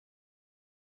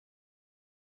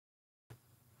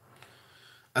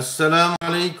السلام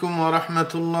عليكم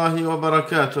ورحمة الله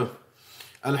وبركاته.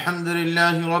 الحمد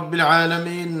لله رب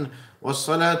العالمين،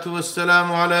 والصلاة والسلام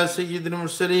على سيد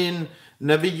المرسلين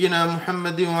نبينا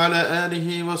محمد وعلى آله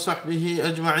وصحبه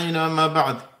أجمعين، أما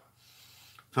بعد،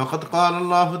 فقد قال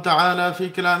الله تعالى في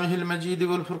كلامه المجيد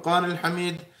والفرقان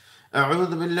الحميد: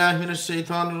 أعوذ بالله من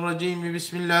الشيطان الرجيم،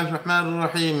 بسم الله الرحمن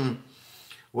الرحيم،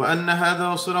 وأن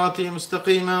هذا صراطي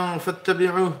مستقيما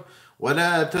فاتبعوه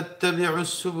ولا تتبعوا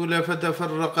السبل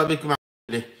فتفرق بكم عن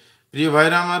سبيله। প্রিয়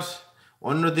ভাইরা আমার,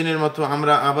 অন্য দিনের মতো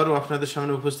আমরা আবারও আপনাদের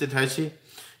সামনে উপস্থিত হয়েছি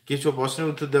কিছু প্রশ্নের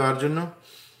উত্তর দেওয়ার জন্য।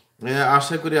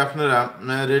 আশা করি আপনারা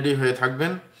রেডি হয়ে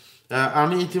থাকবেন।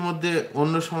 আমি ইতিমধ্যে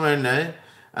অন্য সময়ের ন্যায়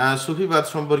সুফিবাদ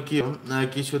সম্পর্কীয়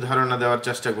কিছু ধারণা দেওয়ার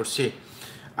চেষ্টা করছি।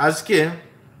 আজকে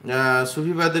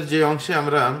সুফিবাদের যে অংশে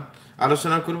আমরা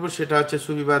আলোচনা করব সেটা হচ্ছে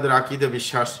সুফিবাদের আকীদা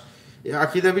বিশ্বাস। এই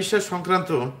আকীদা বিশ্বাস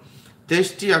সংক্রান্ত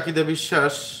 23টি আকীদা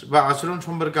বিশ্বাস বা আচরণ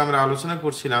সম্পর্কে আমরা আলোচনা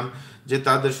করছিলাম, যে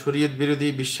তাদের শরীয়ত বিরোধী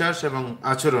বিশ্বাস এবং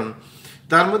আচরণ।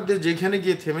 তার মধ্যে যেখানে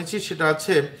গিয়ে থেমেছি সেটা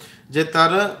আছে যে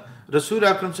তারা রাসূল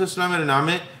আকরাম সাল্লাল্লাহু আলাইহি ওয়াসাল্লামের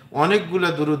নামে অনেকগুলো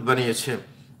দুরূদ বানিয়েছে।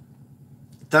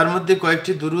 তার মধ্যে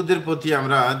কয়েকটি দুরূদের প্রতি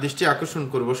আমরা দৃষ্টি আকর্ষণ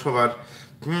করব সবার।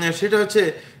 সেটা হচ্ছে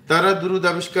তারা দুরূদ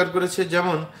আবিষ্কার করেছে,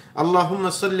 যেমন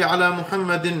আল্লাহুম্মা সাল্লি আলা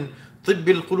মুহাম্মাদিন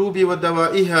তিব্বিল কুলুবি ওয়া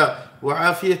দাওয়াইহা ওয়া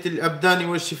আফিয়াতিল আবদানি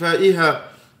ওয়া শিফাইহা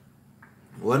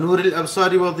ওয়া নূরিল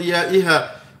আবসারি ওয়া দিয়াইহা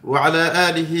ওয়া আলা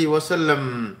আলিহি ওয়া সাল্লাম।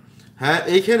 হ্যাঁ,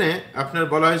 এইখানে আপনার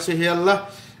বলা হয়েছে, হে আল্লাহ,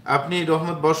 আপনি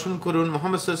রহমত বর্ষণ করুন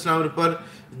মুহাম্মদ সাল্লাল্লাহু আলাইহি ওয়াসাল্লামের উপর,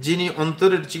 যিনি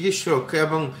অন্তরের চিকিৎসক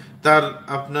এবং তার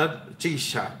আপনার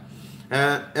চিকিৎসা,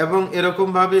 এবং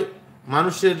এরকমভাবে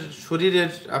মানুষের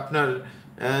শরীরের আপনার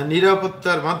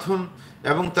নিরাপত্তার মাধ্যম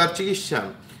এবং তার চিকিৎসা,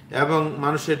 এবং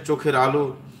মানুষের চোখের আলো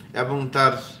এবং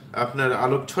তার আপনার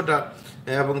আলোক ছটা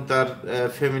এবং তার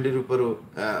ফ্যামিলির উপরও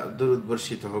দরুদ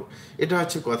বর্ষিত হোক। এটা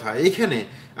হচ্ছে কথা। এখানে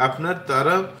আপনার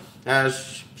তারা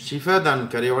শিফা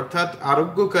দানকারী অর্থাৎ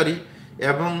আরোগ্যকারী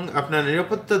এবং আপনার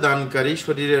নিরাপত্তা দানকারী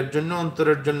শরীরের জন্য,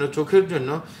 অন্তরের জন্য, চোখের জন্য,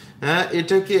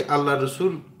 এটাকে আল্লাহ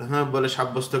রসুল বলে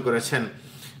সাব্যস্ত করেছেন।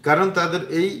 কারণ তাদের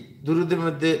এই দুরুদের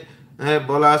মধ্যে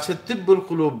বলা আছে তিব্বুল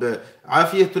কুলুব,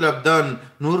 আফিয়াতুল আবদান,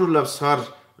 নূরুল আবসার,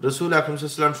 রসুল আকরাম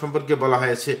সাল্লাল্লাহু আলাইহি ওয়াসাল্লাম সম্পর্কে বলা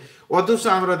হয়েছে। অথচ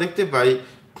আমরা দেখতে পাই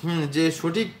যে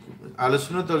সঠিক আহলে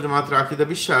সুন্নাত ওয়াল জামাতের আকীদা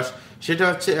বিশ্বাস সেটা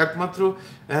হচ্ছে একমাত্র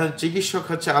চিকিৎসক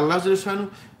হচ্ছে আল্লাহ জাল্লা শানহু,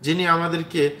 যিনি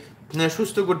আমাদেরকে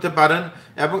সুস্থ করতে পারেন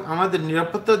এবং আমাদের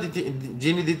নিরাপত্তা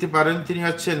যিনি দিতে পারেন তিনি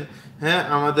হচ্ছেন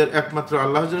আমাদের একমাত্র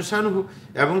আল্লাহ জাল্লা শানহু,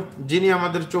 এবং যিনি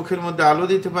আমাদের চোখের মধ্যে আলো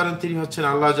দিতে পারেন তিনি হচ্ছেন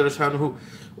আল্লাহ জাল্লা শানহু।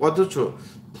 অথচ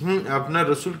আপনার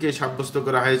রসুলকে সাব্যস্ত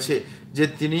করা হয়েছে যে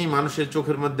তিনি মানুষের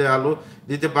চোখের মধ্যে আলো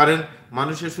দিতে পারেন,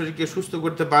 মানুষের শরীরকে সুস্থ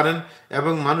করতে পারেন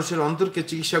এবং মানুষের অন্তরকে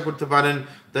চিকিৎসা করতে পারেন।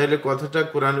 তাইলে কথাটা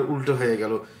কোরআনের উল্টো হয়ে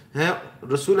গেল।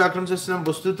 রসুল আকরাম সাল্লাল্লাহু আলাইহি ওয়াসাল্লাম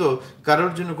বস্তুত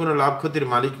কারোর জন্য কোনো লাভ ক্ষতির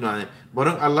মালিক নয়,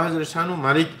 বরং আল্লাহ জাল্লা শানহু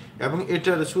মালিক, এবং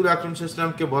এটা রসুল আকরাম সাল্লাল্লাহু আলাইহি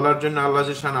ওয়াসাল্লামকে বলার জন্য আল্লাহ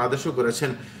জাল্লা শানহু আদেশও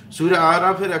করেছেন। সূরা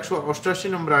আরাফের 188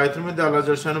 নম্বর আয়াতের মধ্যে আল্লাহ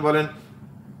জাল্লা শানহু বলেন,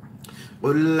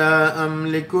 قل لا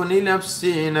أملك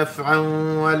لنفسي نفعا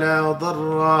ولا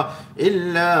ضرا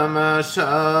إلا ما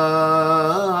شاء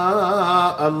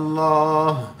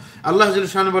الله। আল্লাহ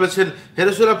জাল্লা শানহু বলেছেন, হে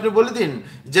রাসূল, আপনি বলে দিন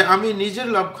যে আমি নিজের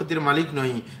লাভ ক্ষতির মালিক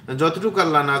নই, যতটুকু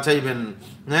আল্লাহ না চাইবেন।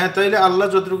 তাইলে আল্লাহ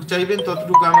যতটুকু চাইবেন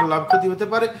ততটুকু আমার লাভ ক্ষতি হতে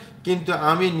পারে, কিন্তু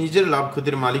আমি নিজের লাভ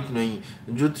ক্ষতির মালিক নই।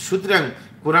 সুতরাং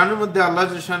কোরআনের মধ্যে আল্লাহ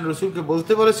জাল্লা শানহু রাসূলকে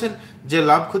বলতে বলেছেন যে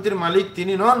লাভ ক্ষতির মালিক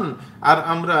তিনি নন। আর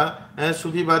আমরা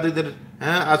সুফিবাদীদের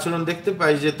আচরণ দেখতে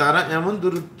পাই যে তারা এমন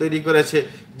দুরূদ তৈরি করেছে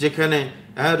যেখানে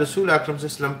রসুল আকরাম সাল্লাল্লাহু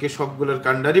আলাইহি ওয়াসাল্লামকে সবগুলোর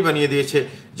কাণ্ডারি বানিয়ে দিয়েছে,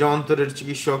 যে অন্তরের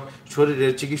চিকিৎসক,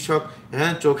 শরীরের চিকিৎসক,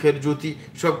 চোখের জ্যোতি,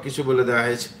 সব কিছু বলে দেওয়া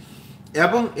হয়েছে।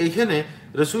 এবং এইখানে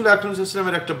রসুল আকরাম সাল্লাল্লাহু আলাইহি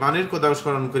ওয়াসাল্লামের একটা বাণীর কথাও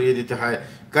স্মরণ করিয়ে দিতে হয়,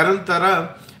 কারণ তারা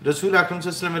রসুল আকরাম সাল্লাল্লাহু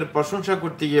আলাইহি ওয়াসাল্লামের প্রশংসা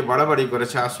করতে গিয়ে বাড়াবাড়ি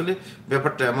করেছে। আসলে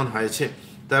ব্যাপারটা এমন হয়েছে,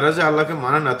 তারা যে আল্লাহকে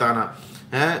মানে না তা না,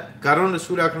 কারণ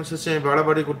রসুল আকরাম সাল্লাল্লাহু আলাইহি ওয়াসাল্লাম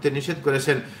বাড়াবাড়ি করতে নিষেধ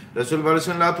করেছেন। রসুল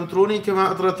বলেছেন, লা তুতরুনি কামা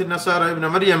আতরাতিন নাসারা ইবনে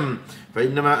মারইয়াম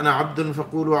ফাইন্নামা আনা আবদুন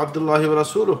ফাকুলু আব্দুল্লাহি ওয়া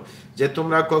রাসূলুহু, যে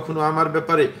তোমরা কখনো আমার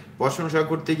ব্যাপারে প্রশংসা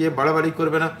করতে গিয়ে বাড়াবাড়ি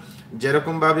করবে না,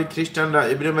 যেরকম ভাবে খ্রিস্টানরা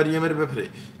ইবনে মারইয়ামের ব্যাপারে,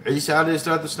 ঈসা আলাইহিস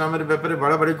সালামের ব্যাপারে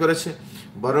বাড়াবাড়ি করেছে,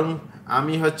 বরং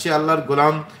আমি হচ্ছে আল্লাহর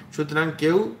গোলাম। সুতরাং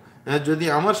কেউ যদি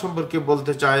আমার সম্পর্কে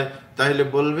বলতে চায় তাহলে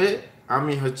বলবে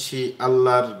আমি হচ্ছি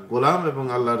আল্লাহর গোলাম এবং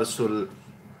আল্লাহর রাসূল।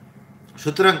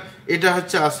 সুতরাং এটা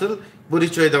হচ্ছে আসল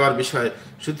পরিচয় দেওয়ার বিষয়।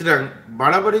 সুতরাং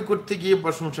বাড়াবাড়ি করতে গিয়ে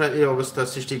প্রশংসা এই অবস্থা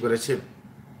সৃষ্টি করেছে।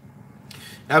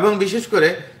 এবং বিশেষ করে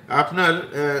আপনার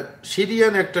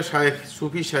সিরিয়ান একটা শায়েখ,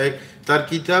 সুফি শায়েখ, তার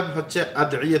কিতাব হচ্ছে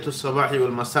আদইয়াতুস সাবাহি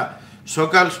ওয়াল মাসা,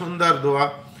 সকাল সন্ধ্যার দোয়া।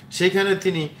 সেখানে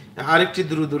তিনি আরেকটি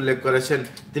দুরূদ উল্লেখ করেছেন।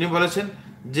 তিনি বলেছেন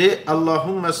যে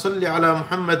আল্লাহুম্মা সাল্লি আলা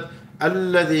মুহাম্মদ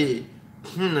আল্লাযী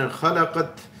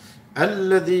খালাকাত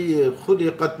আল্লাযী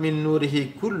খুলিকাত মিন নূরিহি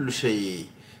কুল্লু শাই।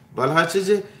 বলা হচ্ছে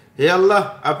যে হে আল্লাহ,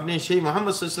 আপনি সেই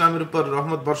মুহাম্মদ সাল্লাল্লাহু আলাইহি ওয়াসাল্লামের উপর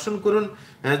রহমত বর্ষণ করুন,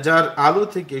 যার আলো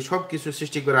থেকে সবকিছু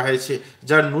সৃষ্টি করা হয়েছে,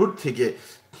 যার নূর থেকে।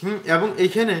 এবং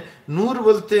এইখানে নূর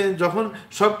বলতে যখন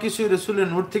সবকিছু রাসূলের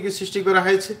নূর থেকে সৃষ্টি করা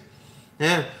হয়েছে,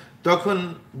 হ্যাঁ, তখন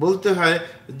বলতে হয়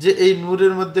যে এই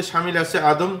নূরের মধ্যে শামিল আছে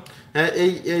আদম।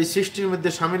 এই এই সৃষ্টির মধ্যে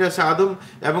শামিল আছে আদম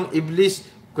এবং ইবলিস,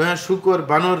 শুকর,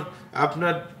 বানর,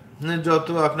 আপনার যত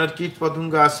আপনার কীট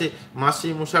পতঙ্গ আছে, মাছি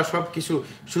মশা সব কিছু।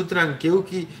 সুতরাং কেউ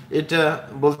কি এটা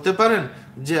বলতে পারেন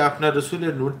যে আপনার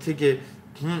রসুলের নূর থেকে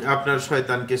আপনার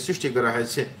শয়তানকে সৃষ্টি করা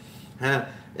হয়েছে? হ্যাঁ,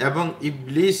 এবং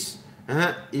ইবলিস,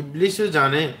 হ্যাঁ, ইবলিসও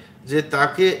জানে যে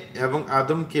তাকে এবং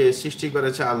আদমকে সৃষ্টি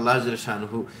করেছে আল্লাহ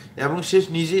শানহু, এবং সে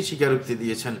নিজেই স্বীকারোক্তি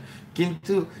দিয়েছেন।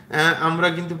 কিন্তু আমরা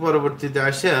কিন্তু পরবর্তীতে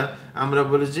আসা আমরা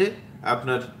বলি যে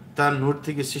আপনার তার নূর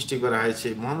থেকে সৃষ্টি করা হয়েছে,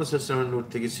 মুহাম্মদ সাল্লাল্লাহু আলাইহি ওয়াসাল্লামের নূর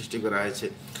থেকে সৃষ্টি করা হয়েছে।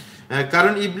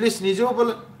 কারণ ইবলিস নিজেও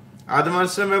বলে আদম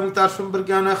আলাইহিস সালাম এবং তার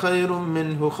সম্পর্কে, আনা খায়রুম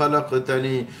মিনহু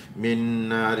খালাকতানি মিন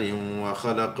নারিন ওয়া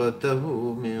খালাকতাহু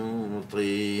মিন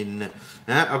তিন।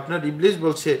 হ্যাঁ, আপনার ইবলিস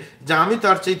বলছে যে আমি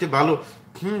তার চাইতে ভালো,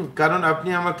 কারণ আপনি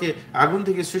আমাকে আগুন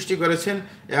থেকে সৃষ্টি করেছেন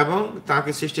এবং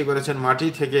তাকে সৃষ্টি করেছেন মাটি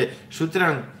থেকে।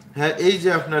 সুতরাং হ্যাঁ, এই যে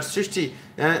আপনার সৃষ্টি,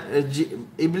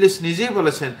 ইবলিস নিজেই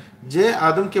বলেছেন যে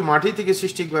আদমকে মাটি থেকে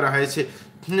সৃষ্টি করা হয়েছে।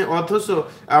 অথচ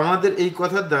আমাদের এই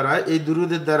কথার দ্বারা, এই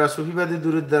দুরুদের দ্বারা, সুফিবাদী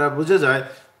দুরুদ দ্বারা বোঝা যায়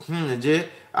যে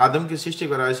আদমকে সৃষ্টি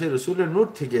করা হয়েছে রসুলের নূর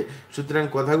থেকে। সুতরাং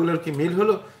কথাগুলোর কি মিল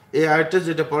হলো? এই আয়াতটা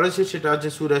যেটা পড়েছে সেটা হচ্ছে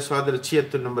সূরা সাদের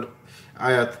 ৭৬ নম্বর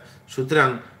আয়াত। সুতরাং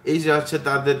এই যে হচ্ছে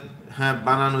তাদের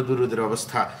বানানো দুরুদের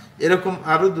অবস্থা। এরকম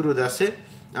আরো দুরুদ আছে,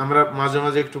 আমরা মাঝে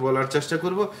মাঝে একটু বলার চেষ্টা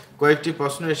করব। কয়েকটি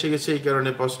প্রশ্ন এসে গেছে, এই কারণে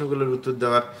প্রশ্নগুলোর উত্তর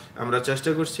দেওয়ার আমরা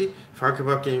চেষ্টা করছি। ফাঁকে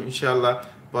ফাঁকে ইনশাআল্লাহ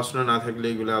প্রশ্ন না থাকলে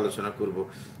এগুলো আলোচনা করব।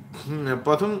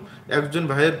 প্রথম একজন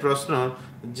ভাইয়ের প্রশ্ন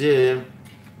যে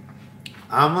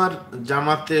আমার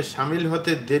জামাতে শামিল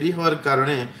হতে দেরি হওয়ার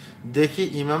কারণে দেখি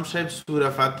ইমাম সাহেব সূরা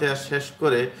ফাতিহা শেষ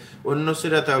করে অন্য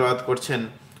সূরা তেলাওয়াত করছেন,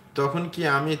 তখন কি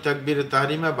আমি তাকবীরে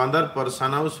তাহরিমা বাঁধার পর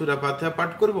সানাউ সূরা ফাতিহা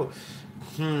পাঠ করব,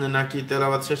 নাকি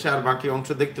তেলাওয়াত শেষে আর বাকি অংশ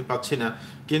দেখতে পাচ্ছি না?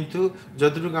 কিন্তু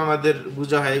যতটুকু আমাদের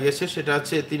বোঝা হয়ে গেছে সেটা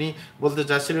হচ্ছে তিনি বলতে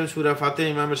চাচ্ছিলেন সূরা ফাতিহা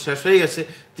ইমামের শেষ হয়ে গেছে,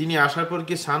 তিনি আসার পর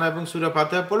কি সানা এবং সূরা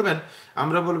ফাতিহা পড়বেন?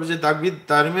 আমরা বলবো যে তাকবীর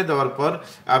তাহরিমে দেওয়ার পর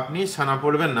আপনি সানা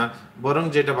পড়বেন না, বরং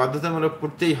যেটা বাধ্যতামূলক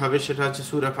পড়তেই হবে সেটা হচ্ছে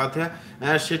সূরা ফাতিহা।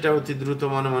 সেটা অতি দ্রুত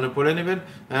মনে মনে পড়ে নেবেন,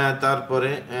 তারপরে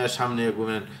সামনে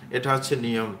এগোবেন। এটা হচ্ছে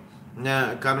নিয়ম।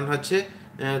 কারণ হচ্ছে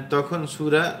তখন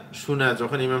সূরা শোনা,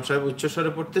 যখন ইমাম সাহেব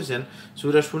উচ্চস্বরে পড়তেছেন,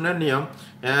 সূরা শোনার নিয়ম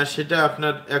সেটা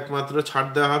আপনার একমাত্র ছাড়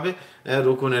দেওয়া হবে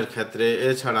রুকুনের ক্ষেত্রে,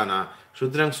 এছাড়া না।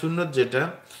 সুতরাং সুন্নত যেটা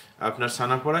আপনার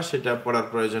সানা পড়া, সেটা পড়ার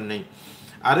প্রয়োজন নেই।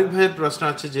 আরেক ভাইয়ের প্রশ্ন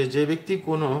আছে যে যে ব্যক্তি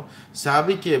কোনো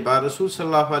সাহাবীকে বা রাসূল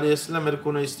সাল্লাল্লাহু আলাইহি ওয়াসাল্লামের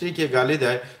কোনো স্ত্রীকে গালি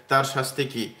দেয় তার শাস্তি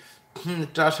কি?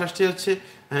 তার শাস্তি হচ্ছে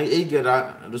এই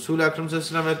রাসূল আকরাম সাল্লাল্লাহু আলাইহি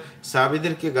ওয়াসাল্লামের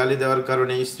সাহাবীদেরকে গালি দেওয়ার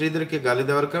কারণে, স্ত্রীদেরকে গালি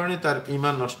দেওয়ার কারণে তার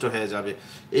ঈমান নষ্ট হয়ে যাবে।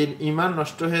 এই ঈমান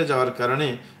নষ্ট হয়ে যাওয়ার কারণে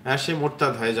সে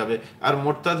মুরতাদ হয়ে যাবে। আর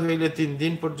মুরতাদ হইলে 3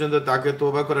 দিন পর্যন্ত তাকে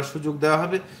তওবা করার সুযোগ দেওয়া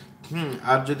হবে।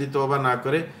 আর যদি তওবা না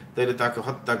করে তাহলে তাকে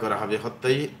হত্যা করা হবে।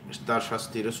 হত্যাই তার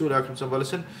শাস্তি। রাসূল আকরাম সাল্লাল্লাহু আলাইহি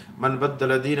ওয়াসাল্লাম বলেছেন, মান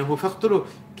বাদদালা দীনাহু ফাকতুলু,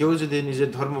 কেউ যদি নিজের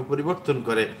ধর্ম পরিবর্তন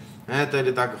করে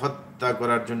তাহলে তাকে হত্যা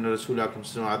করার জন্য রাসূল আকরাম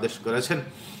সাল্লাল্লাহু আলাইহি ওয়াসাল্লাম আদেশ করেছেন।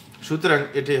 সুতরাং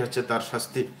এটাই হচ্ছে তার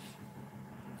শাস্তি।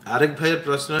 আরেক ভাইয়ের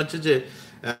প্রশ্ন হচ্ছে যে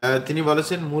তিনি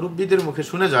বলেছেন মুরব্বীদের মুখে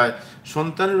শুনে যায়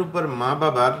সন্তানের উপর মা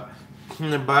বাবার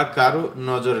বা কারো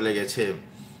নজর লেগেছে,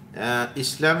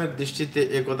 ইসলামের দৃষ্টিতে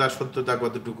একথা সত্যতা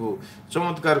কতটুকু?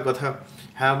 চমৎকার কথা।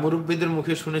 হ্যাঁ, মুরব্বীদের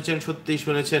মুখে শুনেছেন, সত্যিই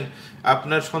শুনেছেন।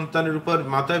 আপনার সন্তানের উপর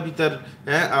মাতা পিতার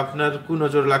আপনার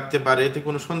কুনজর লাগতে পারে, এতে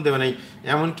কোনো সন্দেহ নেই।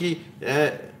 এমনকি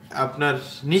আপনার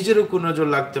নিজেরও কুনজর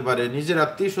লাগতে পারে, নিজের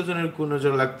আত্মীয় স্বজনের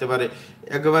কুনজর লাগতে পারে।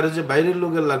 একেবারে যে বাইরের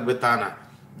লোকের লাগবে তা না,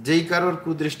 যেই কারোর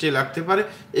কুদৃষ্টি লাগতে পারে।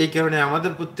 এই কারণে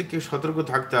আমাদের প্রত্যেককে সতর্ক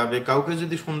থাকতে হবে। কাউকে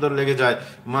যদি সুন্দর লেগে যায়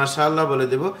মাশাআল্লাহ বলে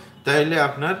দেব, তাইলে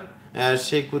আপনার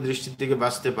সেই কুদৃষ্টির থেকে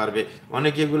বাঁচতে পারবে।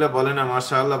 অনেকে এগুলা বলে না,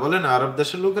 মাশাআল্লাহ বলে না, আরব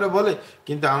দেশের লোকেরা বলে,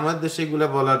 কিন্তু আমার দেশে এগুলা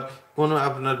বলার কোনো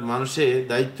আপনার মানুষে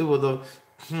দায়িত্ববোধ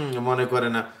মনে করে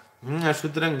না।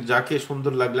 সুতরাং যাকে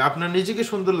সুন্দর লাগলে, আপনার নিজেকে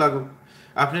সুন্দর লাগুক,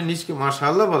 আপনি নিজকে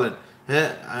মাশাআল্লাহ বলেন। হ্যাঁ,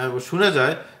 শোনা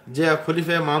যায় যে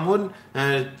খলিফা মামুন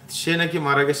সে নাকি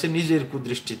মারা গেছে নিজের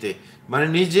কুদৃষ্টিতে, মানে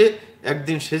নিজে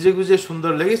একদিন সেজে গুজে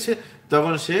সুন্দর লেগেছে,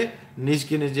 তখন সে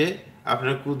নিজকে নিজে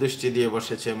আপনার কুদৃষ্টি দিয়ে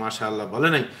বসেছে, মাশাআল্লাহ বলে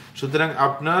নাই। সুতরাং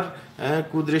আপনার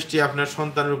কুদৃষ্টি আপনার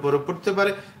সন্তানের উপরও পড়তে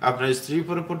পারে, আপনার স্ত্রীর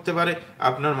উপরে পড়তে পারে,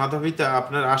 আপনার মাতা পিতা,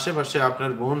 আপনার আশেপাশে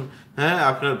আপনার বোন,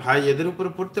 আপনার ভাই, এদের উপরে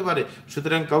পড়তে পারে।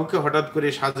 সুতরাং কাউকে হঠাৎ করে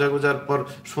সাজা গোজার পর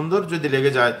সুন্দর যদি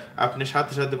লেগে যায়, আপনি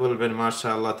সাথে সাথে বলবেন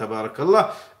মাশাআল্লাহ তাবারাকাল্লাহ।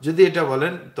 যদি এটা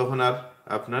বলেন তখন আর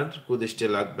আপনার কুদৃষ্টি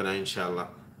লাগবে না ইনশাআল্লাহ।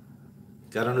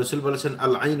 কারণ রাসূল বলেছেন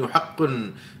আল আইনু হাক্কুন,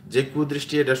 যে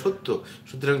কুদৃষ্টি এটা সত্য,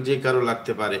 সুতরাং যে কারো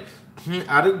লাগতে পারে।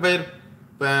 আরেক ভাইয়ের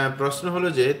প্রশ্ন হলো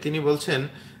যে তিনি বলছেন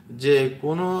যে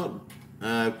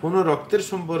কোনো রক্তের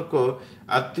সম্পর্ক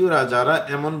আত্মীয়রা যারা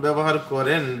এমন ব্যবহার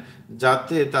করেন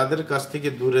যাতে তাদের কাছ থেকে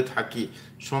দূরে থাকি,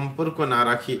 সম্পর্ক না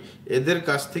রাখি, এদের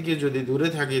কাছ থেকে যদি দূরে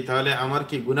থাকি তাহলে আমার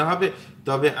কি গুনাহ হবে?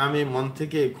 তবে আমি মন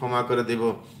থেকে ক্ষমা করে দেব।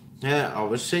 হ্যাঁ,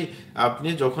 অবশ্যই। আপনি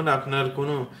যখন আপনার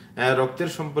কোনো রক্তের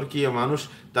সম্পর্কীয় মানুষ,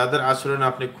 তাদের আচরণে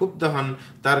আপনি ক্ষুব্ধ হন,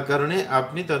 তার কারণে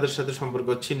আপনি তাদের সাথে সম্পর্ক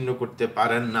ছিন্ন করতে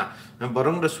পারেন না।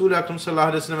 বরং রাসূল আকরাম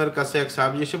সাল্লাল্লাহু আলাইহি ওয়াসাল্লামের কাছে এক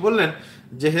সাহাবী এসে বললেন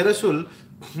যে হে রাসূল,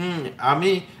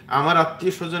 আমি আমার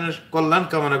আত্মীয় স্বজনের কল্যাণ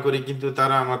কামনা করি কিন্তু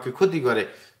তারা আমাকে ক্ষতি করে।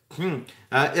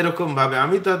 এরকম ভাবে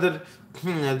আমি তাদের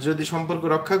যদি সম্পর্ক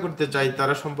রক্ষা করতে চাই,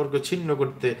 তারা সম্পর্ক ছিন্ন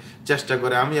করতে চেষ্টা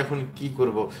করে, আমি এখন কি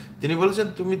করব? তিনি বলেছেন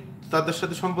তুমি তাদের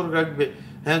সাথে সম্পর্ক রাখবে।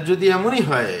 হ্যাঁ, যদি এমনই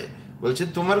হয়, বলছে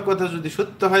তোমার কথা যদি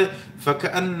সত্য হয়,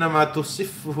 ফাকান্নামা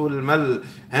তুসিফুল মাল,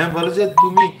 হ্যাঁ বলে যে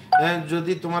তুমি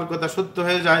যদি তোমার কথা সত্য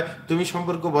হয়ে যায়, তুমি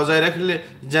সম্পর্ক বজায় রাখলে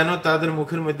যেন তাদের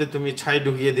মুখের মধ্যে তুমি ছাই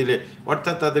ঢুকিয়ে দিলে,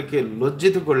 অর্থাৎ তাদেরকে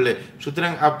লজ্জিত করলে।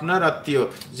 সুতরাং আপনার আত্মীয়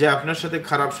যে আপনার সাথে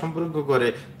খারাপ সম্পর্ক করে,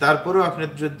 তারপরেও আপনি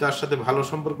যদি তার সাথে ভালো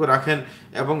সম্পর্ক রাখেন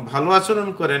এবং ভালো আচরণ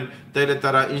করেন, তাহলে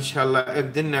তারা ইনশাআল্লাহ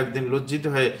একদিন না একদিন লজ্জিত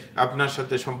হয়ে আপনার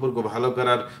সাথে সম্পর্ক ভালো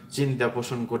করার চিন্তা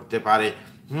পোষণ করতে পারে।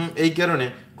 এই কারণে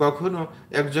কখনো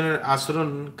একজনের আচরণ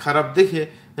খারাপ দেখে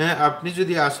আপনি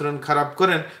যদি আচরণ খারাপ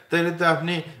করেন, তাহলে তো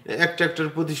আপনি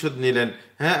একটার প্রতিশোধ নিলেন।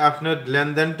 আপনার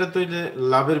লেনদেনটা তো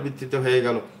লাভের ভিত্তিতে হয়ে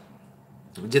গেল,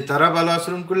 যে তারা ভালো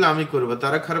আচরণ করলে আমি করব,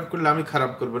 তারা খারাপ করলে আমি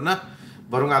খারাপ করব না।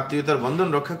 বরং আত্মীয়তার বন্ধন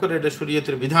রক্ষা করে, এটা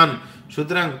শরীয়তের বিধান।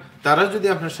 সুতরাং তারা যদি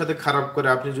আপনার সাথে খারাপ করে,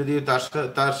 আপনি যদি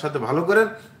তার সাথে ভালো করেন,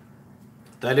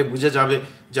 তাহলে বুঝে যাবে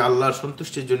যে আল্লাহর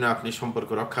সন্তুষ্টির জন্য আপনি সম্পর্ক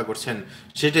রক্ষা করছেন,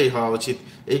 সেটাই হওয়া উচিত।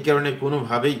 এই কারণে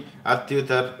কোনোভাবেই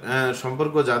আত্মীয়তার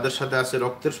সম্পর্ক যাদের সাথে আছে,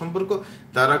 রক্তের সম্পর্ক,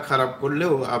 তারা খারাপ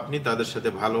করলেও আপনি তাদের সাথে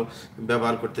ভালো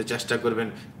ব্যবহার করতে চেষ্টা করবেন।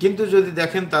 কিন্তু যদি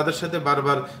দেখেন তাদের সাথে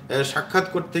বারবার সাক্ষাৎ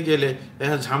করতে গেলে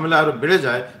ঝামেলা আরও বেড়ে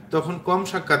যায়, তখন কম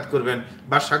সাক্ষাৎ করবেন,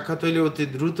 বা সাক্ষাৎ হইলে অতি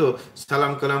দ্রুত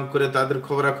সালাম কালাম করে তাদের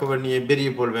খবরাখবর নিয়ে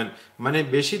বেরিয়ে পড়বেন। মানে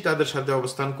বেশি তাদের সাথে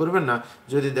অবস্থান করবেন না।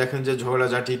 যদি দেখেন যে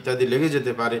ঝগড়াঝাঁটি ইত্যাদি লেগে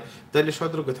যেতে পারে, তাহলে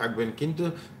সতর্ক থাকবেন, কিন্তু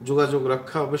যোগাযোগ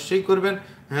রক্ষা অবশ্যই করবেন।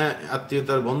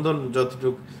 আত্মীয়তার বন্ধন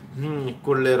যতটুকু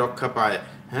করলে রক্ষা পায়,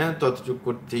 ততটুকু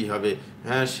করতেই হবে।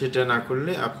 সেটা না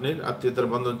করলে আপনার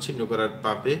আত্মীয়তার বন্ধন ছিন্ন করার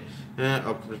পাপে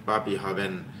আপনি পাপী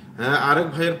হবেন। আরেক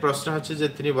ভাইয়ের প্রশ্ন হচ্ছে যে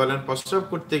তিনি বলেন প্রস্রাব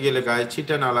করতে গেলে গায়ে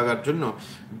ছিটা না লাগার জন্য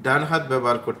ডান হাত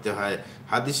ব্যবহার করতে হয়।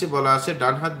 হাদিসে বলা আছে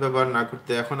ডান হাত ব্যবহার না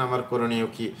করতে। এখন আমার করণীয়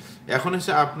কি? এখন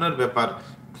হচ্ছে আপনার ব্যাপার।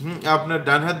 আপনার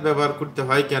ডান হাত ব্যবহার করতে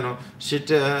হয় কেন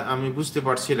সেটা আমি বুঝতে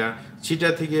পারছি না। ছিটা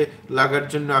থেকে লাগার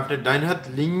জন্য আপনি ডান হাত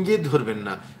লিঙ্গে ধরবেন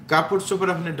না, কাপড়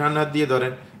চোপড় আপনি ডান হাত দিয়ে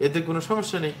ধরেন, এতে কোনো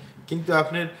সমস্যা নেই। কিন্তু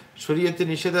আপনার শরীয়তে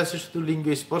নিষেধ আছে শুধু লিঙ্গ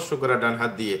স্পর্শ করা ডান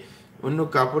হাত দিয়ে। অন্য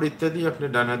কাপড় ইত্যাদি আপনি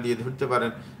ডান হাত দিয়ে ধরতে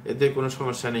পারেন, এতে কোনো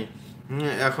সমস্যা নেই।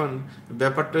 এখন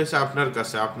ব্যাপারটা হচ্ছে আপনার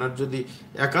কাছে। আপনার যদি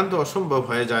একান্ত অসম্ভব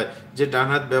হয়ে যায় যে ডান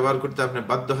হাত ব্যবহার করতে আপনি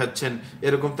বাধ্য হচ্ছেন,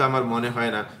 এরকম তো আমার মনে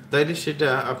হয় না, তাইলে সেটা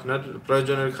আপনার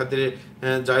প্রয়োজনের খাতিরে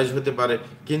জায়েজ হতে পারে,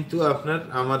 কিন্তু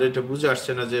আমার এটা বুঝে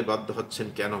আসছে না যে বাধ্য হচ্ছেন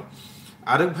কেন।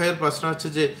 আরেক ভাইয়ের প্রশ্ন হচ্ছে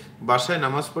যে বাসায়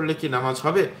নামাজ পড়লে কি নামাজ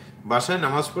হবে? বাসায়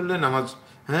নামাজ পড়লে নামাজ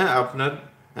আপনার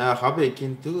হবে,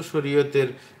 কিন্তু শরীয়তের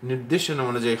নির্দেশনা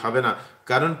অনুযায়ী হবে না।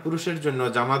 কারণ পুরুষের জন্য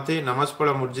জামাতে নামাজ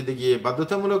পড়া মসজিদে গিয়ে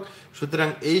বাধ্যতামূলক। সুতরাং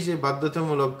এই যে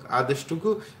বাধ্যতামূলক আদেশটুকু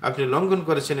আপনি লঙ্ঘন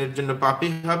করেছেন, এর জন্য পাপী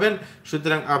হবেন।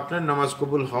 সুতরাং আপনার নামাজ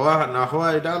কবুল হওয়া না হওয়া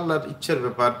এটা আল্লাহর ইচ্ছার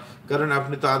ব্যাপার, কারণ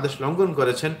আপনি তো আদেশ লঙ্ঘন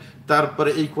করেছেন। তারপরে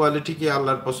এই কোয়ালিটি কি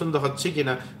আল্লাহর পছন্দ হচ্ছে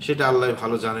কিনা সেটা আল্লাহ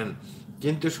ভালো জানেন।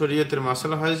 কিন্তু শরীয়তের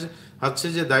মাসালা হচ্ছে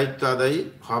যে দায়িত্ব আদায়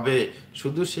হবে।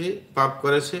 শুধু সে পাপ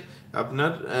করেছে,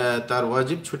 আপনার তার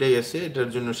ওয়াজিব ছুটে গেছে, এটার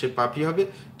জন্য সে পাপী হবে,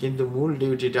 কিন্তু মূল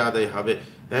ডিউটিটা আদায় হবে।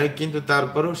 কিন্তু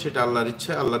তারপরেও সেটা আল্লাহর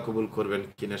ইচ্ছা, আল্লাহ কবুল করবেন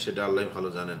কিনা সেটা আল্লাহ ভালো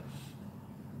জানেন।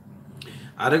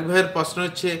 আরেক ভাইয়ের প্রশ্ন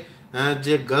হচ্ছে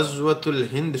যে গাজওয়াতুল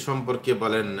হিন্দ সম্পর্কে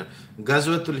বলেন।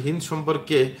 গাজওয়াতুল হিন্দ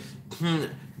সম্পর্কে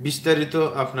বিস্তারিত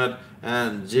আপনার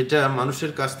যেটা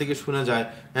মানুষের কাছ থেকে শোনা যায়,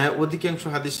 অধিকাংশ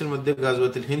হাদিসের মধ্যে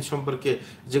গাজওয়াতুল হিন্দ সম্পর্কে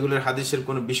যেগুলোর হাদিসের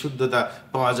কোনো বিশুদ্ধতা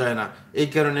পাওয়া যায় না, এই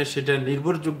কারণে সেটা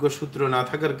নির্ভরযোগ্য সূত্র না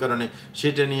থাকার কারণে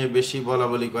সেটা নিয়ে বেশি বলা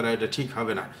বলি করা এটা ঠিক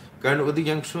হবে না। কারণ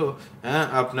অধিকাংশ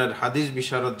আপনার হাদিস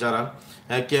বিশারদ যারা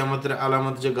কিয়ামতের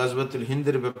আলামত যে গাজওয়াতুল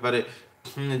হিন্দের ব্যাপারে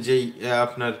যেই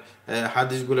আপনার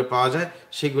হাদিসগুলো পাওয়া যায়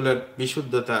সেগুলোর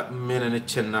বিশুদ্ধতা মেনে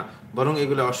নিচ্ছেন না, বরং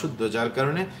এগুলো অশুদ্ধ, যার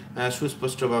কারণে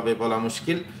সুস্পষ্টভাবে বলা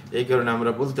মুশকিল। এই কারণে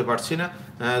আমরা বলতে পারছি না।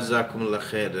 জাকুমুল্লাহ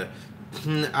খের।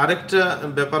 আরেকটা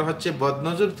ব্যাপার হচ্ছে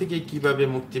বদনজর থেকে কিভাবে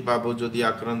মুক্তি পাবো যদি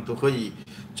আক্রান্ত হই।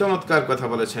 চমৎকার কথা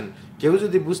বলেছেন। কেউ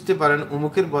যদি বুঝতে পারেন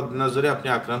অমুকের বদনজরে আপনি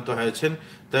আক্রান্ত হয়েছেন,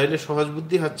 তাহলে সহজ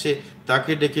বুদ্ধি হচ্ছে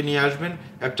তাকে ডেকে নিয়ে আসবেন,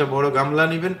 একটা বড় গামলা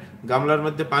নেবেন, গামলার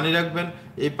মধ্যে পানি রাখবেন,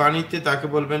 এই পানিতে তাকে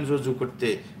বলবেন অজু করতে,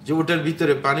 যে ওটার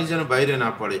ভিতরে পানি যেন বাইরে না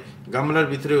পড়ে, গামলার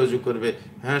ভিতরে অজু করবে,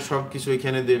 সব কিছু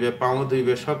এখানে ধুইবে, পাও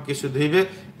ধুইবে, সব কিছু ধুইবে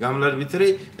গামলার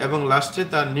ভিতরেই, এবং লাস্টে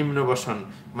তার নিম্ন বসন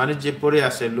মানে যে পরে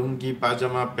আছে লুঙ্গি,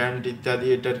 পাজামা, প্যান্ট ইত্যাদি,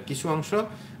 এটার কিছু অংশ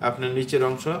আপনার নিচের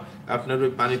অংশ আপনার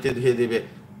ওই পানিতে ধুয়ে দেবে।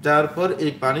 তারপর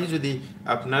এই পানি যদি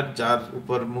আপনার যার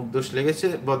উপর মুখদোষ লেগেছে,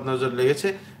 বদনজর লেগেছে,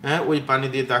 ওই পানি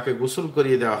দিয়ে তাকে গোসল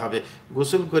করিয়ে দেওয়া হবে।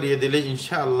 গোসল করিয়ে দিলে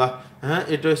ইনশাআল্লাহ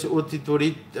এটা হচ্ছে অতি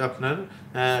তড়িৎ আপনার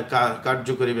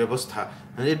কার্যকরী ব্যবস্থা।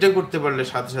 এটা করতে পারলে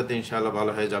সাথে সাথে ইনশাআল্লাহ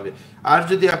ভালো হয়ে যাবে। আর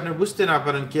যদি আপনি বুঝতে না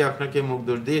পারেন কে আপনাকে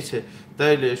মুখদোষ দিয়েছে,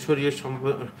 তাইলে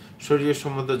শরীর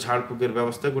সম্মত ঝাড়ফুঁকের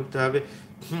ব্যবস্থা করতে হবে।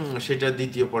 সেটা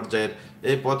দ্বিতীয় পর্যায়ের।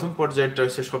 এই প্রথম পর্যায়টা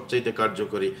হচ্ছে সবচাইতে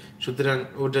কার্যকরী, সুতরাং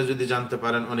ওটা যদি জানতে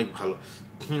পারেন অনেক ভালো,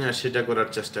 সেটা করার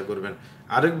চেষ্টা করবেন।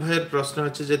 আরেক ভাইয়ের প্রশ্ন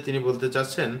হচ্ছে যে তিনি বলতে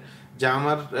চাচ্ছেন যে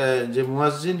আমার যে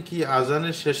মুয়াজ্জিন কি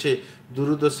আজানের শেষে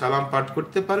দুরুদ ও সালাম পাঠ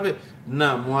করতে পারবে? না,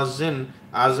 মুয়াজ্জিন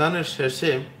আজানের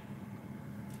শেষে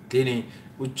তিনি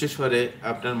উচ্চস্বরে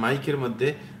আপনার মাইকের মধ্যে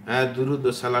দুরুদ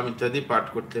ও সালাম ইত্যাদি পাঠ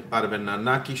করতে পারবেন না।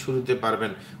 না কি শুরুতে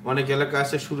পারবেন, অনেক এলাকা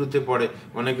আছে শুরুতে পড়ে,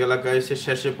 অনেক এলাকায় এসে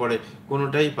শেষে পড়ে,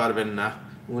 কোনোটাই পারবেন না।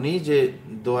 উনি যে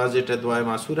দোয়া, যেটা দোয়ায়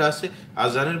মাসুরা আছে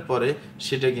আজানের পরে,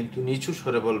 সেটা কিন্তু নিচু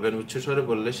স্বরে বলবেন, উচ্চ স্বরে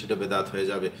বললে সেটা বেদাত হয়ে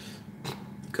যাবে।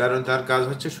 কারণ তার কাজ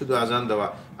হচ্ছে শুধু আজান দেওয়া,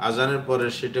 আজানের পরে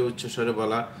সেটা উচ্চ স্বরে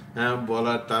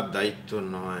বলা তার দায়িত্ব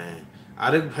নয়।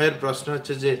 আরেক ভাইয়ের প্রশ্ন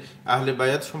হচ্ছে যে আহলে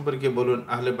বায়াত সম্পর্কে বলুন,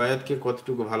 আহলে বায়াতকে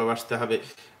কতটুকু ভালোবাসতে হবে?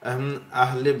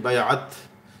 আহলে বায়াত,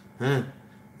 হ্যাঁ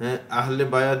হ্যাঁ, আহলে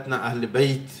বায়াত না আহলে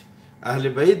বাইত। আহলে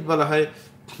বাইত বলা হয়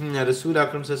রাসূল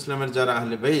আকরাম সাল্লাল্লাহু আলাইহি ওয়াসাল্লামের যারা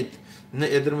আহলে বাইত,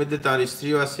 এদের মধ্যে তার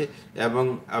স্ত্রীও আছে, এবং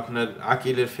আপনার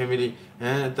আকিলের ফ্যামিলি,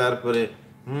 তারপরে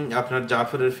আপনার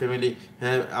জাফরের ফ্যামিলি,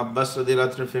 আব্বাস রাদিয়াল্লাহু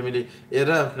আনহুর ফ্যামিলি,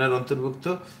 এরা আপনার অন্তর্ভুক্ত।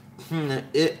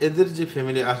 এদের যে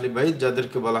ফ্যামিলি আহলে বাইত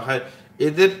যাদেরকে বলা হয়,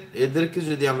 এদেরকে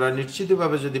যদি আমরা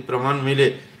নিশ্চিতভাবে যদি প্রমাণ মিলে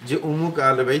যে অমুক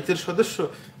আহলে বাইতের সদস্য,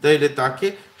 তাইলে তাকে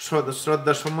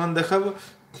শ্রদ্ধা সম্মান দেখাবো।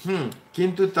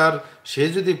 কিন্তু সে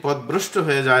যদি পথভ্রষ্ট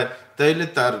হয়ে যায়, তাইলে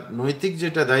তার নৈতিক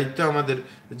যেটা দায়িত্ব আমাদের,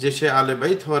 যে সে আহলে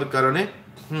বাইত হওয়ার কারণে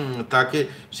তাকে,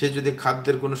 সে যদি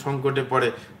খাদ্যের কোনো সংকটে পড়ে,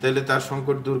 তাহলে তার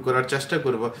সংকট দূর করার চেষ্টা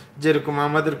করব। যেরকম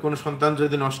আমাদের কোনো সন্তান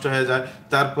যদি নষ্ট হয়ে যায়,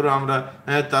 তারপরে আমরা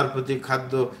তার প্রতি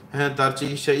খাদ্য, তার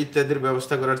চিকিৎসা ইত্যাদির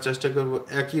ব্যবস্থা করার চেষ্টা করব,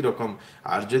 একই রকম।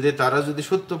 আর যদি তারা যদি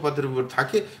সত্য পথের উপর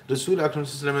থাকে, রাসূল আকরাম সাল্লাল্লাহু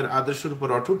আলাইহি ওয়াসাল্লামের আদর্শের উপর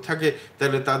অটুট থাকে,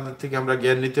 তাহলে তাদের থেকে আমরা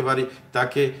জ্ঞান নিতে পারি,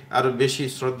 তাকে আরো বেশি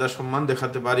শ্রদ্ধা সম্মান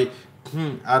দেখাতে পারি।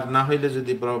 আর না হইলে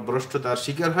যদি ভ্রষ্টতার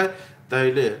শিকার হয়,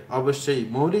 তাইলে অবশ্যই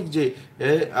মৌলিক যে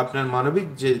আপনার মানবিক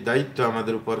যে দায়িত্ব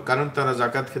আমাদের উপর, কারণ তারা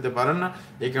জাকাত খেতে পারেন না,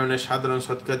 এই কারণে সাধারণ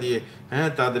সদকা দিয়ে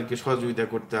তাদেরকে সহযোগিতা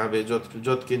করতে হবে,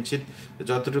 যৎকিঞ্চিত,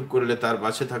 যতটুকু করলে তার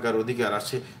বাঁচে থাকার অধিকার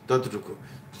আছে ততটুকু।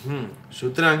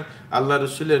 সুতরাং আল্লাহ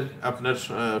রসুলের আপনার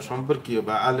সম্পর্কীয়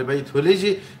বা আহলে বাইত হলেই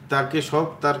যে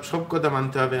তার সব কথা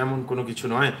মানতে হবে এমন কোনো কিছু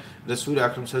নয়। রসুল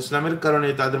আকরাম সাল্লাল্লাহু আলাইহি ওয়াসাল্লামের কারণে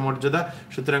তাদের মর্যাদা।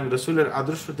 সুতরাং রসুলের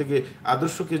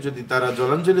আদর্শকে যদি তারা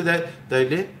জলাঞ্জলি দেয়,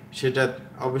 তাইলে সেটা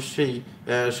অবশ্যই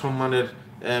সম্মানের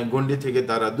গণ্ডি থেকে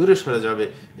তারা দূরে সরে যাবে।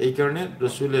 এই কারণে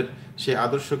রসুলের সেই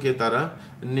আদর্শকে তারা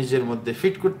নিজের মধ্যে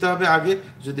ফিট করতে হবে আগে,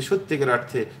 যদি সত্যিকার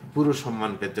অর্থে পুরো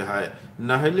সম্মান পেতে হয়।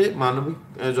 না হলে মানবিক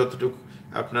যতটুকু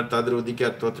আপনার তাদের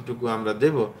অধিকার, ততটুকু আমরা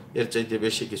দেব, এর চাইতে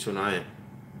বেশি কিছু নয়।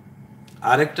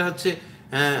 আরেকটা হচ্ছে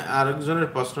আরেকজনের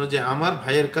প্রশ্ন যে আমার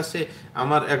ভাইয়ের কাছে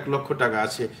আমার 1,00,000 টাকা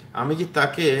আছে, আমি কি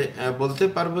তাকে বলতে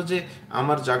পারবো যে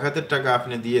আমার জাকাতের টাকা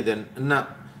আপনি দিয়ে দেন? না,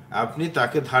 আপনি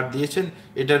তাকে ধার দিয়েছেন,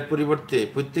 এটার পরিবর্তে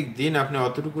প্রত্যেক দিন আপনি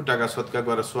অতটুকু টাকা সদকা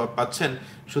করার সওয়াব পাচ্ছেন,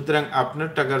 সুতরাং আপনার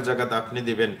টাকার জাকাত আপনি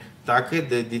দিবেন, তাকে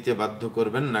দিতে বাধ্য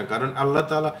করবেন না, কারণ আল্লাহ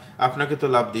তাআলা আপনাকে তো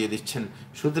লাভ দিয়ে দিচ্ছেন।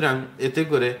 সুতরাং এতে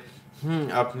করে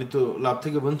আপনি তো লাভ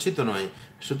থেকে বঞ্চিত নয়।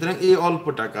 সুতরাং এই অল্প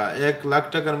টাকা, 1,00,000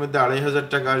 টাকার মধ্যে 2,500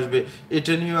 টাকা আসবে,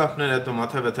 এটা নিয়েও আপনার এত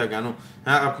মাথা ব্যথা কেন?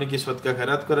 আপনি কি সদকা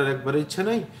খেরাত করার একবারে ইচ্ছা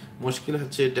নাই? মুশকিল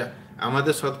হচ্ছে এটা।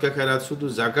 আমাদের সদকা খেরাত শুধু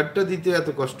জাকাতটা দিতে এত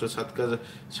কষ্ট,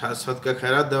 সদকা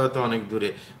খেরাত দেওয়া তো অনেক দূরে।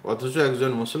 অথচ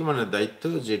একজন মুসলমানের দায়িত্ব,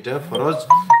 যেটা ফরজ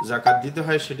জাকাত দিতে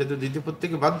হয় সেটা তো দিতে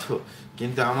প্রত্যেকে বাধ্য,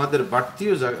 কিন্তু আমাদের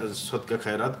বাড়তিও সদকা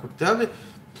খেরাত করতে হবে।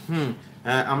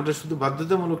 আমরা শুধু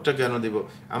বাধ্যতামূলকটা কেন দেব?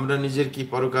 আমরা নিজের কি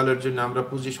পরকালের জন্য আমরা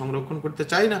পুঁজি সংরক্ষণ করতে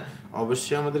চাই না?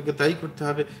 অবশ্যই আমাদেরকে তাই করতে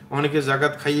হবে। অনেকে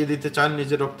জাকাত খাইয়ে দিতে চান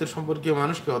নিজের রক্তের সম্পর্কীয়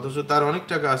মানুষকে, অথচ তার অনেক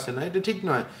টাকা আছে না, এটা ঠিক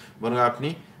নয়। বরং আপনি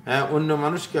অন্য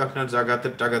মানুষকে আপনার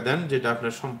জাকাতের টাকা দেন, যেটা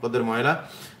আপনার সম্পদের ময়লা,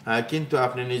 কিন্তু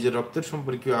আপনি নিজের রক্তের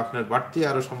সম্পর্কীয় আপনার বাড়তি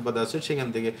আরও সম্পদ আছে, সেখান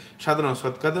থেকে সাধারণ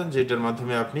সদকা দেন, যেটার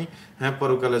মাধ্যমে আপনি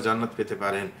পরকালে জান্নাত পেতে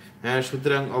পারেন।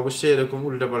 সুতরাং অবশ্যই এরকম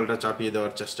উল্টাপাল্টা চাপিয়ে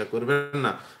দেওয়ার চেষ্টা করবেন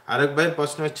না। আরেক ভাইয়ের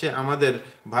প্রশ্ন হচ্ছে, আমাদের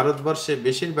ভারতবর্ষে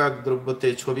বেশিরভাগ দ্রব্যতে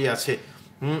ছবি আছে,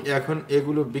 এখন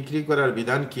এগুলো বিক্রি করার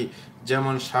বিধান কি?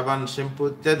 যেমন সাবান, শ্যাম্পু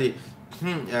ইত্যাদি।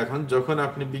 এখন যখন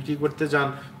আপনি বিক্রি করতে যান,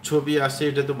 ছবি আসে,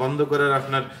 এটা তো বন্ধ করার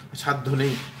আপনার সাধ্য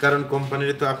নেই, কারণ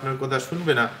কোম্পানির তো আপনার কথা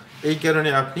শুনবে না। এই কারণে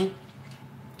আপনি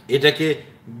এটাকে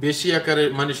বেশি আকারে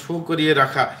মানে শো করিয়ে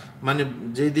রাখা, মানে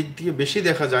যেই দিক থেকে বেশি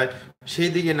দেখা যায় সেই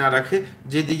দিকে না রাখে,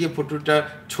 যেদিকে ফটোটা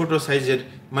ছোট সাইজের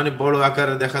মানে বড়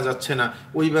আকারে দেখা যাচ্ছে না,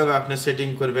 ওইভাবে আপনি সেটিং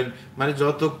করবেন। মানে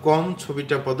যত কম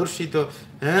ছবিটা প্রদর্শিত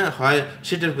হয়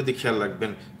সেটার প্রতি খেয়াল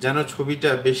রাখবেন, যেন ছবিটা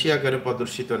বেশি আকারে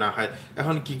প্রদর্শিত না হয়।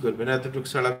 এখন কি করবেন, এতটুকু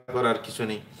ছাড়া করার কিছু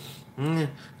নেই।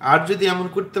 আর যদি এমন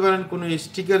করতে পারেন, কোনো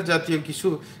স্টিকার জাতীয় কিছু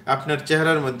আপনার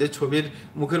চেহারার মধ্যে, ছবির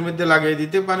মুখের মধ্যে লাগিয়ে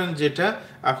দিতে পারেন, যেটা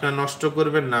আপনার নষ্ট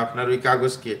করবেন না আপনার ওই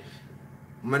কাগজকে,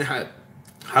 মানে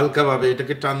হালকাভাবে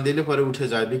এটাকে টান দিলে পরে উঠে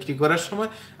যায়, বিক্রি করার সময়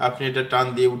আপনি এটা টান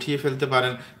দিয়ে উঠিয়ে ফেলতে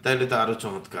পারেন, তাইলে তো আরো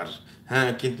চমৎকার।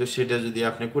 কিন্তু সেটা যদি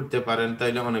আপনি করতে পারেন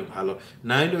তাইলে অনেক ভালো।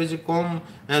 না হলে ওই যে কম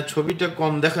ছবিটা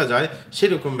কম দেখা যায়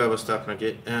সেরকম ব্যবস্থা আপনাকে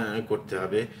করতে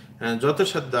হবে যত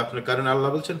সাধ্য আপনার। কারণ আল্লাহ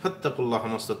বলছেন ফাত্তাকুল্লাহ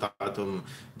মাস্তাতাতুম,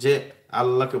 যে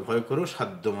আল্লাহকে ভয় করো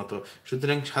সাধ্য মতো।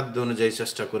 সুতরাং সাধ্য অনুযায়ী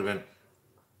চেষ্টা করবেন।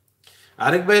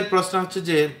 আরেক ভাইয়ের প্রশ্ন হচ্ছে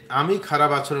যে, আমি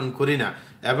খারাপ আচরণ করি না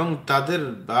এবং তাদের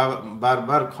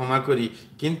বারবার ক্ষমা করি,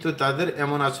 কিন্তু তাদের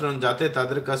এমন আচরণ যাতে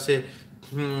তাদের কাছে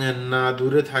না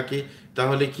দূরে থাকি,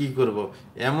 তাহলে কি করব?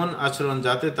 এমন আচরণ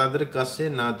যাতে তাদের কাছে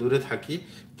না দূরে থাকি,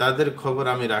 তাদের খবর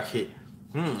আমি রাখি।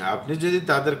 আপনি যদি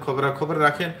তাদের খবরাখবর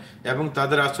রাখেন এবং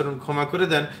তাদের আচরণ ক্ষমা করে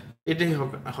দেন, এটাই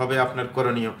হবে আপনার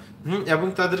করণীয়। এবং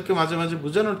তাদেরকে মাঝে মাঝে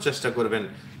বোঝানোর চেষ্টা করবেন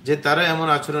যে তারা এমন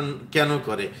আচরণ কেন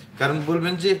করে। কারণ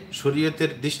বলবেন যে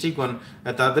শরীয়তের দৃষ্টিকোণ,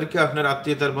 তাদেরকে আপনার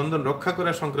আত্মীয়তার বন্ধন রক্ষা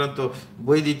করা সংক্রান্ত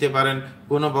বই দিতে পারেন,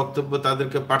 কোনো বক্তব্য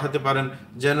তাদেরকে পাঠাতে পারেন,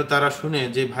 যেন তারা শুনে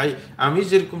যে ভাই, আমি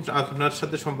যেরকম আপনার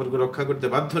সাথে সম্পর্ক রক্ষা করতে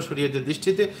বাধ্য শরীয়তের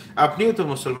দৃষ্টিতে, আপনিও তো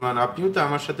মুসলমান, আপনিও তো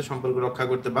আমার সাথে সম্পর্ক রক্ষা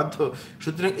করতে বাধ্য।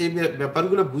 সুতরাং এই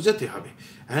ব্যাপারগুলো বুঝাতে হবে।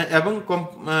 এবং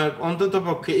অন্তত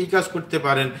পক্ষে এই কাজ করতে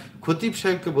পারেন, খতিব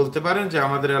সাহেবকে বলতে পারেন যে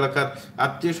আমাদের এলাকার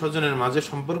আত্মীয় স্বজনের মাঝে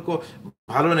সম্পর্ক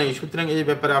ভালো নেই, সুতরাং এই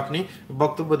ব্যাপারে আপনি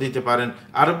বক্তব্য দিতে পারেন।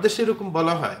 আরব দেশে এরকম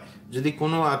বলা হয়, যদি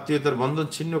কোনো আত্মীয়তার বন্ধন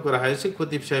ছিন্ন করা হয়েছে,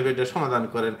 খতিব সাহেব এটা সমাধান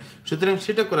করেন। সুতরাং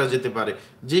সেটা করা যেতে পারে।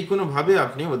 যে কোনো ভাবে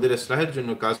আপনি ওদের ইসলাহের জন্য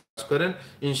কাজ করেন,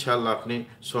 ইনশাআল্লাহ আপনি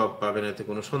সওয়াব পাবেন, এতে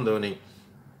কোনো সন্দেহ নেই।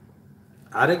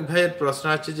 আরেক ভাইয়ের প্রশ্ন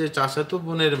আছে যে, চাচাতো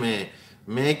বোনের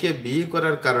মেয়েকে বিয়ে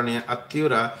করার কারণে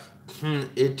আত্মীয়রা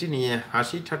এটি নিয়ে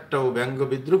হাসি ঠাট্টা ও ব্যঙ্গ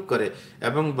বিদ্রুপ করে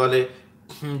এবং বলে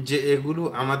যে এগুলো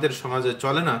আমাদের সমাজে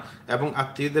চলে না, এবং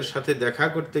আত্মীয়দের সাথে দেখা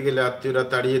করতে গেলে আত্মীয়রা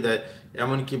তাড়িয়ে দেয়,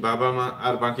 এমনকি বাবা মা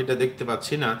আর বাকিটা দেখতে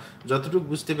পাচ্ছি না। যতটুকু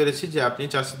বুঝতে পেরেছি যে আপনি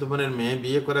চাচাতো বোনের মেয়ে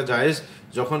বিয়ে করা জায়েজ,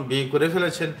 যখন বিয়ে করে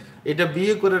ফেলেছেন, এটা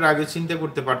বিয়ে করার আগে চিন্তা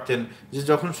করতে পারতেন যে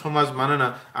যখন সমাজ মানে না,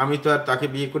 আমি তো আর তাকে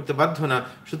বিয়ে করতে বাধ্য না,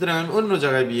 সুতরাং আমি অন্য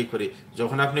জায়গায় বিয়ে করি।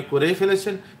 যখন আপনি করেই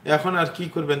ফেলেছেন, এখন আর কি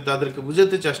করবেন, তাদেরকে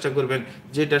বুঝাতে চেষ্টা করবেন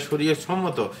যে এটা শরীয়ত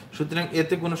সম্মত। সুতরাং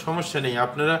এতে কোনো সমস্যা নেই,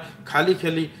 আপনারা খালি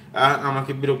খালি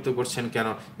আমাকে বিরক্ত করছেন কেন?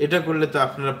 এটা করলে তো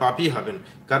আপনারা পাপী হবেন,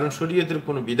 কারণ শরীয়তের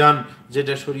কোনো বিধান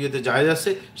যেটা শরীয়তে জায়েজ আছে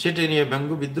সেটা নিয়ে ব্যঙ্গ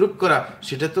বিদ্রুপ করা,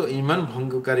 সেটা তো ঈমান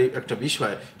ভঙ্গকারী একটা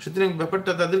বিষয়। সুতরাং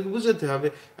ব্যাপারটা তাদেরকে বুঝাতে হবে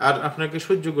আর আপনাকে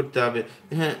সহ্য করতে হবে।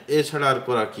 এছাড়া আর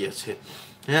করা কি আছে?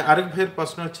 আরেক ভাইয়ের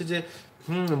প্রশ্ন হচ্ছে যে,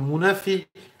 মুনাফি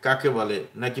কাকে বলে,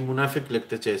 নাকি মুনাফিক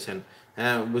লিখতে চেয়েছেন?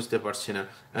 বুঝতে পারছি না।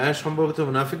 সম্ভবত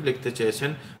মুনাফিক লিখতে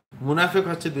চেয়েছেন। মুনাফিক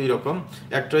হচ্ছে দুই রকম,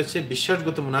 একটা হচ্ছে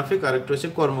বিশ্বাসগত মুনাফিক আর একটা হচ্ছে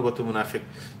কর্মগত মুনাফিক।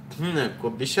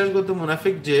 বিশ্বাসগত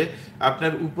মুনাফিক যে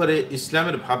আপনার উপরে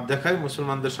ইসলামের ভাব দেখায়,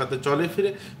 মুসলমানদের সাথে চলে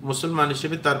ফিরে, মুসলমান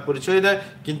হিসেবে তার পরিচয় দেয়,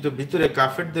 কিন্তু ভিতরে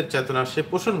কাফেরদের চেতনা সে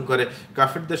পোষণ করে,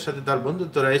 কাফেরদের সাথে তার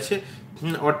বন্ধুত্ব রয়েছে।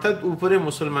 অর্থাৎ উপরে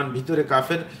মুসলমান ভিতরে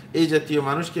কাফের, এই জাতীয়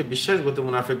মানুষকে বিশ্বাসগত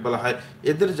মুনাফিক বলা হয়।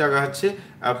 এদের জায়গা হচ্ছে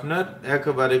আপনার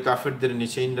একেবারে কাফেরদের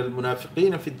নিচে, ইন্নাল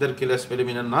মুনাফিকিনা ফি দারকিল আসফালি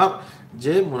মিনান নার,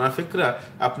 যে মুনাফিকরা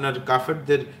আপনার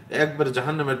কাফেরদের একবার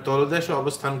জাহান্নামের তলদেশে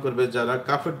অবস্থান করবে, যারা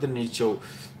কাফেরদের নিচেও।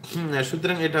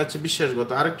 সুতরাং এটা হচ্ছে বিশ্বাসগত।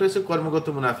 আরেকটা হচ্ছে কর্মগত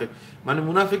মুনাফিক, মানে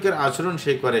মুনাফিকের আচরণ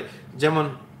সে করে। যেমন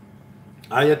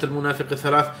আয়াতুল মুনাফিক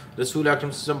সালাস, রাসূল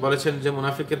আকরাম সাল্লাল্লাহু আলাইহি ওয়াসাল্লাম বলেছেন যে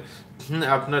মুনাফিকের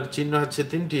আপনার চিহ্ন হচ্ছে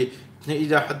তিনটি।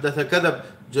 ইজা হাদ্দাসা কাযাব,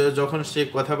 যখন সে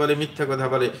কথা বলে মিথ্যা কথা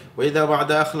বলে। ওয়াইদা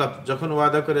ওয়াদা আখলাফ, যখন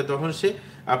ওয়াদা করে তখন সে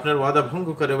আপনার ওয়াদা ভঙ্গ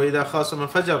করে। ওয়াইদা খাসামা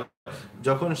ফাজার,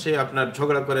 যখন সে আপনার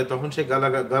ঝগড়া করে তখন সে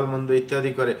গালমন্দ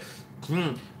ইত্যাদি করে।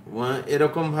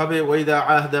 এরকম ভাবে ওয়াইদা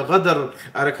আহদা গাদার,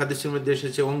 আর হাদিসের মধ্যে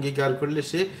এসেছে অঙ্গীকার করলে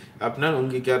সে আপনার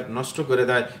অঙ্গীকার নষ্ট করে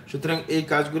দেয়। সুতরাং এই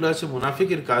কাজগুলো আছে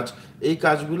মুনাফিকের কাজ। এই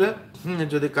কাজগুলো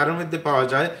যদি কারোর মধ্যে পাওয়া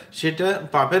যায় সেটা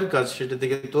পাপের কাজ, সেটা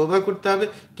থেকে তওবা করতে হবে,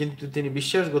 কিন্তু তিনি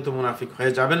বিশ্বাসগত মুনাফিক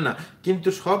হয়ে যাবেন না। কিন্তু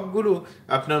সবগুলো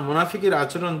আপনার মুনাফিকের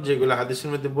আচরণ যেগুলো হাদিসের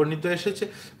মধ্যে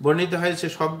বর্ণিত হয়েছে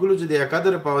সবগুলো যদি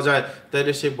একাধারে পাওয়া যায়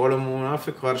তাহলে সে বড়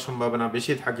মুনাফিক হওয়ার সম্ভাবনা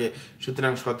বেশি থাকে।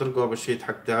 সুতরাং সতর্ক অবশ্যই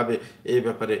থাকতে হবে এই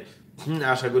ব্যাপারে।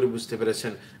 আশা করি বুঝতে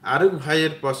পেরেছেন। আরেক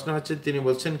ভাইয়ের প্রশ্ন হচ্ছে, তিনি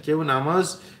বলছেন কেউ নামাজ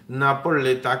না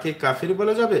পড়লে তাকে কাফির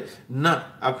বলা যাবে? না,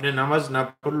 আপনি নামাজ না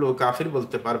পড়লেও কাফির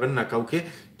বলতে পারবেন না কাউকে।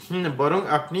 বরং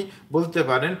আপনি বলতে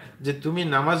পারেন যে তুমি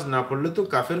নামাজ না পড়লে তো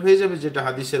কাফের হয়ে যাবে, যেটা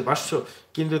হাদিসের ভাষ্য।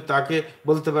 কিন্তু তাকে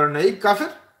বলতে পারেন না এই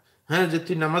কাফের, হ্যাঁ, যে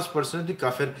তুই নামাজ পড়ছ না তুই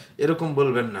কাফের, এরকম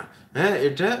বলবেন না। হ্যাঁ,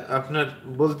 এটা আপনার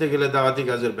বলতে গেলে দাওয়াতি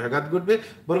কাজের ব্যাঘাত ঘটবে।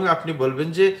 বরং আপনি বলবেন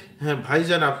যে হ্যাঁ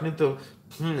ভাইজান, আপনি তো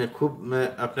খুব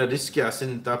আপনার রিস্কে আছেন,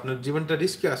 তা আপনার জীবনটা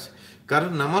রিস্কে আছে,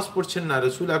 কারণ নামাজ পড়ছেন না।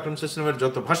 রাসূল আকরাম সাল্লাল্লাহু আলাইহি ওয়াসাল্লামের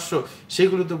যত ভাষ্য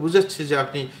সেগুলো তো বুঝাচ্ছে যে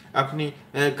আপনি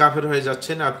কাফের হয়ে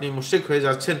যাচ্ছেন, আপনি মুশরিক হয়ে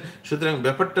যাচ্ছেন। সুতরাং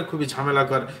ব্যাপারটা খুবই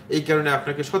ঝামেলাকর, এই কারণে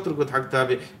আপনাকে সতর্ক থাকতে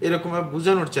হবে, এরকম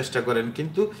বোঝানোর চেষ্টা করেন।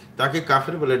 কিন্তু তাকে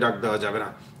কাফের বলে ডাক দেওয়া যাবে না।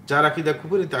 যার আকীদা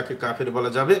কুফরি তাকে কাফের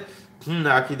বলা যাবে।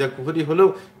 আকীদা কুফরি হলেও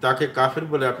তাকে কাফের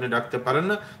বলে আপনি ডাকতে পারেন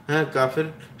না। হ্যাঁ, কাফের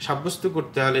সাব্যস্ত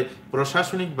করতে হলে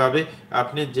প্রশাসনিকভাবে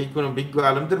আপনি যে কোনো বিজ্ঞ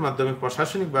আলেমদের মাধ্যমে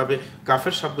প্রশাসনিকভাবে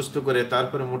কাফের সাব্যস্ত করে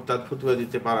তারপরে মুরতাদ ফতোয়া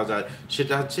দিতে পারা যায়।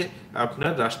 সেটা হচ্ছে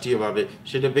আপনার রাষ্ট্রীয়ভাবে,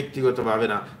 সেটা ব্যক্তিগতভাবে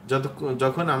না।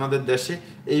 যখন আমাদের দেশে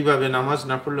এইভাবে নামাজ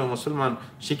না পড়লেও মুসলমান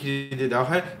স্বীকৃতি দেওয়া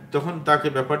হয়, তখন তাকে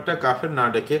ব্যাপারটা কাফের না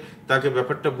ডেকে তাকে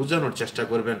ব্যাপারটা বোঝানোর চেষ্টা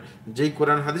করবেন। যেই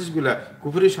কোরআন হাদিসগুলা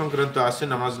কুফরি সংক্রান্ত আছে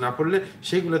নামাজ না পড়লে,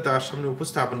 সেইগুলো তার সামনে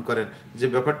উপস্থাপন করেন যে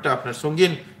ব্যাপারটা আপনার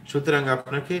সঙ্গীন, সুতরাং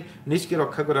আপনাকে নিজকে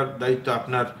রক্ষা করার দায়িত্ব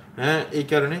আপনার। হ্যাঁ, এই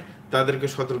কারণে তাদেরকে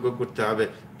সতর্ক করতে হবে,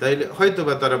 তাইলে হয়তো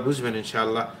বা তারা বুঝবেন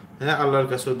ইনশাআল্লাহ। হ্যাঁ, আল্লাহর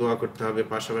কাছেও দোয়া করতে হবে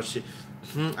পাশাপাশি।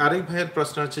 আরেক ভাইয়ের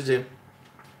প্রশ্ন হচ্ছে যে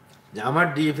আমার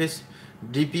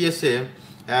ডিপিএসে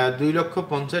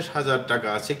 2,50,000 টাকা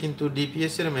আছে, কিন্তু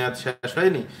ডিপিএস এর মেয়াদ শেষ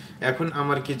হয়নি, এখন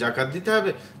আমার কি জাকাত দিতে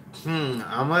হবে?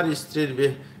 আমার স্ত্রীর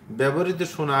ব্যবহৃত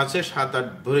সোনা আছে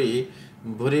 7-8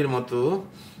 ভরির মতো,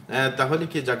 তাহলে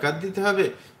কি জাকাত দিতে হবে?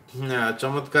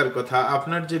 চমৎকার কথা।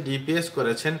 আপনার যে ডিপিএস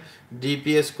করেছেন,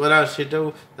 ডিপিএস করা সেটাও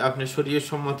আপনি শরীয়ত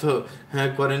সম্মত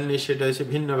করেননি, সেটা হচ্ছে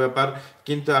ভিন্ন ব্যাপার।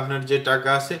 কিন্তু আপনার যে টাকা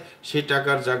আছে সেই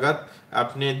টাকার জাকাত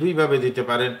আপনি দুইভাবে দিতে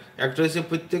পারেন। একটা হচ্ছে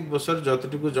প্রত্যেক বছর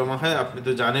যতটুকু জমা হয়, আপনি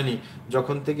তো জানেনই,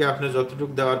 যখন থেকে আপনি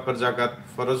যতটুকু দেওয়ার পর জাকাত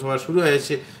ফরজ হওয়া শুরু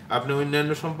হয়েছে, আপনি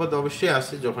অন্যান্য সম্পদ অবশ্যই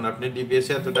আছে, যখন আপনি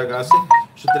ডিপিএসে এত টাকা আছে,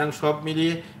 সুতরাং সব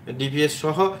মিলিয়ে ডিপিএস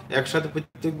সহ একসাথে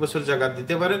প্রত্যেক বছর জাকাত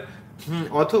দিতে পারেন।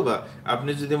 অথবা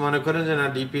আপনি যদি মনে করেন যে না,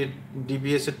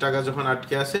 ডিপিএস এর টাকা যখন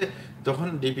আটকে আছে, তখন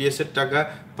ডিপিএস এর টাকা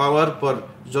পাওয়ার পর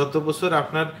যত বছর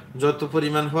আপনার যত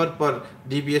পরিমাণ হওয়ার পর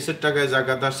ডিপিএস এর টাকায়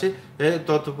জাকাত আসে,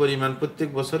 তত পরিমাণ প্রত্যেক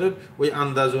বছরের ওই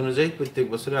আন্দাজ অনুযায়ী প্রত্যেক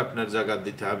বছরে আপনার জাকাত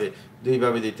দিতে হবে।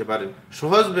 দুইভাবে দিতে পারেন।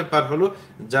 সহজ ব্যাপার হলো,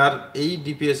 যার এই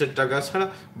ডিপিএস এর টাকা ছাড়া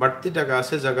বাড়তি টাকা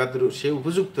আছে জাকাতের, সে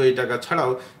উপযুক্ত এই টাকা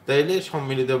ছাড়াও, তাইলে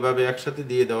সম্মিলিতভাবে একসাথে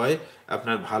দিয়ে দেওয়াই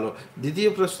আপনার ভালো। দ্বিতীয়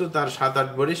প্রশ্ন, তার 7-8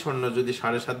 ভরি স্বর্ণ, যদি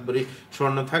 7.5 ভরি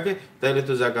স্বর্ণ থাকে তাহলে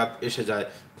তো জাকাত এসে যায়।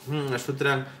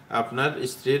 সুতরাং আপনার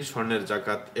স্ত্রীর স্বর্ণের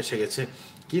জাকাত এসে গেছে।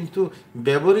 কিন্তু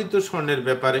ব্যবহৃত স্বর্ণের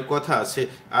ব্যাপারে কথা আছে,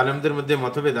 আলেমদের মধ্যে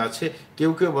মতভেদ আছে।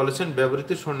 কেউ কেউ বলেছেন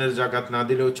ব্যবহৃত স্বর্ণের জাকাত না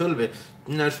দিলেও চলবে।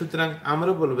 সুতরাং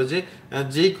আমরা বলবো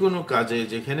যে কোনো কাজে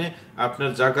যেখানে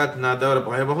আপনার জাকাত না দেওয়ার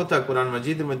ভয়াবহতা কোরআন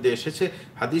মাজিদের মধ্যে এসেছে,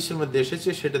 হাদিসের মধ্যে এসেছে,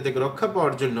 সেটা থেকে রক্ষা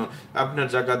পাওয়ার জন্য আপনার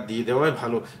জাকাত দিয়ে দেওয়াই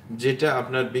ভালো, যেটা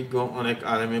আপনার বিজ্ঞ অনেক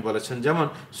আলেমে বলেছেন। যেমন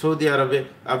সৌদি আরবে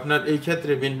আপনার এই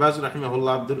ক্ষেত্রে বিন বাজ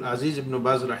রাহিমাহুল্লাহ, আব্দুল আজিজ ইবনে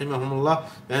বাজ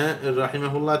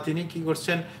রাহিমাহুল্লাহ তিনি কি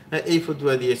করছেন, এই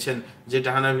ফতোয়া দিয়েছেন, যেটা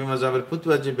হানাফি মাযহাবের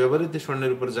ফতোয়া, যে ব্যবহৃত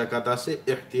স্বর্ণের উপর জাকাত আছে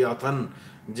ইহতিয়াতান,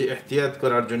 যে এহতিয়াত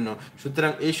করার জন্য।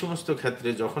 সুতরাং এই সমস্ত ক্ষেত্রে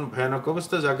যখন ভয়ানক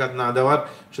অবস্থা জাকাত না দেওয়ার,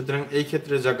 সুতরাং এই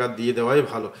ক্ষেত্রে জাকাত দিয়ে দেওয়াই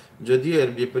ভালো, যদিও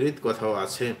এর বিপরীত কথাও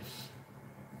আছে।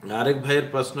 আরেক ভাইয়ের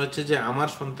প্রশ্ন হচ্ছে যে আমার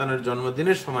সন্তানের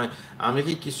জন্মদিনের সময় আমি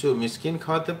কি কিছু মিসকিন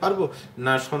খাওয়াতে পারবো?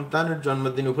 না, সন্তানের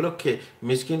জন্মদিন উপলক্ষে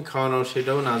মিসকিন খাওয়ানো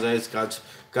সেটাও নাজায়েজ কাজ।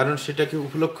 কারণ সেটাকে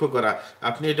উপলক্ষ করা।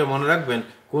 আপনি এটা মনে রাখবেন,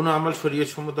 কোনো আমল শরীয়ত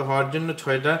সম্মত হওয়ার জন্য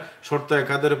 6টা শর্ত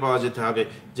একাধারে পাওয়া যেতে হবে,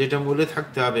 যেটা মূলে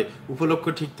থাকতে হবে, উপলক্ষ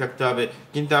ঠিক থাকতে হবে।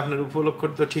 কিন্তু আপনার উপলক্ষ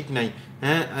তো ঠিক নাই,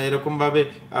 হ্যাঁ, এরকমভাবে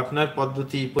আপনার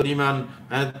পদ্ধতি, পরিমাণ,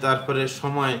 হ্যাঁ, তারপরে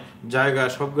সময়, জায়গা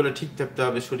সবগুলো ঠিক থাকতে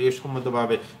হবে শরীয়ত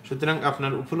সম্মতভাবে। সুতরাং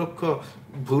আপনার উপলক্ষ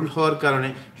ভুল হওয়ার কারণে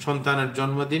সন্তানের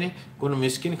জন্মদিনে কোনো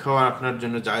মিসকিন খাওয়া আপনার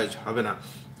জন্য জায়েজ হবে না।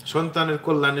 সন্তানের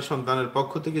কল্যাণে সন্তানের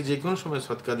পক্ষ থেকে যে কোনো সময়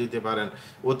সদকা দিতে পারেন,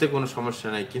 ওতে কোনো সমস্যা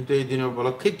নাই, কিন্তু এই দিনের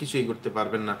উপলক্ষে কিছুই করতে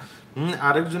পারবেন না।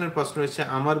 আরেকজনের প্রশ্ন হয়েছে,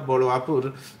 আমার বড় আপুর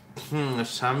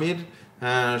স্বামীর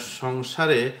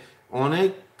সংসারে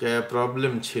অনেক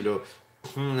প্রবলেম ছিল,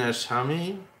 স্বামী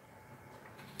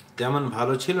তেমন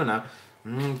ভালো ছিল না,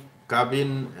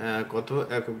 কাবিন কত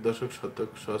একক দশক শতক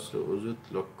সহস্র অযুত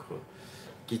লক্ষ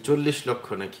কি 40 লক্ষ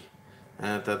নাকি,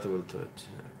 তা তো বলতে হচ্ছে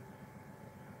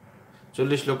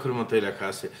 40 লক্ষের মতোই লেখা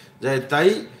আছে। যাই তাই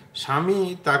স্বামী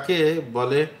তাকে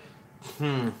বলে,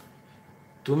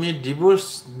 তুমি ডিভোর্স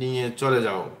নিয়ে চলে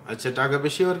যাও। আচ্ছা, টাকা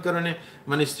বেশি হওয়ার কারণে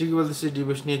মানে স্ত্রীকে বলতেছে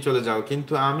ডিভোর্স নিয়ে চলে যাও,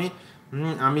 কিন্তু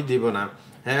আমি দিব না।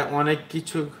 হ্যাঁ,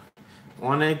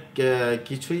 অনেক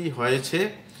কিছুই হয়েছে।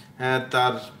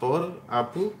 তারপর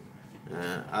আপু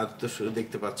আর তো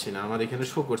দেখতে পাচ্ছি না, আমার এখানে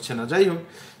শো করছে না। যাই হোক,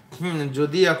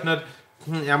 যদি আপনার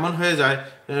এমন হয়ে যায়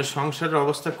সংসারের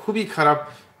অবস্থা খুবই খারাপ,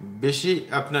 বেশি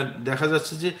আপনার দেখা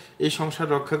যাচ্ছে যে এই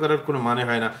সংসার রক্ষা করার কোনো মানে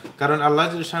হয় না। কারণ আল্লাহ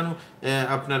শানু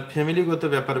আপনার ফ্যামিলিগত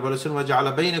ব্যাপারে বলেছেন, যে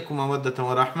আলা বাইনাকুম মাওয়াদ্দাতুন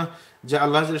ওয়া রাহমা, যে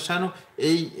আল্লাহ শানু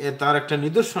এই তার একটা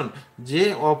নিদর্শন যে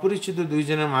অপরিচিত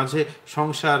দুইজনের মাঝে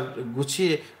সংসার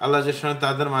গুছিয়ে আল্লাহ শানু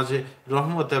তাদের মাঝে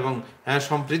রহমত এবং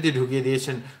সম্প্রীতি ঢুকিয়ে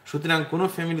দিয়েছেন। সুতরাং কোনো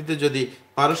ফ্যামিলিতে যদি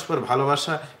পারস্পর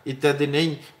ভালোবাসা ইত্যাদি নেই,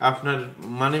 আপনার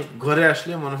মানে ঘরে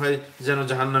আসলে মনে হয় যেন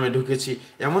জাহান্নামে ঢুকেছি,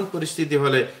 এমন পরিস্থিতি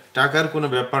হলে টাকার কোনো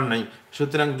ব্যাপার নাই।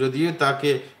 সুতরাং যদিও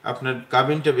তাকে আপনার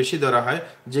কাবিনটা বেশি ধরা হয়,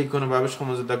 যে কোনোভাবে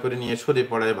সমঝোতা করে নিয়ে সরে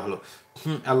পড়াই ভালো।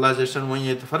 আল্লাহ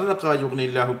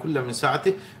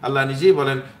আল্লাহ নিজেই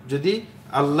বলেন, যদি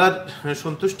আল্লাহর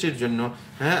সন্তুষ্টির জন্য,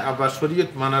 হ্যাঁ, আবার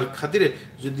শরীয়ত মানার খাতিরে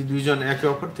যদি দুইজন একে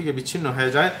অপর থেকে বিচ্ছিন্ন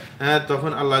হয়ে যায়,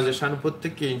 তখন আল্লাহ শান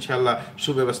প্রত্যেককে ইনশাআল্লাহ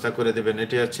সুব্যবস্থা করে দেবেন,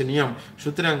 এটি হচ্ছে নিয়ম।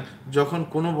 সুতরাং যখন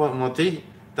কোনো মতেই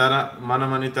তারা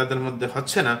মানামানি তাদের মধ্যে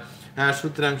হচ্ছে না,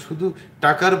 সুতরাং শুধু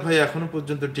টাকার ভয়ে এখনো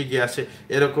পর্যন্ত টিকে আছে,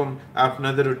 এরকম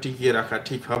আপনাদেরও টিকিয়ে রাখা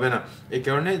ঠিক হবে না। এই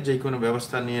কারণে যে কোনো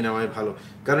ব্যবস্থা নিয়ে নেওয়াই ভালো,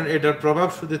 কারণ এটার প্রভাব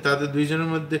শুধু তাদের দুইজনের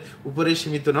মধ্যে উপরেই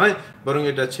সীমিত নয়, বরং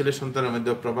এটা ছেলে সন্তানের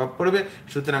মধ্যেও প্রভাব পড়বে।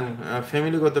 সুতরাং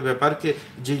ফ্যামিলিগত ব্যাপারকে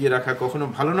জিগিয়ে রাখা কখনো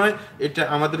ভালো নয়। এটা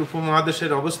আমাদের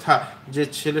উপমহাদেশের অবস্থা, যে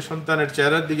ছেলে সন্তানের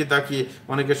চেহারার দিকে তাকিয়ে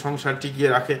অনেকে সংসার টিকিয়ে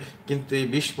রাখে, কিন্তু এই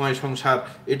বিষময় সংসার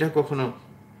এটা কখনো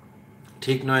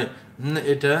ঠিক নয়।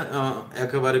 এটা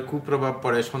একেবারে কুপ্রভাব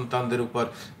পড়ে সন্তানদের উপর,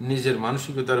 নিজের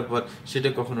মানসিকতার উপর, সেটা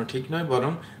কখনো ঠিক নয়,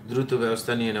 বরং দ্রুত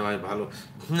ব্যবস্থা নিয়ে নেওয়াই ভালো।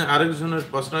 আরেকজনের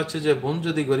প্রশ্ন হচ্ছে যে, বোন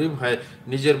যদি গরিব হয়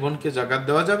নিজের বোনকে জাকাত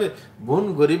দেওয়া যাবে? বোন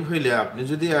গরিব হইলে, আপনি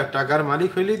যদি টাকার মালিক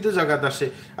হইলেই তো জাকাত আসে,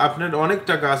 আপনার অনেক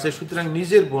টাকা আছে, সুতরাং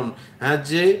নিজের বোন, হ্যাঁ,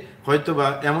 যে হয়তোবা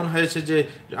এমন হয়েছে যে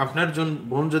আপনার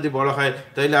বোন যদি বড় হয়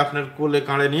তাইলে আপনার কোলে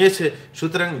কাঁড়ে নিয়েছে,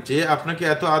 সুতরাং যে আপনাকে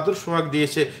এত আদর সোহাগ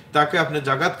দিয়েছে তাকে আপনি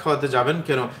জাকাত খাওয়াতে যাবেন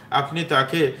কেন? আপনি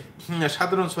তাকে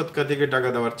সাধারণ সদকা থেকে টাকা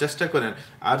দেওয়ার চেষ্টা করেন,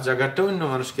 আর জাকাতটা অন্য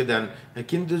মানুষকে দেন।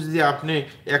 কিন্তু যদি আপনি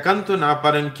একান্ত না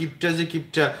পারেন,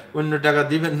 কিপটা অন্য টাকা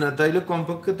দিবেন না, তাইলে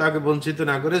কমপক্ষে তাকে বঞ্চিত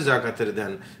না করে জাকাতের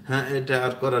দেন। হ্যাঁ, এটা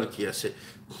আর করার কি আছে।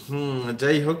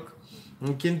 যাই হোক,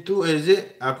 কিন্তু এই যে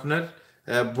আপনার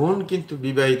বোন কিন্তু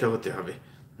বিবাহিত হতে হবে।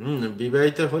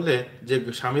 বিবাহিত হলে যে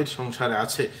স্বামীর সংসারে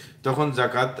আছে, তখন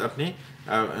জাকাত আপনি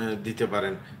দিতে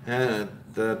পারেন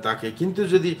তাকে। কিন্তু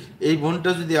যদি এই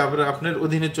বোনটা যদি আপনার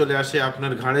অধীনে চলে আসে,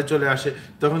 আপনার ঘাড়ে চলে আসে,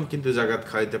 তখন কিন্তু জাকাত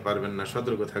খাইতে পারবেন না,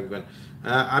 সতর্ক থাকবেন।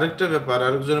 আরেকটা ব্যাপার,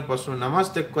 আরেকজনের প্রশ্ন, নামাজ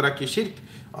ত্যাগ করা কি শিরক?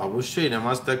 অবশ্যই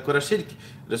নামাজ ত্যাগ করা শিরক।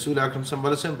 রাসূল আকরাম সাল্লাল্লাহু আলাইহি ওয়াসাল্লাম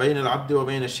বলেছেন, বাইনাল আবদি ওয়া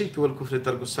বাইনাশ শিরকি ওয়াল কুফরি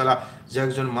তারকুস সালাহ, যে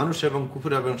একজন মানুষ এবং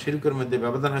কুফর এবং শিরকের মধ্যে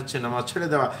ব্যবধান হচ্ছে নামাজ ছেড়ে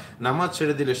দেওয়া। নামাজ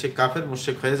ছেড়ে দিলে সে কাফের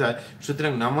মুশরিক হয়ে যায়।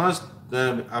 সুতরাং নামাজ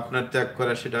আপনার ত্যাগ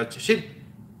করা, সেটা হচ্ছে শিরক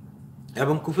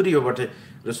এবং কুফরিও বটে।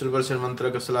 রাসূল বলেছেন, মান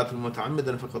তারাকা সালাতাল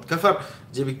মুতাআম্মিদান ফাকাদ কাফার,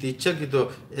 যে ব্যক্তি ইচ্ছাকৃত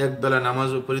এক বেলা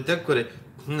নামাজও পরিত্যাগ করে,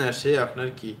 সে আপনার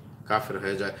কি কাফের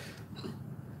হয়ে যায়।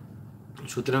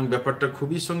 সুতরাং ব্যাপারটা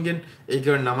খুবই সঙ্গীন, এই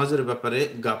কারণে নামাজের ব্যাপারে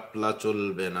গাফলা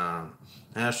চলবে না।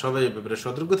 হ্যাঁ, সবাই এই ব্যাপারে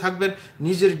সতর্ক থাকবেন।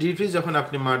 নিজের ডিউটি যখন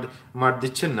আপনি মার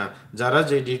দিচ্ছেন না, যারা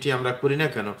যে ডিউটি আমরা করি না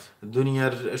কেন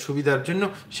দুনিয়ার সুবিধার জন্য,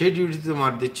 সেই ডিউটিতে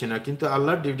মার দিচ্ছে না, কিন্তু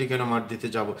আল্লাহর ডিউটি কেন মার দিতে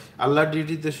যাব? আল্লাহর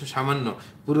ডিউটিতে সামান্য,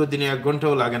 পুরো দিনে 1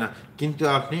 ঘন্টাও লাগে না, কিন্তু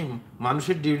আপনি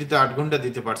মানুষের ডিউটিতে 8 ঘন্টা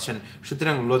দিতে পারছেন।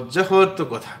 সুতরাং লজ্জা হওয়ার তো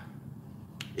কথা।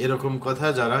 এরকম কথা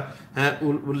যারা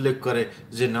উল্লেখ করে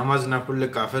যে নামাজ না পড়লে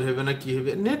কাফের হবে না, কি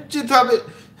হবে, নিশ্চিত হবে।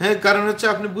 হ্যাঁ, কারণ হচ্ছে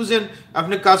আপনি বুঝেন,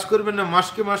 আপনি কাজ করবেন না,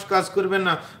 মাসকে মাস কাজ করবেন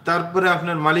না, তারপরে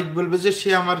আপনার মালিক বলবে যে সে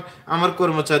আমার আমার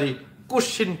কর্মচারী,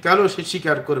 কোশ্চিন কালও সে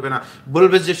স্বীকার করবে না,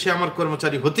 বলবে যে সে আমার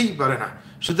কর্মচারী হতেই পারে না।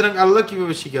 সুতরাং আল্লাহ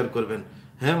কিভাবে স্বীকার করবেন?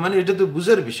 হ্যাঁ, মানে এটা তো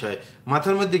বুঝার বিষয়।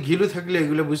 মাথার মধ্যে গিলু থাকলে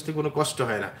এগুলো বুঝতে কোনো কষ্ট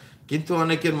হয় না, কিন্তু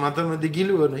অনেকের মাথার মধ্যে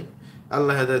গিলুও নেই।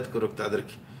 আল্লাহ হেদায়েত করুক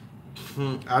তাদেরকে।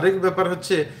 আরেক ব্যাপার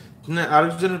হচ্ছে,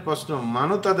 আরেকজনের প্রশ্ন,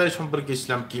 মানত আদায় সম্পর্কে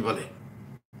ইসলাম কি বলে?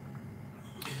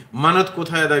 মানত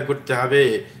কোথায় আদায় করতে হবে?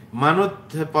 মানত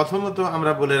প্রথমত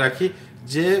আমরা বলে রাখি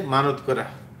যে মানত করা,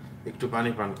 একটু পানি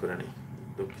পান করে নেই।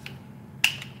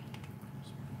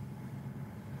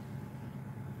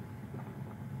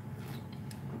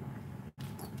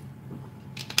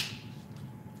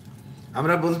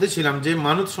 আমরা বলতেছিলাম যে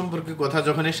মানত সম্পর্কে কথা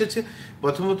যখন এসেছে,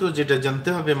 প্রথমত যেটা জানতে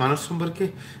হবে মানত সম্পর্কে,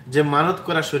 যে মানত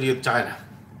করা শরীয়ত চায় না।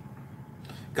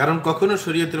 কারণ কখনো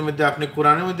শরীয়তের মধ্যে আপনি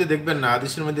কোরআনের মধ্যে দেখবেন না,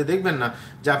 হাদিসের মধ্যে দেখবেন না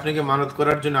যে আপনাকে মানত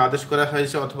করার জন্য আদেশ করা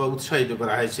হয়েছে অথবা উৎসাহিত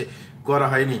করা হয়েছে, করা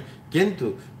হয়নি। কিন্তু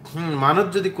মানত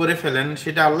যদি করে ফেলেন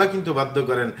সেটা আল্লাহ কিন্তু বাধ্য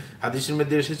করেন। হাদিসের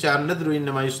মধ্যে এসেছে আন্নাদরু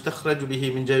ইন্নামা ইস্তাখরাজু বিহি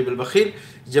মিন জাইবিল বাখিল,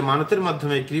 যে মানতের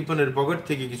মাধ্যমে কৃপণের পকেট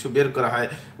থেকে কিছু বের করা হয়।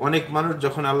 অনেক মানুষ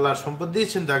যখন আল্লাহর সম্পদ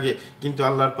দিয়েছেন তাকে, কিন্তু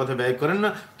আল্লাহর পথে ব্যয় করেন না,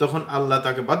 তখন আল্লাহ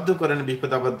তাকে বাধ্য করেন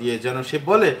বিপদ আপদ দিয়ে, যেন সে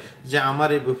বলে যে আমার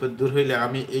এই বিপদ দূর হইলে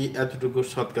আমি এই এতটুকু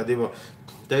সদকা দেব।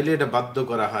 তাইলে এটা বাধ্য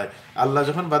করা হয়। আল্লাহ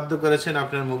যখন বাধ্য করেছেন,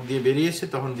 আপনার মুখ দিয়ে বেরিয়েছে,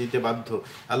 তখন দিতে বাধ্য।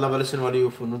 আল্লাহ বলেছেন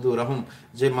ওয়ালিউফু নুযুরাহুম,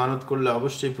 যে মানত করলে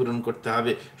অবশ্যই পূরণ করতে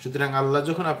হবে। সুতরাং আল্লাহ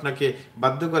যখন আপনাকে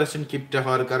বাধ্য করেছেন কিপটা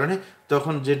হওয়ার কারণে,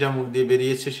 তখন যেটা মুখ দিয়ে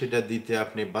বেরিয়েছে সেটা দিতে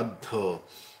আপনি বাধ্য।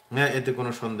 হ্যাঁ, এতে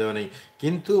কোনো সন্দেহ নেই।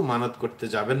 কিন্তু মানত করতে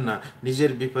যাবেন না,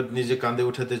 নিজের বিপদ নিজে কাঁধে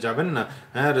উঠাতে যাবেন না।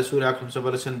 হ্যাঁ, রাসূল আকরাম সাল্লাল্লাহু আলাইহি ওয়াসাল্লাম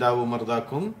বলেছেন দাউ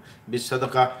মারদাকুম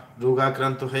বিসসাদাকা,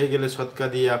 রোগাক্রান্ত হয়ে গেলে সদকা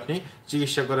দিয়ে আপনি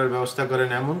চিকিৎসা করার ব্যবস্থা করেন।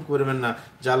 এমন করবেন না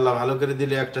যে আল্লাহ ভালো করে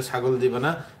দিলে একটা ছাগল দিবে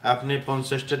না, আপনি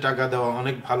 50টা টাকা দেওয়া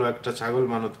অনেক ভালো একটা ছাগল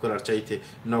মানত করার চাইতে,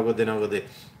 নগদে নগদে।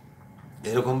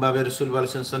 এরকম ভাবে রাসূল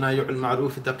বলেছেন সানাইউল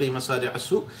মারুফ তাকি মাসারিআস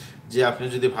সু, যে আপনি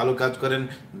যদি ভালো কাজ করেন,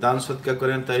 দান সদকা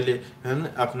করেন, তাইলে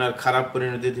আপনার খারাপ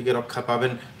পরিণতি থেকে রক্ষা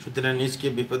পাবেন। সুতরাং নিজকে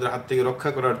বিপদের হাত থেকে রক্ষা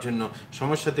করার জন্য,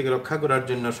 সমস্যা থেকে রক্ষা করার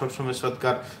জন্য সবসময়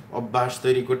সদকার অভ্যাস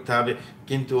তৈরি করতে হবে।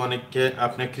 কিন্তু অনেককে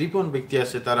আপনার কৃপণ ব্যক্তি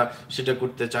আছে, তারা সেটা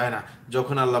করতে চায় না।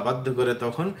 যখন আল্লাহ বাধ্য করে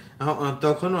তখন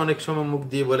তখন অনেক সময় মুখ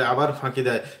দিয়ে বলে আবার ফাঁকি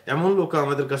দেয়। এমন লোক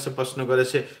আমাদের কাছে প্রশ্ন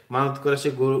করেছে, মানত করেছে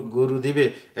গরু দিবে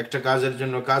একটা কাজের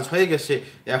জন্য, কাজ হয়ে গেছে,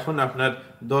 এখন আপনার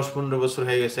 10-15 বছর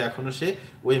হয়ে গেছে, এখনো সে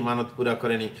ওই মানত পুরা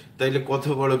করেনি। তাইলে কত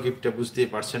বড় গিফটটা বুঝতেই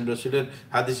পারছেন। রসুলের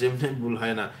হাদিস এমনি ভুল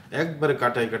হয় না, একবারে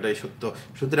কাটাই কাটাই সত্য।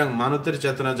 সুতরাং মানতের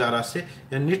চেতনা যার আছে,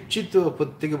 নিশ্চিত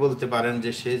প্রত্যেকে বলতে পারেন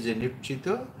যে সে যে নিশ্চিত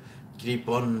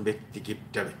কৃপণ ব্যক্তি,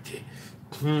 কিপটা ব্যক্তি।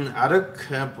 আরেক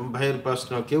ভাইয়ের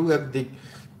প্রশ্ন, কেউ একদিক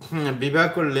বিবাহ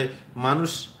করলে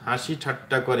মানুষ হাসি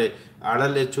ঠাট্টা করে,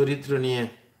 আড়ালে চরিত্র নিয়ে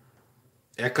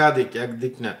একাধিক,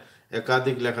 একদিক না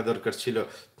একাধিক লেখা দরকার ছিল,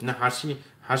 না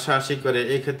হাসাহাসি করে,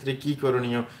 এই ক্ষেত্রে কি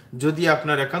করণীয়? যদি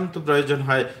আপনার একান্ত প্রয়োজন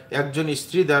হয়, একজন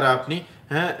স্ত্রী দ্বারা আপনি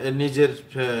নিজের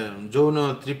যৌন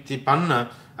তৃপ্তি পান না,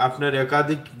 আপনার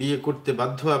একাধিক বিয়ে করতে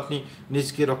বাধ্য আপনি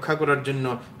নিজকে রক্ষা করার জন্য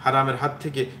হারামের হাত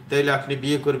থেকে, তাইলে আপনি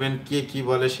বিয়ে করবেন। কে কি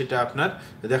বলে সেটা আপনার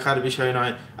দেখার বিষয়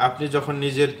নয়। আপনি যখন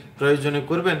নিজের প্রয়োজনে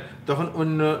করবেন, তখন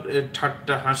অন্য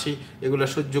ঠাট্টা হাসি এগুলো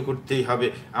সহ্য করতেই হবে।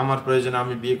 আমার প্রয়োজনে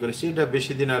আমি বিয়ে করেছি, এটা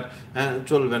বেশি দিন আর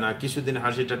চলবে না, কিছুদিন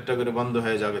হাসি ঠাট্টা করে বন্ধ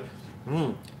হয়ে যাবে।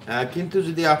 কিন্তু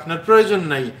যদি আপনার প্রয়োজন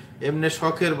নাই, এমনি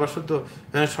শখের বশত,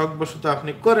 শখবশত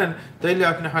আপনি করেন, তাইলে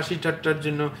আপনি হাসি ঠাট্টার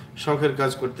জন্য শখের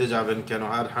কাজ করতে যাবেন কেন,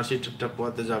 আর হাসি ঠাট্টা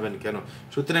পোয়াতে যাবেন কেন?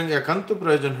 সুতরাং একান্ত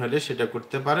প্রয়োজন হলে সেটা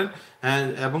করতে পারেন,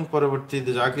 এবং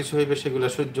পরবর্তীতে যা কিছু হইবে সেগুলো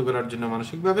সহ্য করার জন্য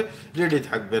মানসিকভাবে রেডি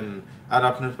থাকবেন, আর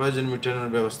আপনার প্রয়োজন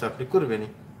মেটানোর ব্যবস্থা আপনি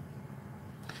করবেনই।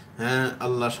 হ্যাঁ,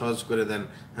 আল্লাহ সহজ করে দেন।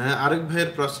 হ্যাঁ, আরেক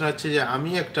ভাইয়ের প্রশ্ন হচ্ছে যে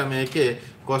আমি একটা মেয়েকে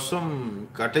কসম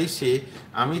কাটাইছি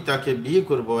আমি তাকে বিয়ে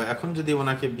করব, এখন যদি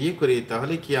ওনাকে বিয়ে করি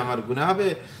তাহলে কি আমার গুনাহ হবে?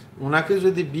 ওনাকে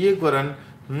যদি বিয়ে করেন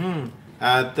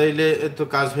তাইলে তো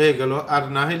কাজ হয়ে গেল, আর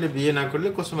না হইলে বিয়ে না করলে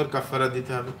কসমের কাফারা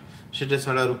দিতে হবে, সেটা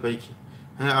ছাড়ার উপায় কি?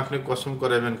 হ্যাঁ, আপনি কসম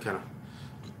করাবেন কেন?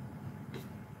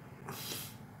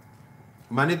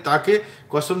 মানে তাকে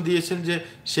কসম দিয়েছেন যে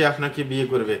সে আপনাকে বিয়ে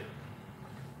করবে,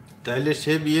 তাইলে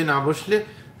সে বিয়ে না বসলে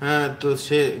তো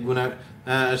সে গুনাহ,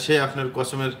 সে আপনার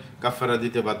কসমের কাফারা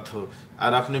দিতে বাধ্য।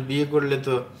 আর আপনি বিয়ে করলে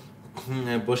তো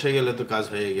বসে গেলে তো কাজ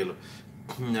হয়ে গেল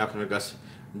আপনার কাছে।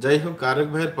 যাই হোক, আরেক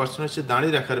ভাইয়ের প্রশ্ন হচ্ছে দাড়ি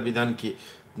রাখার বিধান কি?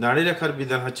 দাড়ি রাখার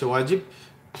বিধান হচ্ছে ওয়াজিব,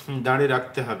 দাড়ি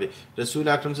রাখতে হবে। রসুল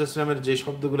আকরাম সাল্লাল্লাহু আলাইহি ওয়াসাল্লামের যে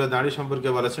শব্দগুলো দাড়ি সম্পর্কে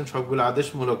বলেছেন সবগুলো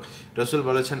আদেশমূলক। রসুল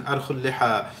বলেছেন আরখুল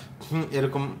লিহা,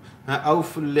 এরকম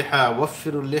আউফুল লিহা,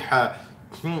 ওয়াফিরুল লিহা,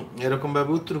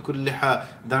 এরকমভাবে উত্তরকুল্লিহা,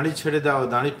 দাড়ি ছেড়ে দাও,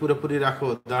 দাড়ি পুরোপুরি রাখো,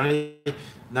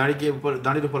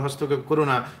 দাড়ির উপর হস্তক্ষেপ করো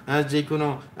না, যে কোনো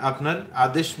আপনার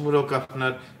আদেশমূলক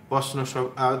আপনার প্রশ্ন সব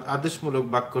আদেশমূলক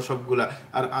বাক্য সবগুলা।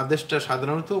 আর আদেশটা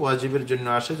সাধারণত ওয়াজিবের জন্য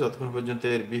আসে যতক্ষণ পর্যন্ত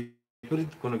এর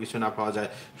বিপরীত কোনো কিছু না পাওয়া যায়।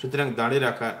 সুতরাং দাড়ি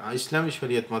রাখা ইসলামী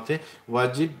শরীয়ত মতে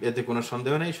ওয়াজিব, এতে কোনো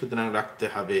সন্দেহ নেই, সুতরাং রাখতে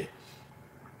হবে।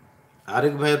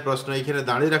 আরেক ভাইয়ের প্রশ্ন, এখানে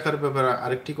দাড়ি রাখার ব্যাপারে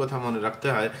আরেকটি কথা মনে রাখতে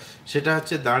হয়, সেটা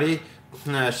হচ্ছে দাড়ি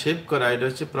শেভ করা, এটা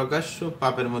হচ্ছে প্রকাশ্য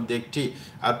পাপের মধ্যে একটি।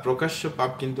 আর প্রকাশ্য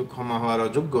পাপ কিন্তু ক্ষমা হওয়ার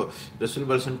অযোগ্য। রাসূল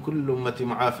বলেছেন কুল্লু উম্মতি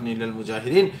মুআফিন ইল্লাল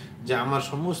মুজাহিরিন, যে আমার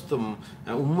সমস্ত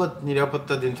উম্মত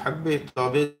নিরাপত্তাধীন থাকবে,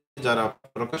 তবে যারা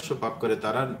প্রকাশ্য পাপ করে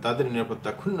তাদের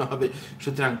নিরাপত্তা ক্ষুণ্ণ হবে।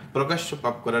 সুতরাং প্রকাশ্য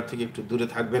পাপ করার থেকে একটু দূরে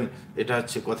থাকবেন, এটা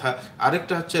হচ্ছে কথা।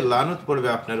 আরেকটা হচ্ছে লানত পড়বে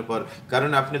আপনার উপর,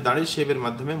 কারণ আপনি দাড়ি শেভের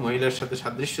মাধ্যমে মহিলার সাথে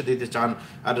সাদৃশ্য দিতে চান।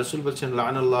 আর রাসূল বলছেন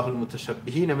লানাল্লাহুল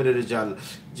মুতাশাব্বিহিনা মিনার রিজাল,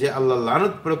 যে আল্লাহ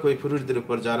লানত পড়ুক ওই পুরুষদের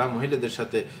উপর যারা মহিলাদের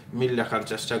সাথে মিল রাখার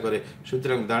চেষ্টা করে।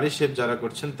 সুতরাং দাড়ি শেভ যারা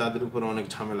করছেন তাদের উপর অনেক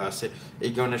ঝামেলা আছে,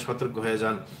 এই কারণে সতর্ক হয়ে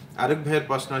যান। আরেক ভাইয়ের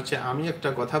প্রশ্ন হচ্ছে, আমি একটা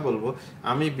কথা বলবো,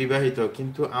 আমি বিবাহিত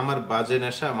কিন্তু আমার বাজে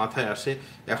নেশা মাথায় আসে,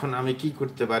 এখন আমি কি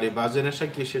করতে পারি? বাজে নেশা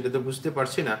কি সেটা তো বুঝতে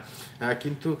পারছি না,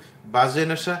 কিন্তু বাজে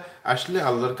নেশা আসলে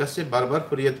আল্লাহর কাছে বারবার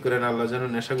ফরিয়াদ করেন, আল্লাহ যেন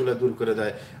নেশাগুলো দূর করে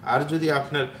দেয়। আর যদি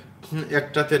আপনার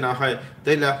একটাতে না হয়,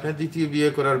 তাইলে আপনি দ্বিতীয় বিয়ে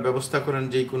করার ব্যবস্থা করেন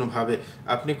যে কোনোভাবে।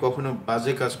 আপনি কখনো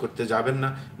বাজে কাজ করতে যাবেন না,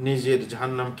 নিজের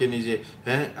জাহান্নামকে নিজে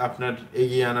আপনার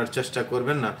এগিয়ে আনার চেষ্টা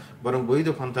করবেন না, বরং বৈধ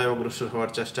পন্থায় অগ্রসর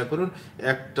হওয়ার চেষ্টা করুন।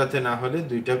 একটাতে না হলে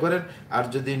দুইটা করেন, আর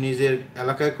যদি নিজের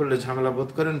এলাকায় করলে ঝামেলা বোধ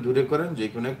করেন, দূরে করেন, যে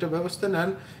কোনো একটা ব্যবস্থা নেন,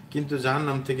 কিন্তু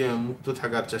জাহান্নাম থেকে মুক্ত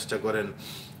থাকার চেষ্টা করেন।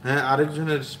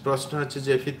 আরেকজনের প্রশ্ন হচ্ছে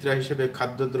যে ফিতরা হিসেবে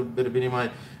খাদ্যদ্রব্যের বিনিময়ে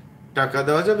টাকা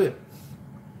দেওয়া যাবে?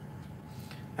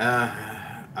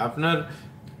 আপনার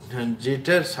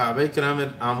যেটার সাহাবায়ে কেরামের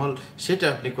আমল, সেটা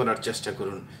আপনি করার চেষ্টা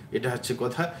করুন, এটা হচ্ছে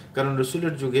কথা। কারণ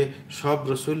রসুলের যুগে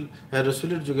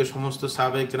রসুলের যুগে সমস্ত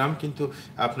সাহাবায়ে কেরাম কিন্তু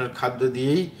আপনার খাদ্য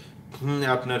দিয়েই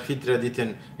আপনার ফিতরা দিতেন,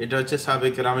 এটা হচ্ছে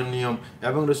সাহাবায়ে কেরামের নিয়ম।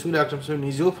 এবং রসুল আকরাম সাল্লাল্লাহু আলাইহি ওয়াসাল্লাম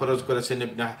নিজেও ফরজ করেছেন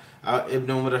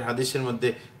ইবনে উমরের হাদিসের মধ্যে,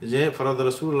 যে ফরজ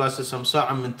রাসূলুল্লাহ সাল্লাল্লাহু আলাইহি ওয়াসাল্লাম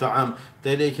সাআম মিন তাআম।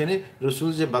 তাইলে এখানে রসুল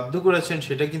যে বাধ্য করেছেন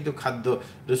সেটা কিন্তু খাদ্য,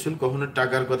 রসুল কখনো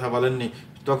টাকার কথা বলেননি।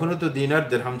 তখনও তো দিনার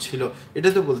দিরহাম ছিল, এটা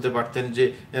তো বলতে পারতেন যে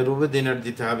রুবে দিনার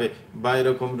দিতে হবে বা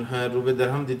এরকম রুবে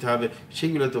দিরহাম দিতে হবে,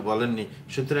 সেগুলো তো বলেননি।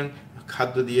 সুতরাং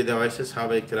খাদ্য দিয়ে দেওয়া হয়েছে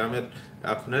সাহাবায়ে কেরামের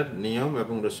আপনার নিয়ম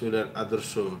এবং রসুলের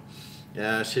আদর্শ,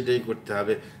 সেটাই করতে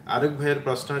হবে। আরেক ভাইয়ের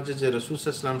প্রশ্ন হচ্ছে যে রসুল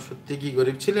সাল্লাল্লাহু আলাইহি ওয়াসাল্লাম সত্যি কি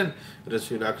গরিব ছিলেন?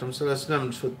 রসুল আকরাম সাল্লাল্লাহু আলাইহি ওয়াসাল্লাম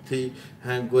সত্যি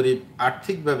গরিব,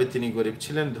 আর্থিকভাবে তিনি গরিব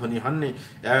ছিলেন, ধনী হননি।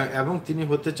 এবং তিনি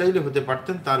হতে চাইলে হতে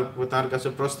পারতেন, তার কাছে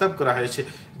প্রস্তাব করা হয়েছে।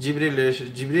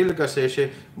 জিবরিলের কাছে এসে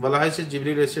বলা হয়েছে,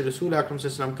 জিবরিল এসে রসুল আকরাম সাল্লাল্লাহু আলাইহি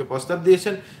ওয়াসাল্লামকে প্রস্তাব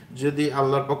দিয়েছেন, যদি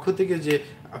আল্লাহর পক্ষ থেকে যে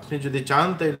আপনি যদি চান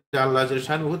তাহলে আল্লাহ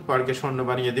শান উহুদ পাহাড়কে স্বর্ণ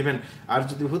বানিয়ে দিবেন। আর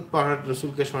যদি উহুদ পাহাড়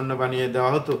রসুলকে স্বর্ণ বানিয়ে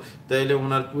দেওয়া হতো, তাইলে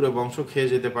ওনার পুরো বংশ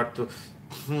খেয়ে যেতে পারতো।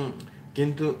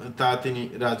 কিন্তু তা তিনি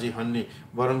রাজি হননি,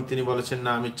 বরং তিনি বলেছেন,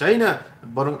 না আমি চাই না,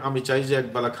 বরং আমি চাই যে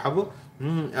একবেলা খাবো,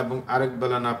 এবং আরেক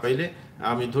বেলা না পাইলে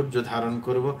আমি ধৈর্য ধারণ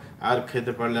করব, আর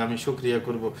খেতে পারলে আমি শুকরিয়া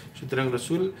করব। সুতরাং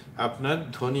রসুল আপনার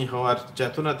ধনী হওয়ার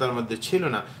চেতনা তার মধ্যে ছিল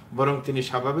না, বরং তিনি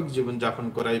স্বাভাবিক জীবন যাপন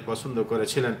করাই পছন্দ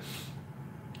করেছিলেন।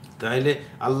 তাইলে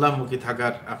আল্লাহমুখী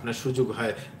থাকার আপনার সুযোগ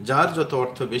হয়। যার যত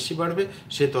অর্থ বেশি বাড়বে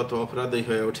সে তত অপরাধী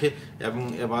হয়ে ওঠে, এবং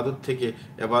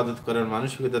এবাদত করার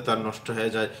মানসিকতা তার নষ্ট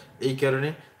হয়ে যায়। এই কারণে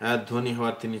ধনী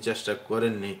হওয়ার তিনি চেষ্টা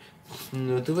করেননি,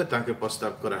 নতুবা তাকে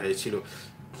প্রস্তাব করা হয়েছিল।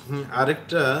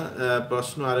 আরেকটা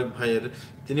প্রশ্ন আরেক ভাইয়ের,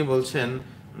 তিনি বলছেন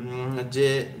যে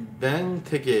ব্যাংক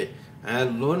থেকে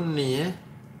লোন নিয়ে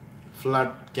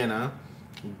ফ্ল্যাট কেনা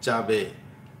যাবে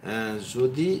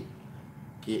যদি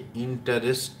কি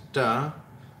ইন্টারেস্টটা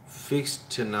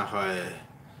ফিক্সড না হয়,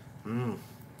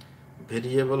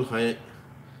 ভেরিয়েবল হয়,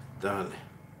 তাহলে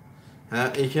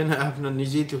এখানে আপনার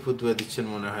নিজেই তো ফতুয়া দিচ্ছেন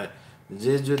মনে হয়,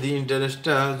 যে যদি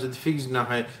ইন্টারেস্টটা যদি ফিক্সড না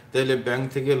হয় তাহলে ব্যাংক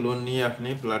থেকে লোন নিয়ে আপনি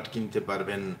প্লট কিনতে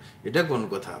পারবেন। এটা কোন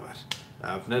কথা আবার?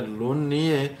 আপনার লোন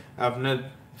নিয়ে আপনার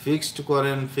ফিক্সড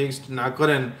করেন, ফিক্সড না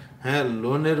করেন,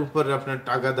 লোনের উপর আপনার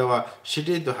টাকা দেওয়া,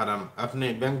 সেটাই তো হারাম। আপনি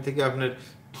ব্যাংক থেকে আপনার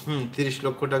 30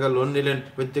 লক্ষ টাকা লোন নিলেন,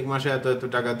 প্রত্যেক মাসে এত এত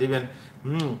টাকা দিবেন,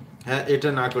 এটা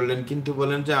না করলেন, কিন্তু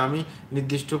বলেন যে আমি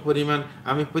নির্দিষ্ট পরিমাণ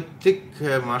আমি প্রত্যেক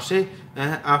মাসে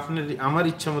আমার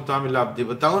ইচ্ছা মতো আমি লাভ দিব,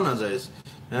 তাও না যায়।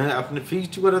 আপনি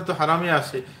ফিক্সড করে তো হারামে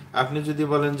আসে। আপনি যদি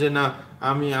বলেন যে না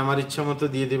আমি আমার ইচ্ছা মতো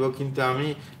দিয়ে দেব, কিন্তু আমি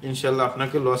ইনশাল্লাহ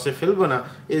আপনাকে লসে ফেলবো না,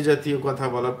 এ জাতীয় কথা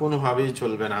বলা কোনোভাবেই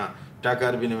চলবে না।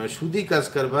 টাকার বিনিময়ে সুদি কাজ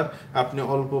কারবার, আপনি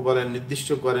অল্প বলেন, নির্দিষ্ট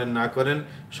করেন, না করেন,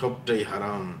 সবটাই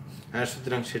হারাম।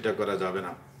 সুতরাং সেটা করা যাবে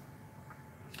না।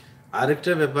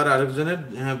 আরেকটা ব্যাপার, আরেকজনের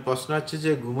প্রশ্ন হচ্ছে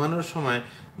যে ঘুমানোর সময়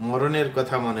মরণের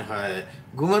কথা মনে হয়।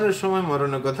 ঘুমানোর সময়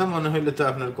মরণের কথা মনে হইলে তো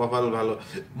আপনার কপাল ভালো।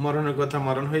 মরণের কথা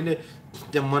মরণ হইলে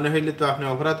মনে হইলে তো আপনি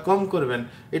অপরাধ কম করবেন,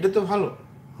 এটা তো ভালো।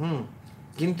 হুম।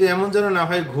 কিন্তু এমন যেন না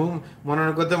হয় ঘুম,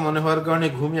 মরণের কথা মনে হওয়ার কারণে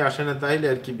ঘুমই আসে না, তাইলে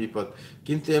আর কি বিপদ।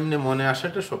 কিন্তু এমনি মনে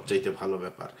আসাটা সবচাইতে ভালো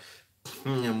ব্যাপার।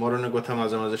 মরণের কথা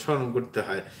মাঝে মাঝে স্মরণ করতে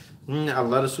হয়।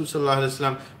 আল্লাহ রসুল সাল্লাহ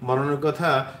ইসলাম মরণের কথা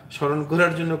স্মরণ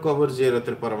করার জন্য কবর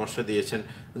জিয়ারতের পরামর্শ দিয়েছেন।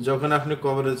 যখন আপনি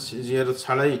কবর জিয়ারত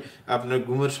ছাড়াই আপনার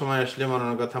ঘুমের সময় আসলে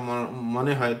মরণের কথা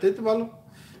মনে হয়, তাই তো ভালো।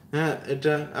 হ্যাঁ,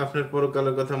 এটা আপনার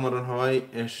পরকালের কথা মরণ হওয়াই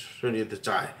শরীয়তে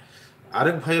চায়।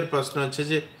 আরেক ভাইয়ের প্রশ্ন হচ্ছে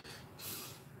যে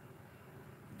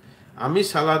আমি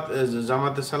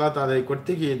জামাতে সালাত আদায়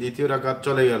করতে গিয়ে দ্বিতীয় রাকাত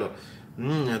চলে গেল।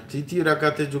 তৃতীয়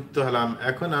রাকাতে যুক্ত হলাম।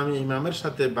 এখন আমি ইমামের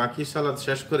সাথে বাকি সালাত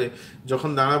শেষ করে যখন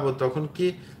দাঁড়াবো তখন কি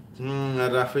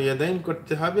রাফে ইয়াদাইন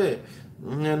করতে হবে?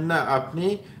 না, আপনি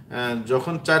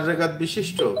যখন 4 রাকাত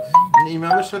বিশিষ্ট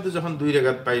ইমামের সাথে যখন 2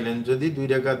 রাকাত পাইলেন, যদি 2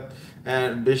 রাকাত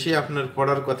বেশি আপনার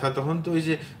পড়ার কথা, তখন তো ওই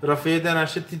যে রফে ইয়াদাইন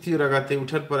আসে তৃতীয় রাকাতে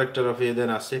উঠার পর একটা রফে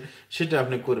ইয়াদাইন আসে, সেটা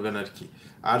আপনি করবেন আর কি।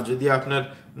 আর যদি আপনার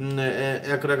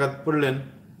 1 রাকাত পড়লেন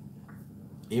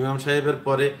ইমাম সাহেবের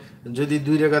পরে, যদি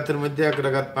 2 রাকাতের মধ্যে 1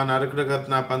 রাকাত পান, আরেক রাকাত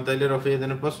না পান, তাইলে রফে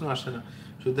এদেনের প্রশ্ন আসে না।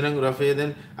 সুতরাং রফে এদেন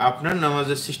আপনার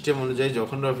নামাজের সিস্টেম অনুযায়ী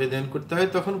যখন রফে এদেন করতে হয়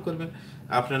তখন করবেন।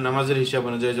 আপনার নামাজের হিসাব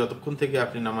অনুযায়ী যতক্ষণ থেকে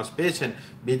আপনি নামাজ পেয়েছেন,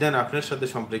 বিধান আপনার সাথে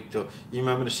সম্পৃক্ত।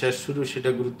 ইমামের শেষ শুরু সেটা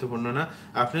গুরুত্বপূর্ণ না।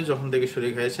 আপনি যখন থেকে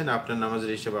শরীক হয়েছেন আপনার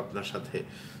নামাজের হিসাব আপনার সাথে।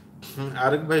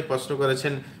 আরেক ভাই প্রশ্ন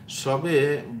করেছেন, শবে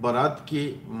বরাত কি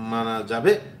মানা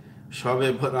যাবে? শবে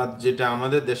বরাত যেটা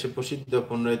আমাদের দেশে প্রসিদ্ধ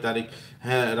 15 তারিখ,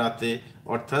 হ্যাঁ, রাতে,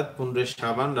 অর্থাৎ 15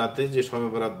 শাবান রাতে যে শবে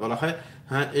বরাত বলা হয়,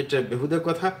 হ্যাঁ, এটা বেহুদা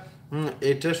কথা।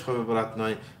 এটা শবে বরাত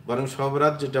নয়, বরং শবে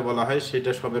বরাত যেটা বলা হয়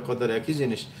সেটা শবে কদর একই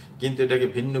জিনিস, কিন্তু এটাকে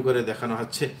ভিন্ন করে দেখানো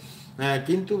হচ্ছে।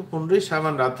 কিন্তু 15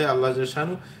 শাবান রাতে আল্লাহ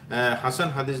শানু হাসান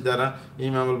হাদিস দ্বারা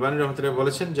ইমাম আল বানী রহমতুল্লাহ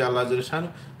বলেছেন যে আল্লাহ শানু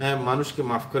মানুষকে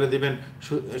মাফ করে দিবেন।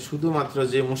 শুধুমাত্র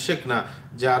যে মুশরিক না,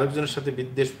 যে আরেকজনের সাথে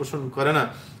বিদ্বেষ পোষণ করে না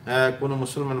কোনো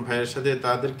মুসলমান ভাইয়ের সাথে,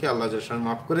 তাদেরকে আল্লাহ শানু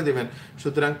মাফ করে দিবেন।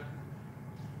 সুতরাং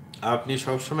আপনি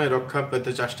সবসময় রক্ষা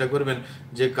পেতে চেষ্টা করবেন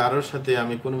যে কারোর সাথে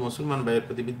আমি কোনো মুসলমান ভাইয়ের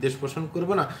প্রতি বিদ্বেষ পোষণ করব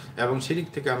না, এবং শিরিক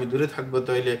থেকে আমি দূরে থাকবো।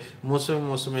 তাইলে মৌসুমে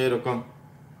মৌসুমে এরকম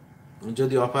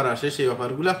যদি অফার আসে সেই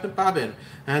অফারগুলো আপনি পাবেন।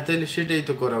 হ্যাঁ, তাহলে সেটাই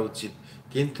তো করা উচিত।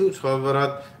 কিন্তু শবে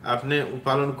বরাত আপনি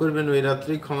পালন করবেন, ওই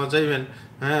রাত্রেই ক্ষমা চাইবেন।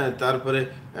 হ্যাঁ, তারপরে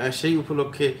সেই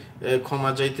উপলক্ষে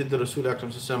ক্ষমা চাইতে তো রসুল আকরাম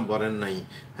সাল্লাল্লাহু আলাইহি ওয়াসাল্লাম বলেন নাই।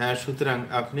 হ্যাঁ, সুতরাং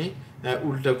আপনি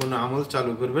উল্টা কোনো আমল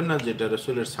চালু করবেন না যেটা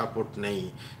রসুলের সাপোর্ট নেই,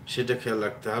 সেটা খেয়াল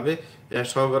রাখতে হবে।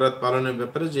 শবে বরাত পালনের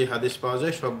ব্যাপারে যে হাদিস পাওয়া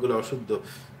যায় সবগুলো অশুদ্ধ।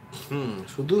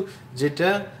 শুধু যেটা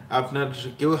আপনার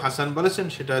কেউ হাসান বলেছেন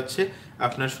সেটা হচ্ছে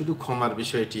আপনার শুধু ক্ষমার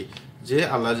বিষয়টি, যে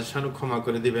আল্লাহ জাশানু ক্ষমা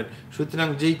করে দিবেন। সুতরাং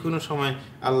যেই কোনো সময়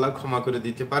আল্লাহ ক্ষমা করে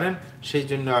দিতে পারেন, সেই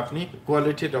জন্য আপনি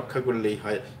কোয়ালিটি রক্ষা করলেই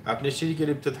হয়। আপনি শিরকে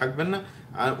লিপ্ত থাকবেন না,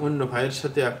 আর অন্য ভাইয়ের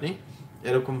সাথে আপনি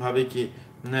এরকমভাবে কি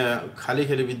খালি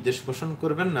খালি বিদ্বেষ পোষণ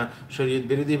করবেন না, শরীয়ত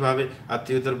বিরোধীভাবে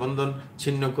আত্মীয়তার বন্ধন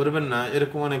ছিন্ন করবেন না।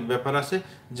 এরকম অনেক ব্যাপার আছে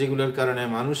যেগুলোর কারণে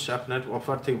মানুষ আপনার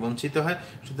অফার থেকে বঞ্চিত হয়।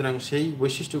 সুতরাং সেই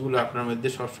বৈশিষ্ট্যগুলো আপনার মধ্যে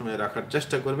সবসময় রাখার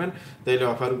চেষ্টা করবেন, তাইলে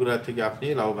অফারগুলো থেকে আপনি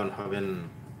লাভবান হবেন।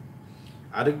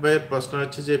 আরেক ভাইয়ের প্রশ্ন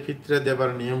হচ্ছে যে ফিতরা দেবার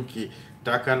নিয়ম কি,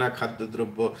 টাকা না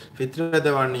খাদ্যদ্রব্য? ফিতরা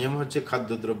দেওয়ার নিয়ম হচ্ছে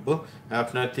খাদ্যদ্রব্য।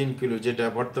 আপনার 3 কিলো, যেটা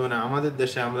বর্তমানে আমাদের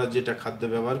দেশে আমরা যেটা খাদ্য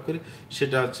ব্যবহার করি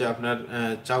সেটা হচ্ছে আপনার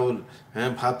চাউল।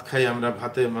 হ্যাঁ, ভাত খাই আমরা,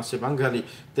 ভাতে মাছে বাঙালি,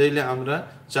 তাইলে আমরা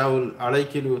চাউল 2.5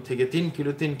 কিলো থেকে 3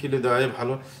 কিলো, 3 কিলো দেওয়াই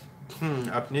ভালো।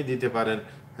 আপনি দিতে পারেন।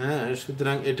 হ্যাঁ,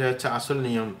 সুতরাং এটা হচ্ছে আসল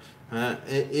নিয়ম। হ্যাঁ,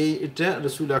 এটা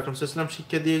রসুল আকরাম সাল্লাল্লাহু আলাইহি ওয়াসাল্লাম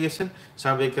শিক্ষা দিয়ে গেছেন,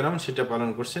 সাহাবায়ে কেরাম সেটা পালন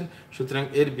করছেন। সুতরাং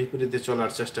এর বিপরীতে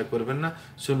চলার চেষ্টা করবেন না,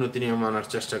 সুন্নতি নিয়ম মানার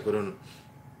চেষ্টা করুন।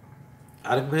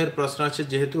 আরেক ভাইয়ের প্রশ্ন আছে,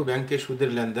 যেহেতু ব্যাংকে সুদের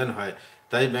লেনদেন হয়,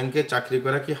 তাই ব্যাংকে চাকরি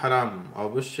করা কি হারাম?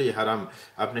 অবশ্যই হারাম।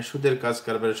 আপনি সুদের কাজ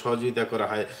কারবারে সহযোগিতা করা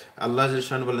হয়। আল্লাহ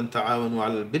জাল্লাহু বলেন, তাআওয়ানু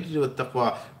আলাল বিররি ওয়াত তাকওয়া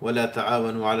ওয়া লা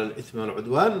তাআওয়ানু আলাল ইসমি ওয়াল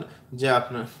উদওয়ান, যে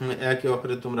আপনার একে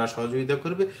অপরে তোমরা সহযোগিতা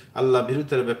করবে আল্লাহ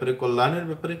বিরুদ্ধের ব্যাপারে, কল্যাণের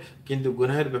ব্যাপারে, কিন্তু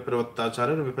গুনাহের ব্যাপারে,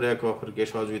 অত্যাচারের ব্যাপারে একে অপরকে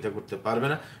সহযোগিতা করতে পারবে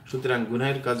না। সুতরাং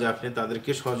গুনাহের কাজে আপনি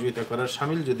তাদেরকে সহযোগিতা করার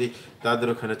শামিল যদি তাদের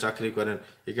ওখানে চাকরি করেন।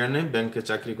 এই কারণে ব্যাংকে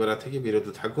চাকরি করা থেকে বিরত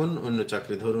থাকুন, অন্য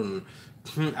চাকরি ধরুন।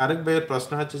 আরেক ভাইয়ের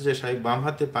প্রশ্ন হচ্ছে যে শাইখ, বাম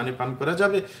হাতে পানি পান করা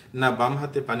যাবে না বাম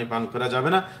হাতে পানি পান করা যাবে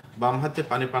না? বাম হাতে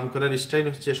পানি পান করার স্টাইল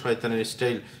হচ্ছে শয়তানের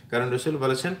স্টাইল। কারণ রাসূল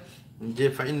বলেছেন যে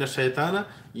ফাইন্না শায়তানা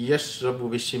ইয়াশরাবু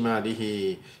বিশিমালিহি,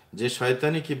 যে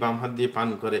শয়তানি কি বাম হাত দিয়ে পান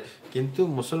করে। কিন্তু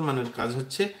মুসলমানের কাজ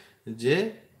হচ্ছে যে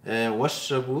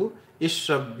ওয়াশরাবু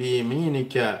ইশরাব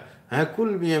বিয়ামিনিকা, হ্যাঁ,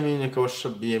 কুল বিয়ামিনিকা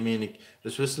ওয়াশরাব বিয়ামিনিক।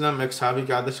 রাসূল সাল্লাল্লাহু আলাইহি ওয়াসাল্লাম এক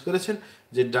সাহাবীকে আদেশ করেছেন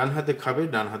যে ডান হাতে খাবে,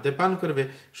 ডান হাতে পান করবে।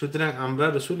 সুতরাং আমরা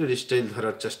রসুলের স্টাইল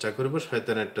ধরার চেষ্টা করব,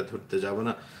 শয়তানেরটা ধরতে যাব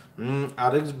না।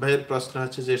 আরেক ভাইয়ের প্রশ্ন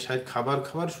হচ্ছে যে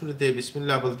খাবার শুরুতে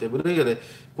বিসমিল্লাহ বলতে ভুলে গেলে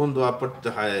কোন দোয়া পড়তে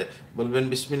হয়? বলবেন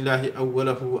বিসমিল্লাহি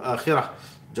আউয়ালাহু আখিরাহ,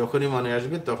 যখনই মনে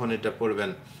আসবে তখন এটা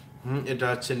পড়বেন। এটা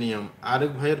হচ্ছে নিয়ম।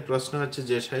 আরেক ভাইয়ের প্রশ্ন হচ্ছে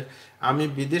যে আমি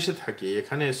বিদেশে থাকি,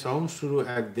 এখানে সওম শুরু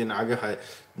একদিন আগে হয়,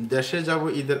 দেশে যাব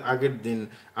ঈদের আগের দিন,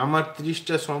 আমার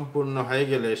 30টা সম্পূর্ণ হয়ে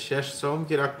গেলে শেষ সওম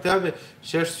কি রাখতে হবে?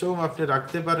 শেষ সওম আপনি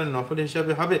রাখতে পারেন, নফল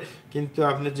হিসাবে হবে, কিন্তু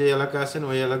আপনি যে এলাকা আছেন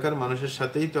ওই এলাকার মানুষের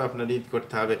সাথেই তো আপনার ঈদ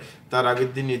করতে হবে, তার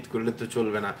আগের দিন ঈদ করলে তো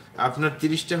চলবে না। আপনার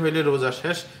 30টা হইলে রোজা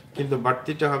শেষ, কিন্তু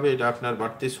বাড়তিটা হবে, এটা আপনার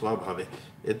বাড়তি সওয়াব হবে,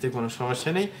 এতে কোনো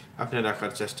সমস্যা নেই, আপনি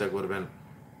রাখার চেষ্টা করবেন।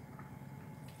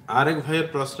 আরেক ভাইয়ের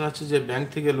প্রশ্ন আছে যে ব্যাংক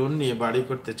থেকে লোন নিয়ে বাড়ি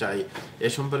করতে চাই, এ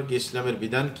সম্পর্কে ইসলামের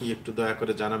বিধান কি, একটু দয়া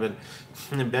করে জানাবেন।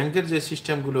 ব্যাংকের যে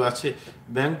সিস্টেমগুলো আছে,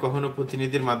 ব্যাংক কখনো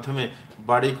প্রতিনিধির মাধ্যমে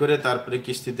বাড়ি করে তারপরে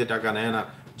কিস্তিতে টাকা নেয় না।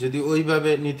 যদি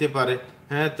ওইভাবে নিতে পারে,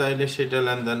 হ্যাঁ, তাইলে সেটা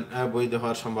লেনদেন বৈধ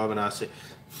হওয়ার সম্ভাবনা আছে।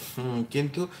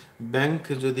 কিন্তু ব্যাংক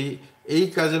যদি এই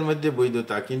কাজের মধ্যে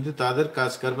বৈধতা, কিন্তু তাদের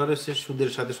কাজ কারবার হচ্ছে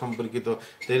সুদের সাথে সম্পর্কিত,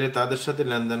 তাইলে তাদের সাথে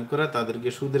লেনদেন করা, তাদেরকে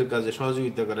সুদের কাজে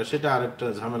সহযোগিতা করা, সেটা আরেকটা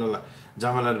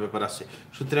ঝামেলার ব্যাপার আছে।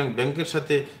 সুতরাং ব্যাংকের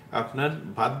সাথে আপনার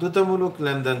বাধ্যতামূলক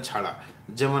লেনদেন ছাড়া,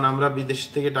 যেমন আমরা বিদেশ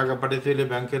থেকে টাকা পাঠাতে হলে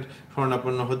ব্যাংকের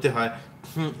শরণাপন্ন হতে হয়,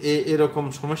 এরকম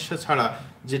সমস্যা ছাড়া,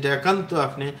 যেটা একান্ত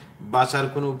আপনি বাঁচার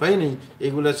কোনো উপায় নেই,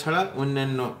 এগুলো ছাড়া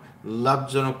অন্যান্য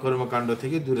লাভজনক কর্মকাণ্ড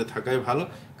থেকে দূরে থাকাই ভালো।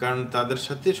 কারণ তাদের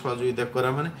সাথে সহযোগিতা করা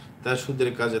মানে তার সুদের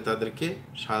কাজে তাদেরকে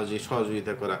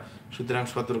সহযোগিতা করা। সুতরাং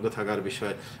সতর্ক থাকার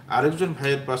বিষয়। আরেকজন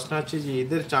ভাইয়ের প্রশ্ন আছে যে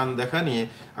ঈদের চাঁদ দেখা নিয়ে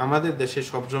আমাদের দেশে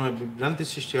সবসময় বিভ্রান্তি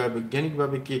সৃষ্টি হয়,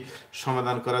 বৈজ্ঞানিকভাবে কি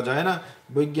সমাধান করা যায় না?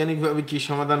 বৈজ্ঞানিকভাবে কি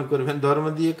সমাধান করবেন? ধর্ম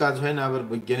দিয়ে কাজ হয় না, আবার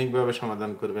বৈজ্ঞানিকভাবে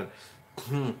সমাধান করবেন,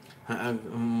 হ্যাঁ,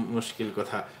 মুশকিল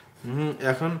কথা।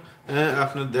 এখন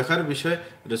আপনার দেখার বিষয়,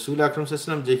 রসুল আকরম সাল্লাল্লাহু আলাইহি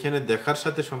ওয়াসাল্লাম যেখানে দেখার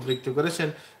সাথে সম্পৃক্ত করেছেন,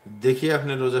 দেখে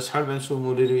আপনি রোজা ছাড়বেন, সুমু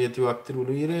লিরুইয়াতি ওয়াফতিরু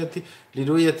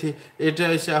লিরুইয়াতি, এটা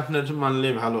এসে আপনার মানলে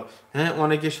ভালো। হ্যাঁ,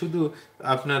 অনেকে শুধু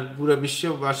আপনার পুরো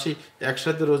বিশ্ববাসী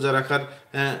একসাথে রোজা রাখার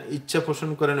ইচ্ছা পোষণ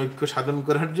করেন ঐক্য সাধন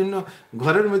করার জন্য,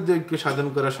 ঘরের মধ্যে ঐক্য সাধন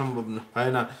করা সম্ভব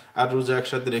হয় না, আর রোজা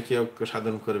একসাথে রেখে ঐক্য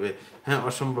সাধন করবে, হ্যাঁ,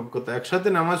 অসম্ভব কথা। একসাথে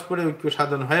নামাজ পড়ে ঐক্য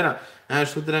সাধন হয় না।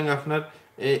 সুতরাং আপনার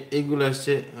এইগুলো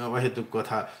হচ্ছে অহেতুক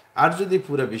কথা। আর যদি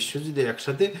পুরো বিশ্ব যদি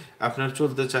একসাথে আপনার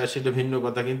চলতে চায়, সেটা ভিন্ন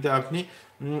কথা, কিন্তু আপনি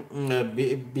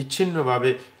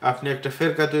বিচ্ছিন্নভাবে আপনি একটা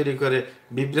ফেরকা তৈরি করে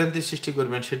বিভ্রান্তি সৃষ্টি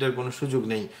করবেন, সেটার কোনো সুযোগ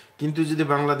নেই। কিন্তু যদি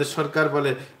বাংলাদেশ সরকার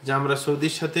বলে যে আমরা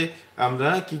সৌদির সাথে আমরা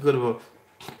কি করব,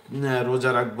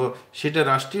 রোজা রাখবো, সেটা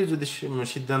রাষ্ট্রীয় যদি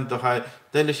সিদ্ধান্ত হয়,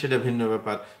 তাহলে সেটা ভিন্ন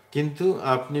ব্যাপার। কিন্তু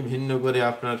আপনি ভিন্ন করে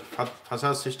আপনার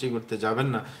ফাসাদ সৃষ্টি করতে যাবেন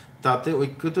না, তাতে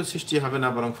ঐক্য তো সৃষ্টি হবে না,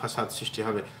 বরং ফাসাদ সৃষ্টি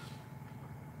হবে।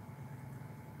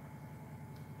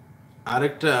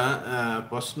 আরেকটা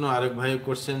প্রশ্ন আরেক ভাই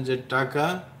করছেন যে টাকা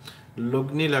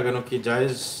লগ্নি লাগানো কি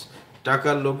জায়েজ? টাকা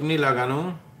লগ্নি লাগানো,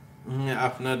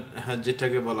 আপনার, হ্যাঁ,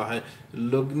 যেটাকে বলা হয়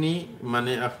লগ্নি,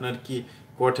 মানে আপনার কি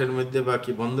কোর্টের মধ্যে বা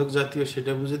কি বন্ধক জাতীয়,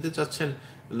 সেটা বুঝতে চাচ্ছেন?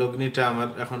 লগ্নিটা আমার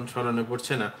এখন স্মরণে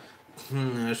পড়ছে না।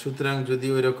 সুতরাং যদি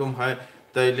ওই রকম হয়,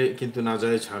 তাইলে কিন্তু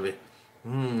নাজায়েজ হবে।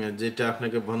 যেটা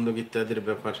আপনাকে বন্ধক ইত্যাদির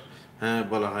ব্যাপার, হ্যাঁ,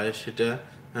 বলা হয়, সেটা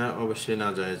অবশ্যই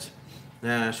নাজায়েজ।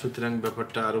 হ্যাঁ, সুতরাং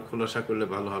ব্যাপারটা আরো খোলাসা করলে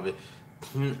ভালো হবে।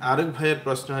 আরেক ভাইয়ের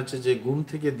প্রশ্ন হচ্ছে যে ঘুম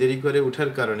থেকে দেরি করে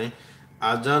ওঠার কারণে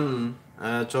আজান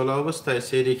চলা অবস্থায়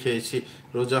সেহরি খেয়েছি,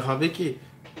 রোজা হবে কি?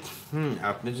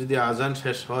 আপনি যদি আজান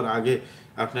শেষ হওয়ার আগে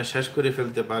আপনি শেষ করে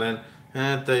ফেলতে পারেন,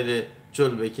 হ্যাঁ, তাইলে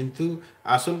চলবে। কিন্তু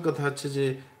আসল কথা হচ্ছে যে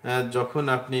যখন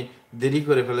আপনি দেরি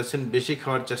করে ফেলেছেন, বেশি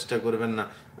খাওয়ার চেষ্টা করবেন না।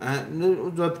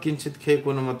 যত কিঞ্চিত খেয়ে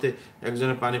কোনো মতে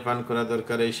একজনের পানি পান করা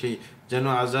দরকার, এই সেই, যেন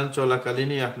আজান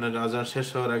চলাকালীনই আপনার আজান শেষ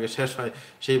হওয়ার আগে শেষ হয়,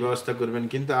 সেই ব্যবস্থা করবেন।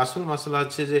 কিন্তু আসল মশলা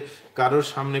হচ্ছে যে কারোর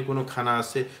সামনে কোনো খানা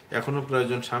আছে, এখনো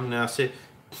প্রয়োজন সামনে আছে,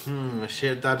 সে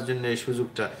তার জন্য এই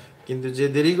সুযোগটা। কিন্তু যে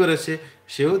দেরি করেছে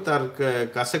সেও তার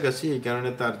কাছাকাছি, এই কারণে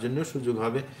তার জন্য সুযোগ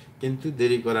হবে। কিন্তু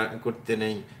দেরি করতে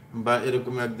নেই, বা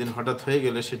এরকম একদিন হঠাৎ হয়ে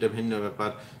গেলে সেটা ভিন্ন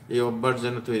ব্যাপার। এই অভ্যাস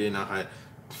যেন তৈরি না হয়।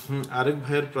 আরেক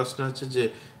ভাইয়ের প্রশ্ন হচ্ছে যে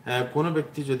কোনো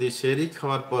ব্যক্তি যদি সেহরি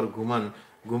খাওয়ার পর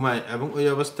ঘুমায় এবং ওই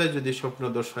অবস্থায় যদি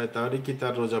স্বপ্নদোষ হয়, তাহলে কি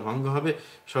তার রোজা ভঙ্গ হবে?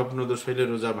 স্বপ্নদোষ হইলে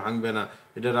রোজা ভাঙবে না,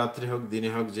 এটা রাত্রে হোক দিনে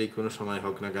হোক যে কোনো সময়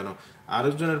হোক না কেন।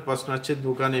 আরেকজনের প্রশ্ন আছে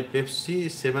দোকানে পেপসি,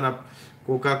 7 আপ,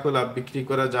 কোকা কোলা বিক্রি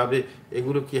করা যাবে,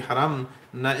 এগুলো কি হারাম?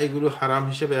 না, এগুলো হারাম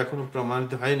হিসেবে এখনো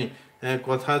প্রমাণিত হয়নি,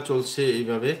 কথা চলছে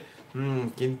এইভাবে,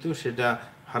 কিন্তু সেটা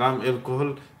হারাম অ্যালকোহল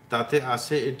তাতে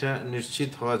আছে, এটা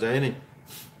নিশ্চিত হওয়া যায়নি।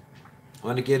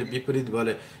 অনেকের বিপরীত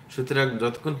বলে। সুতরাং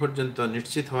যতক্ষণ পর্যন্ত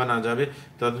নিশ্চিত হওয়া না যাবে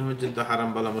ততক্ষণ পর্যন্ত হারাম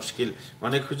বলা মুশকিল।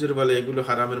 অনেক হুজুর বলে এগুলো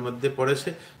হারামের মধ্যে পড়েছে,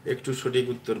 একটু সঠিক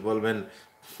উত্তর বলবেন।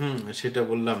 সেটা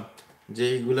বললাম যে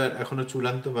এইগুলার এখনো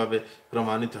চূড়ান্তভাবে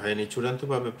প্রমাণিত হয়নি।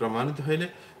 চূড়ান্তভাবে প্রমাণিত হইলে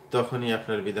তখনই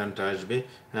আপনার বিধানটা আসবে,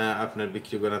 আপনার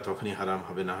বিক্রি করা তখনই হারাম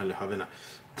হবে, না হলে হবে না।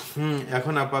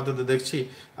 এখন আপাতত দেখছি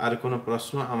আর কোনো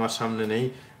প্রশ্ন আমার সামনে নেই।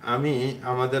 আমি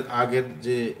আমাদের আগের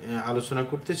যে আলোচনা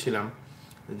করতেছিলাম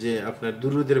যে আপনার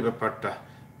দুরুদের ব্যাপারটা,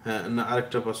 হ্যাঁ না,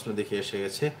 আরেকটা প্রশ্ন দেখে এসে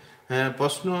গেছে। হ্যাঁ,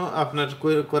 প্রশ্ন আপনার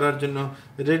করার জন্য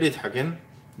রেডি থাকেন,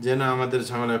 যেন আমাদের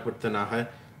ঝামেলায় পড়তে না হয়।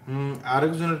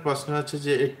 আরেকজনের প্রশ্ন হচ্ছে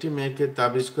যে একটি মেয়েকে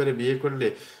তাবিজ করে বিয়ে করলে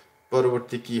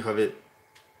পরবর্তী কি হবে?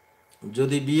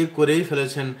 যদি বিয়ে করেই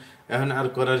ফেলেছেন, এখন আর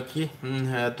করার কি?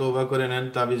 হ্যাঁ, তওবা করে নেন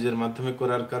তাবিজের মাধ্যমে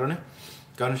করার কারণে,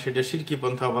 কারণ সেটা শিরকি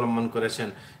পন্থা অবলম্বন করেছেন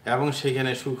এবং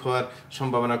সেখানে সুখ হওয়ার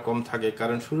সম্ভাবনা কম থাকে।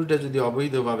 কারণ শুরুটা যদি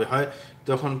অবৈধভাবে হয়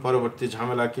তখন পরবর্তী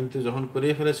ঝামেলা, কিন্তু যখন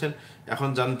করিয়ে ফেলেছেন এখন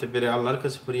জানতে পেরে আল্লাহর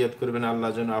কাছে ফরিয়াদ করবেন, আল্লাহ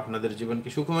যেন আপনাদের জীবনকে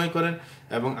সুখময় করেন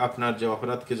এবং আপনার যে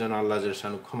অপরাধকে যেন আল্লাহ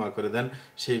শানু ক্ষমা করে দেন,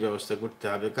 সেই ব্যবস্থা করতে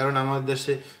হবে। কারণ আমাদের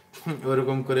দেশে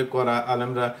ওরকম করে করা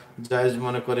আলেমরা জায়েজ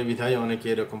মনে করে বিধায় অনেকে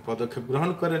এরকম পদক্ষেপ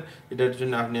গ্রহণ করেন। এটার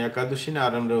জন্য আপনি একাদশী না,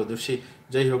 আলেমরাও দোষী।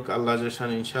 যাই হোক, আল্লাহ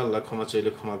শানু ইনশাআল্লাহ ক্ষমা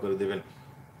চাইলে ক্ষমা করে দেবেন।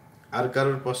 আর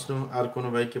কারোর প্রশ্ন, আর কোনো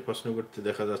ভাইকে প্রশ্ন করতে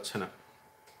দেখা যাচ্ছে না।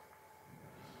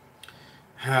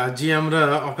 হ্যাঁ জি, আমরা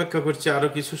অপেক্ষা করছি আরো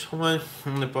কিছু সময়।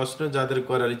 প্রশ্ন যাদের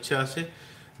করার ইচ্ছা আছে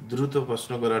দ্রুত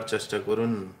প্রশ্ন করার চেষ্টা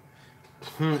করুন।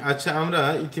 আচ্ছা, আমরা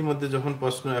ইতিমধ্যে যখন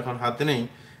প্রশ্ন এখন হাতে নেই,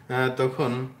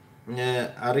 তখন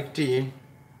আরেকটি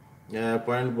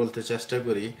পয়েন্ট বলতে চেষ্টা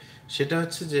করি। সেটা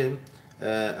হচ্ছে যে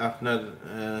আপনার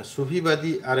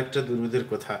সুফিবাদী আরেকটা দুরূদের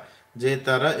কথা, যে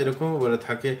তারা এরকমও বলে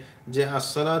থাকে যে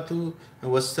আসসালাতু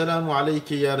ওয়াসসালামু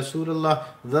আলাইকা ইয়া রাসূলুল্লাহ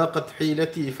যাকাত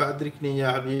হিলাতি ফাদরিকনি ইয়া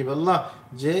হাবিবাল্লাহ,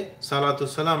 যে সালাতু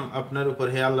সালাম আপনার উপর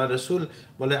হে আল্লাহ রসুল,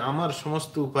 বলে আমার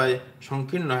সমস্ত উপায়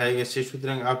সংকীর্ণ হয়ে গেছে,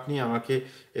 সুতরাং আপনি আমাকে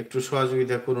একটু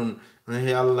সহযোগিতা করুন।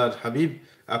 হে আল্লাহর হাবিব,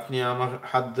 আপনি আমার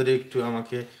হাত ধরে একটু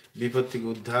আমাকে বিপদ থেকে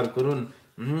উদ্ধার করুন।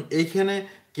 এইখানে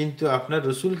কিন্তু আপনার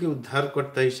রসুলকে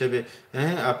উদ্ধারকর্তা হিসেবে,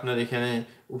 হ্যাঁ, আপনার এখানে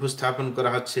উপস্থাপন করা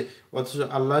হচ্ছে। অথচ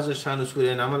আল্লাহ শানু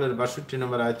সূরা নামলের ৬২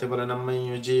 নম্বর আয়াতে বলেন আম্মান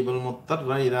ইউজিবুল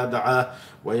মুত্তাররা ইযা দাআ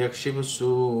ওয়া ইয়াকশিফুস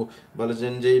সু,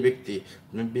 বলেছেন যে এই ব্যক্তি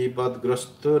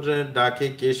বিপদগ্রস্তর ডাকে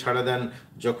কে সাড়া দেন,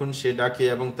 যখন সে ডাকে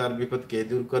এবং তার বিপদকে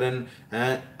দূর করেন,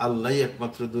 হ্যাঁ, আল্লাহই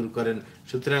একমাত্র দূর করেন।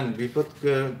 সুতরাং বিপদ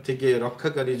থেকে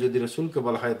রক্ষাকারী যদি রসুলকে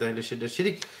বলা হয় তাহলে সেটা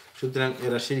শিরিক। সুতরাং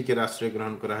এরা শিরকের আশ্রয়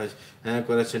গ্রহণ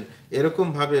করেছেন। এরকম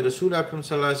ভাবে রসুল আকরম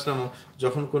সাল্লাহ ইসলাম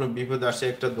যখন কোনো বিপদ আসে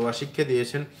একটা দোয়া শিক্ষা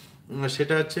দিয়েছেন।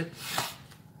 সেটা হচ্ছে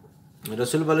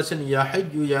রসুল বলেছেন ইয়া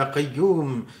হাইয়্যু ইয়া কাইয়্যুম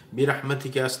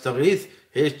বিরাহমাতিকা আস্তাগীথ,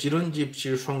 হে চিরঞ্জীব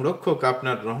চির সংরক্ষক,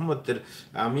 আপনার রহমতের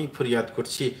আমি ফরিয়াদ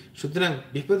করছি। সুতরাং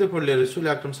বিপদে পড়লে রসুল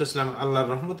আকরম সাল্লাল্লাহু আলাইহি ওয়াসাল্লাম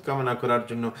আল্লাহর রহমত কামনা করার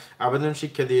জন্য আবেদন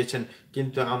শিক্ষা দিয়েছেন,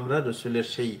 কিন্তু আমরা রসুলের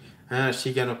সেই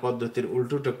শিখানো পদ্ধতির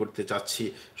উল্টোটা করতে চাচ্ছি।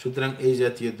 সুতরাং এই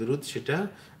জাতীয় দুরূদ সেটা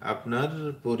আপনার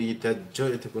পরিত্যাজ্য,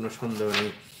 এতে কোনো সন্দেহ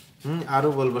নেই। আরো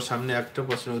বলবো সামনে। একটা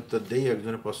প্রশ্নের উত্তর দেই।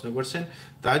 একজনে প্রশ্ন করছেন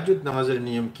তাহাজ্জুদ নামাজের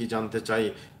নিয়ম কি জানতে চাই।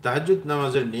 তাহাজ্জুদ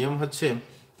নামাজের নিয়ম হচ্ছে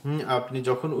আপনি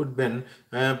যখন উঠবেন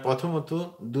প্রথমত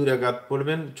 2 রাকাত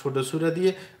পড়বেন ছোট সূরা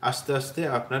দিয়ে, আস্তে আস্তে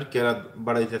আপনার কেরাত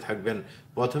বাড়াইতে থাকবেন।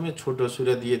 প্রথমে ছোট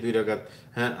সূরা দিয়ে 2 রাকাত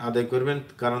আদায় করবেন,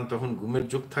 কারণ তখন ঘুমের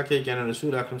যুগ থাকে। কেন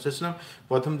রাসূল আকরাম সাল্লাল্লাহু আলাইহি ওয়াসাল্লাম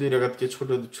প্রথম 2 রাকাতকে ছোট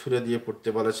সূরা দিয়ে পড়তে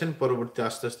বলেছেন, পরবর্তী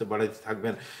আস্তে আস্তে বাড়াইতে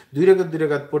থাকবেন। 2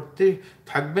 রাকাত পড়তে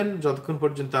থাকবেন যতক্ষণ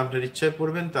পর্যন্ত আপনার ইচ্ছায়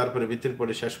পড়বেন, তারপরে ভিতর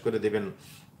পড়ে শেষ করে দেবেন।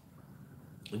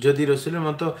 যদি রসুলের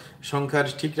মতো সংখ্যার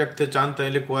ঠিক রাখতে চান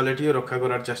তাহলে কোয়ালিটিও রক্ষা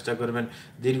করার চেষ্টা করবেন,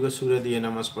 দীর্ঘ সূরা দিয়ে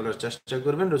নামাজ পড়ার চেষ্টা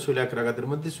করবেন। রসুল 1 রাকাতের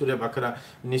মধ্যে সূরা বাকারা,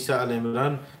 নিসা, আল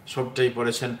ইমরান সবটাই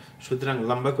পড়েছেন। সুতরাং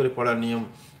লম্বা করে পড়ার নিয়ম।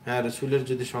 রসুলের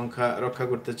যদি সংখ্যা রক্ষা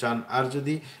করতে চান, আর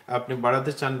যদি আপনি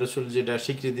বাড়াতে চান, রসুল যেটা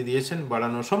স্বীকৃতি দিয়েছেন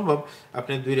বাড়ানো সম্ভব,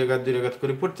 আপনি 2 রাকাত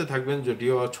করে পড়তে থাকবেন,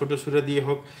 যদিও ছোট সূরা দিয়ে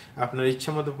হোক, আপনার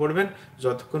ইচ্ছা মতো পড়বেন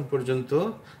যতক্ষণ পর্যন্ত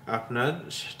আপনার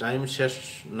টাইম শেষ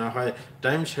না হয়।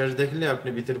 টাইম শেষ দেখলে আপনি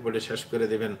ভিতর পড়ে শেষ করে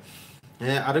দেবেন।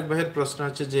 হ্যাঁ, আরেক ভাইয়ের প্রশ্ন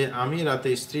হচ্ছে যে আমি রাতে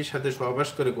স্ত্রীর সাথে সহবাস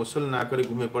করে গোসল না করে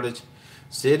ঘুমিয়ে পড়েছি,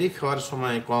 সেহরি খাওয়ার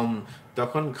সময় কম,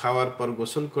 তখন খাওয়ার পর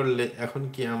গোসল করলে এখন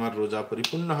কি আমার রোজা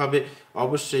পরিপূর্ণ হবে?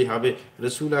 অবশ্যই হবে।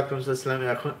 রসুল আকরম সাল্লাল্লাহু আলাইহি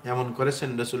ওয়াসাল্লাম এখন এমন করেছেন।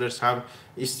 রসুলের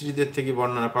স্ত্রীদের থেকে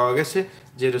বর্ণনা পাওয়া গেছে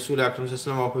যে রসুল আকরম সাল্লাল্লাহু আলাইহি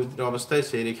ওয়াসাল্লাম অপবিত্র অবস্থায়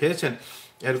সেহরি খেয়েছেন।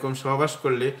 এরকম সহবাস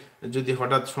করলে যদি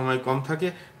হঠাৎ সময় কম থাকে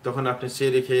তখন আপনি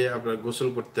সেহরি খেয়ে আপনার গোসল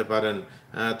করতে পারেন,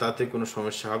 তাতে কোনো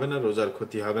সমস্যা হবে না, রোজার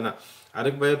ক্ষতি হবে না।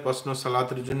 আরেক ভাইয়ের প্রশ্ন,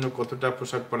 সালাতের জন্য কতটা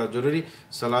পোশাক পরা জরুরি?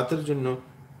 সালাতের জন্য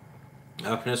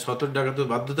আপনার 70 টাকা তো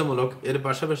বাধ্যতামূলক, এর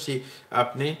পাশাপাশি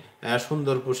আপনি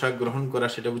সুন্দর পোশাক গ্রহণ করা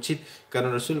সেটা উচিত। কারণ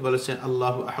রসুল বলেছেন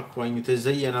আল্লাহ আহাক্কু আন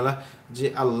ইউতাযায়্যানা লাহ, যে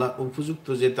আল্লাহ উপযুক্ত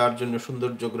যে তার জন্য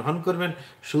সৌন্দর্য গ্রহণ করবেন।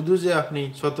 শুধু যে আপনি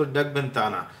সতর ডাকবেন তা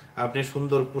না, আপনি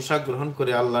সুন্দর পোশাক গ্রহণ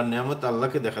করে আল্লাহর নিয়ামত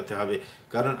আল্লাহকে দেখাতে হবে।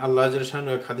 কারণ আল্লাহ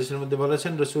জাল্লাহু এক হাদিসের মধ্যে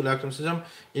বলেছেন, রসুল আকরাম সাল্লাল্লাহু আলাইহি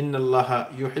ওয়াসাল্লাম, ইন্নাল্লাহা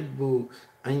ইউহিব্বু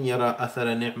আন ইয়ারা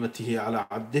আসারা নি'মাতিহি আলা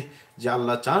আবদিহি, যে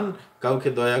আল্লাহ চান কাউকে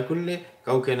দয়া করলে,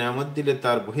 কাউকে নেয়ামত দিলে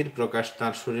তার বহিঃপ্রকাশ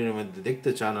তার শরীরের মধ্যে দেখতে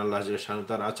চান, আল্লাহ জাল্লাহু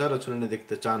তার আচার আচরণে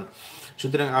দেখতে চান।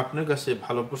 সুতরাং আপনার কাছে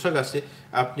ভালো পোশাক আছে,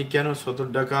 আপনি কেন 70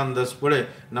 টাকা আন্দাজ পড়ে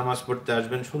নামাজ পড়তে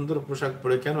আসবেন? সুন্দর পোশাক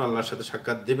পরে কেন আল্লাহর সাথে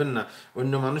সাক্ষাৎ দিবেন না?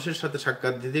 অন্য মানুষের সাথে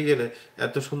সাক্ষাৎ দিতে গেলে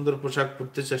এত সুন্দর পোশাক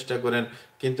পরতে চেষ্টা করেন,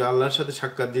 কিন্তু আল্লাহর সাথে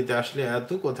সাক্ষাৎ দিতে আসলে এত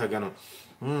কথা কেন?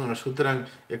 সুতরাং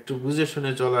একটু বুঝে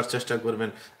শুনে চলার চেষ্টা করবেন।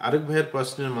 আরেক ভাইয়ের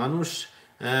প্রশ্নে,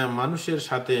 মানুষের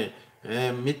সাথে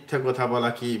মিথ্যা কথা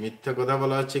বলা কি? মিথ্যা কথা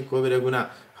বলা হচ্ছে কবিরা গুনাহ,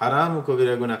 হারাম ও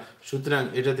কবিরা গুনাহ। সুতরাং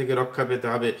এটা থেকে রক্ষা পেতে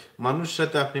হবে। মানুষের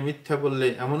সাথে আপনি মিথ্যা বললে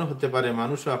এমনও হতে পারে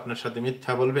মানুষও আপনার সাথে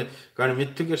মিথ্যা বলবে, কারণ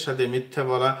মৃত্যুকের সাথে মিথ্যা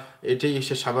বলা এটাই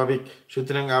এসে স্বাভাবিক।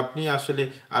 সুতরাং আপনি আসলে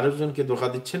আরেকজনকে ধোঁকা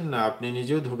দিচ্ছেন না, আপনি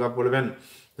নিজেও ধোঁকা পড়বেন।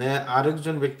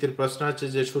 আরেকজন ব্যক্তির প্রশ্ন হচ্ছে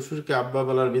যে শ্বশুরকে আব্বা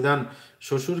বলার বিধান।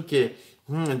 শ্বশুরকে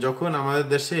যখন আমাদের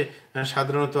দেশে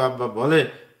সাধারণত আব্বা বলে,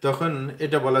 তখন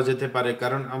এটা বলা যেতে পারে,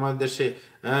 কারণ আমাদের দেশে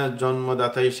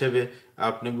জন্মদাতা হিসেবে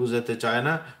আপনি বুঝাতে চায়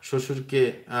না শ্বশুরকে।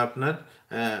 আপনার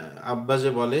আব্বা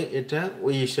যে বলে এটা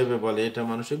ওই হিসেবে বলে, এটা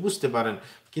মানুষে বুঝতে পারেন।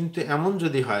 কিন্তু এমন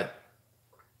যদি হয়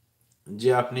যে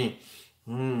আপনি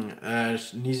হুম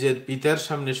নিজের পিতার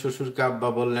সামনে শ্বশুরকে আব্বা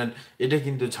বললেন, এটা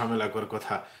কিন্তু ঝামেলাকর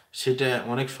কথা। সেটা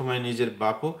অনেক সময় নিজের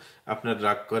বাপও আপনার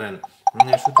রাগ করেন।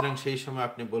 সুতরাং সেই সময়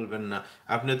আপনি বলবেন না,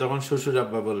 আপনি তখন শ্বশুর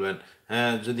আব্বা বলবেন।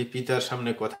 হ্যাঁ, যদি পিতার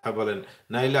সামনে কথা বলেন।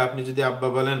 নাইলে আপনি যদি আব্বা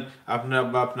বলেন, আপনার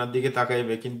আব্বা আপনার দিকে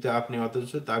তাকাইবে, কিন্তু আপনি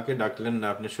অথচ তাকে ডাকলেন না,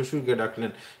 আপনি শ্বশুরকে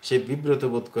ডাকলেন, সে বিব্রত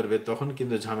বোধ করবে, তখন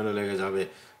কিন্তু ঝামেলা লেগে যাবে।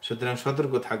 সুতরাং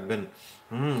সতর্ক থাকবেন।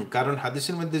 কারণ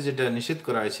হাদিসের মধ্যে যেটা নিষেধ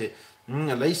করা হয়েছে,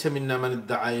 লাইসা মিন্না মান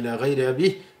ইদ্দাআ ইলা গায়রি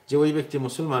আবিহি, যে ওই ব্যক্তি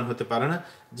মুসলমান হতে পারে না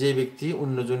যে ব্যক্তি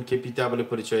অন্যজনকে পিতা বলে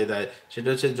পরিচয় দেয়, সেটা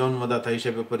হচ্ছে জন্মদাতা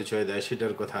হিসেবে পরিচয় দেয়,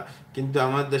 সেটার কথা। কিন্তু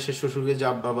আমার দেশে শ্বশুরকে যে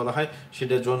আব্বা বলা হয়,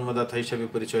 সেটা জন্মদাতা হিসেবে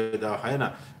পরিচয় দেওয়া হয় না।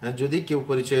 যদি কেউ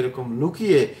পরিচয় এরকম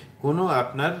লুকিয়ে কোনো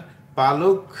আপনার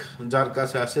পালক যার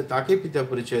কাছে আছে তাকে পিতা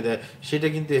পরিচয় দেয়, সেটা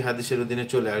কিন্তু এই হাদিসের অধীনে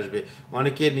চলে আসবে।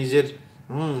 অনেকে নিজের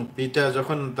পিতা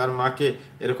যখন তার মাকে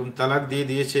এরকম তালাক দিয়ে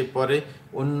দিয়েছে, পরে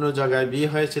অন্য জায়গায় বিয়ে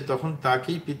হয়েছে, তখন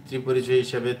তাকেই পিতৃ পরিচয়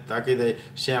হিসাবে তাকে দেয়,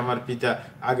 সে আমার পিতা,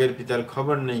 আগের পিতার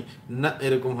খবর নেই। না,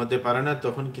 এরকম হতে পারে না,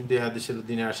 তখন কিন্তু এই হাদিসের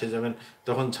দিনে আসে যাবেন,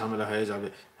 তখন ঝামেলা হয়ে যাবে।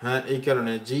 হ্যাঁ, এই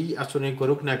কারণে যেই আচরণই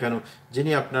করুক না কেন,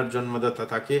 যিনি আপনার জন্মদাতা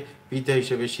তাকে পিতা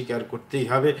হিসেবে স্বীকার করতেই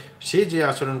হবে। সে যে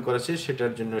আচরণ করেছে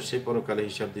সেটার জন্য সে পরকালে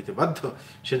হিসাব দিতে বাধ্য,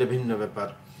 সেটা ভিন্ন ব্যাপার।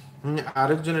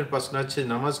 আরেকজনের প্রশ্ন আছে,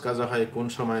 নামাজ কাজা হয় কোন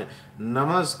সময়?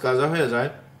 নামাজ কাজা হয়ে যায়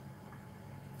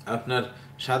আপনার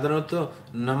সাধারণত,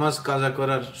 নামাজ কাজা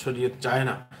করার শরীয়ত চায়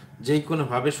না। যেই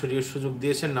কোনোভাবে শরীয়ত সুযোগ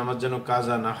দিয়েছেন নামাজ যেন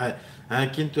কাজা না হয়। হ্যাঁ,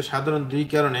 কিন্তু সাধারণ দুই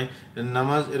কারণে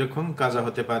নামাজ এরকম কাজা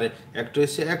হতে পারে। একটা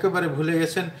হচ্ছে একেবারে ভুলে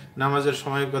গেছেন, নামাজের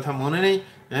সময়ের কথা মনে নেই,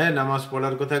 হ্যাঁ, নামাজ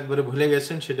পড়ার কথা একবারে ভুলে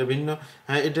গেছেন, সেটা ভিন্ন।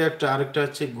 হ্যাঁ, এটা একটা। আরেকটা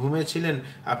হচ্ছে ঘুমেছিলেন,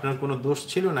 আপনার কোনো দোষ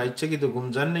ছিল না, ইচ্ছাকৃত ঘুম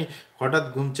যাননি, হঠাৎ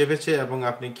ঘুম চেপেছে এবং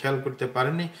আপনি খেয়াল করতে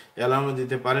পারেননি, অ্যালার্মও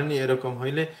দিতে পারেননি। এরকম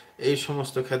হইলে এই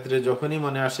সমস্ত ক্ষেত্রে যখনই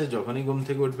মনে আসে, যখনই ঘুম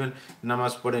থেকে উঠবেন,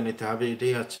 নামাজ পড়ে নিতে হবে।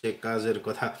 এটাই হচ্ছে কাজের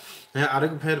কথা। হ্যাঁ,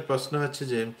 আরেক ভাইয়ের প্রশ্ন হচ্ছে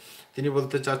যে তিনি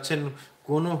বলতে চাচ্ছেন,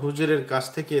 কোন হুজুরের কাছ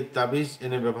থেকে তাবিজ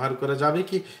এনে ব্যবহার করা যাবে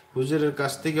কি? হুজুরের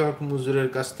কাছ থেকে হোক, মুজুরের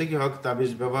কাছ থেকে হোক,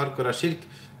 তাবিজ ব্যবহার করা শিরক।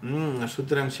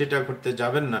 সুতরাং সেটা করতে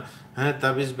যাবেন না। হ্যাঁ,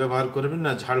 তাবিজ ব্যবহার করবেন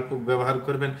না, ঝাড়ফুঁক ব্যবহার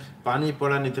করবেন, পানি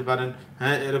পড়া নিতে পারেন।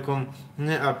 হ্যাঁ, এরকম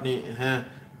আপনি, হ্যাঁ,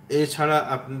 এছাড়া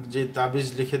আপনি যে তাবিজ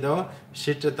লিখে দেওয়া,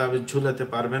 সেটা তাবিজ ঝুলাতে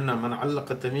পারবেন না। মানে আল্লাহ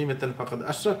তামিমাতান ফাকাদ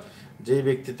আশরাক, যে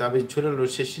ব্যক্তি তাবিজ ঝুলালো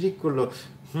সে শিরিক করলো।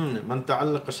 মান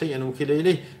তাআল্লাকা শাইআন উকিলা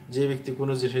ইলাইহি, যে ব্যক্তি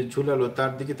কোনো জিনিস ঝুলালো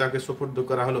তার দিকে তাকে সুপুর্দ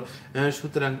করা হলো।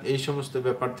 সুতরাং এই সমস্ত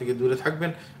ব্যাপার থেকে দূরে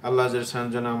থাকবেন। আল্লাহ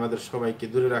যেন আমাদের সবাইকে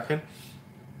দূরে রাখেন,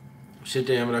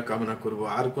 সেটাই আমরা কামনা করব।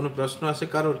 আর কোনো প্রশ্ন আছে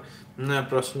কারোর? না,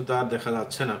 প্রশ্ন তো আর দেখা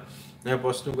যাচ্ছে না।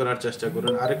 প্রশ্ন করার চেষ্টা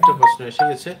করুন। আরেকটা প্রশ্ন এসে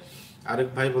গেছে, আরেক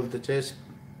ভাই বলতে চাই,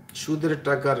 সুদের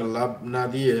টাকার লাভ না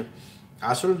দিয়ে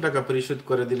আসল টাকা পরিশোধ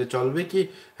করে দিলে চলবে কি?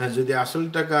 হ্যাঁ, যদি আসল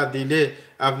টাকা দিলে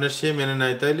আপনার সে মেনে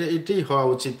নেয়, তাইলে এটাই হওয়া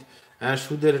উচিত। হ্যাঁ,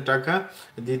 সুদের টাকা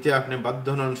দিতে আপনি বাধ্য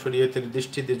নন শরীয়তের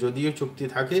দৃষ্টিতে, যদিও চুক্তি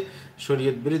থাকে,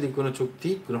 শরীয়ত বিরোধী কোনো চুক্তি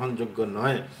গ্রহণযোগ্য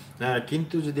নয়। হ্যাঁ,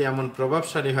 কিন্তু যদি এমন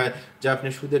প্রভাবশালী হয় যে আপনি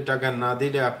সুদের টাকা না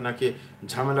দিলে আপনাকে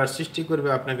ঝামেলার সৃষ্টি করবে,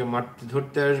 আপনাকে মারতে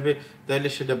ধরতে আসবে, তাইলে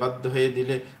সেটা বাধ্য হয়ে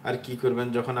দিলে আর কি করবেন,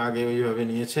 যখন আগে ওইভাবে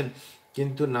নিয়েছেন।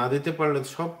 কিন্তু না দিতে পারলে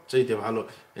সব চাইতে ভালো,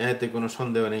 এতে কোনো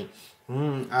সন্দেহ নেই।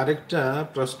 আরেকটা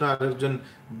প্রশ্ন, আরেকজন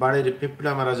বাড়ির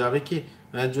পিঁপড়া মারা যাবে কি?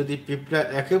 যদি পিঁপড়া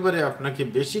একেবারে আপনাকে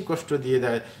বেশি কষ্ট দিয়ে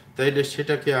দেয়, তাইলে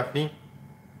সেটাকে আপনি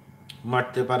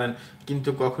মারতে পারেন, কিন্তু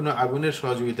কখনো আগুনের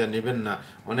সহযোগিতা নেবেন না।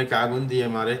 অনেকে আগুন দিয়ে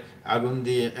মারে, আগুন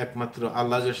দিয়ে একমাত্র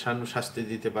আল্লাহ যে শাস্তি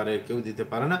দিতে পারে, কেউ দিতে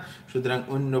পারে না। সুতরাং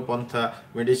অন্য পন্থা,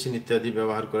 মেডিসিন ইত্যাদি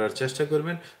ব্যবহার করার চেষ্টা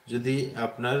করবেন। যদি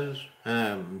আপনার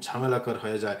ঝামেলাকর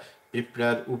হয়ে যায়,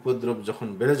 পিঁপড়ার উপদ্রব যখন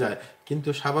বেড়ে যায়, কিন্তু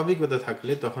স্বাভাবিকতা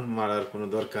থাকলে তখন মারার কোনো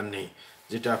দরকার নেই,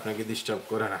 যেটা আপনাকে ডিস্টার্ব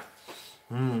করে না।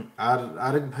 আর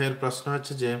আরেক ভাইয়ের প্রশ্ন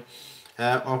হচ্ছে যে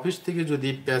অফিস থেকে যদি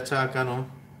পেঁচা আঁকানো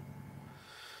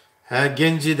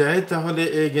গেঞ্জি দেয়, তাহলে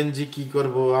এই গেঞ্জি কি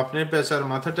করব? আপনার পেঁচার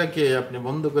মাথাটাকে আপনি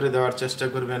বন্ধ করে দেওয়ার চেষ্টা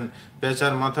করবেন।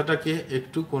 পেঁচার মাথাটাকে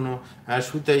একটু কোনো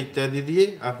সুতা ইত্যাদি দিয়ে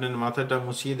আপনার মাথাটা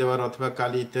মুছিয়ে দেওয়ার, অথবা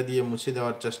কালি ইত্যাদি দিয়ে মুছিয়ে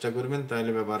দেওয়ার চেষ্টা করবেন,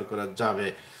 তাহলে ব্যবহার করা যাবে।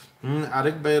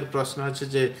 আরেক ভাইয়ের প্রশ্ন আছে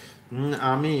যে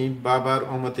আমি বাবার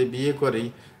অমতে বিয়ে করি,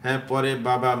 পরে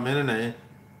বাবা মেনে নেয়।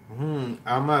 হুম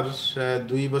আমার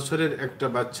 2 বছরের একটা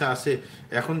বাচ্চা আছে।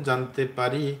 এখন জানতে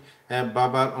পারি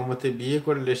বাবার অমতে বিয়ে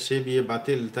করলে সে বিয়ে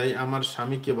বাতিল। তাই আমার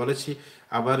স্বামীকে বলেছি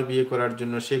আবার বিয়ে করার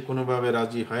জন্য, সে কোনোভাবে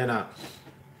রাজি হয় না।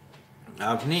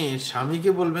 আপনি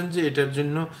স্বামীকে বলবেন যে এটার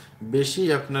জন্য বেশি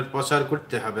আপনার প্রচার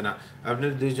করতে হবে না।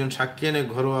 আপনার 2জন সাক্ষী এনে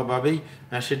ঘরোয়াভাবেই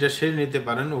সেটা সেরে নিতে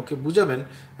পারেন। ওকে বুঝাবেন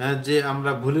যে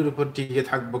আমরা ভুলের উপর টিকে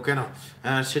থাকবো কেন,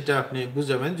 সেটা আপনি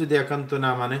বুঝাবেন। যদি একান্ত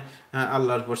না মানে,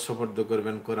 আল্লাহর উপর সুপর্দ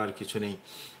করবেন, করার কিছু নেই।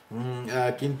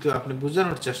 কিন্তু আপনি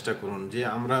বোঝানোর চেষ্টা করুন যে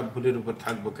আমরা ভুলের উপর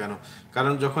থাকবো কেন।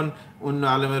 কারণ যখন অন্য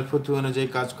আলেমের ফতোয়া অনুযায়ী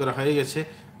কাজ করা হয়ে গেছে,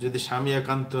 যদি স্বামী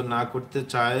একান্ত না করতে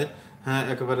চায়,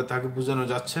 একেবারে তাকে বোঝানো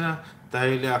যাচ্ছে না,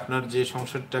 তাহলে আপনার যে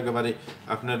সংসারটা একেবারে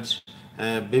আপনার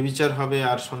বেবিচার হবে,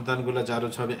 আর সন্তানগুলো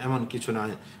জারজ হবে, এমন কিছু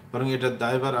নয়। বরং এটার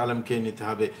দায়ভার আলেমকে নিতে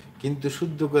হবে। কিন্তু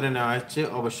শুদ্ধ করে নেওয়া হচ্ছে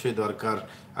অবশ্যই দরকার।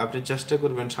 আপনি চেষ্টা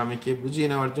করবেন স্বামীকে বুঝিয়ে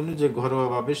নেওয়ার জন্য যে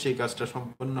ঘরোয়াভাবে সেই কাজটা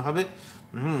সম্পন্ন হবে।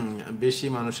 বেশি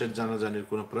মানুষের জানাজানির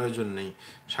কোনো প্রয়োজন নেই।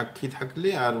 সাক্ষী থাকলে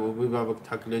আর অভিভাবক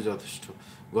থাকলে যথেষ্ট,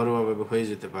 ঘরোয়াভাবে হয়ে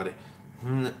যেতে পারে।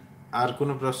 হুম আর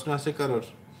কোনো প্রশ্ন আছে কারোর?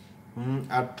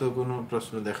 আর তো কোনো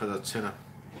প্রশ্ন দেখা যাচ্ছে না।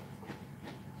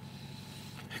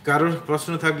 কারোর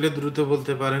প্রশ্ন থাকলে দ্রুত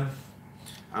বলতে পারেন।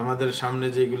 আমাদের সামনে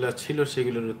যেগুলা ছিল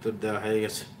সেগুলোর উত্তর দেওয়া হয়ে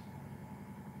গেছে।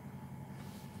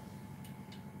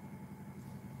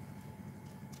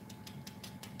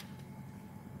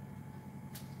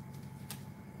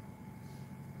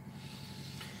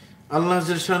 আল্লাহ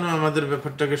জাল্লাহু আমাদের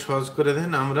ব্যাপারটাকে সহজ করে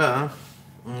দেন। আমরা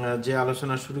যে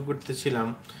আলোচনা শুরু করতেছিলাম,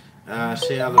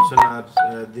 সেই আলোচনা আর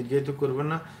দীর্ঘায়িত করব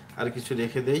না, আর কিছু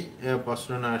রেখে দেই। প্রশ্ন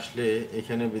না আসলে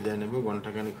এখানে বিদায় নেব,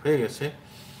 ঘন্টাখানেক হয়ে গেছে।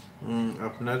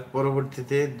 আপনার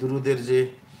পরবর্তীতে দুরুদের যে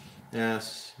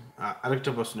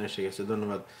আরেকটা প্রশ্ন এসে গেছে,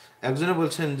 ধন্যবাদ। একজনে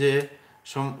বলছেন যে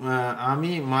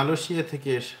আমি মালয়েশিয়া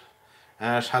থেকে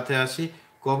সাথে আসি,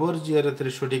 কবর জিয়ারতের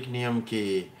সঠিক নিয়ম কি?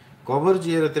 কবর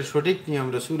জিয়ারতের সঠিক নিয়ম,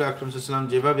 রসুল আকরম সাল্লাম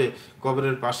যেভাবে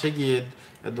কবরের পাশে গিয়ে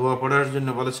দোয়া পড়ার জন্য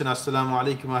বলেছেন, আসসালামু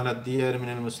আলাইকুম আহলা দিয়ার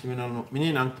মিনাল মুসলিমিন ওয়াল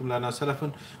মুমিনিন আনতুম লানা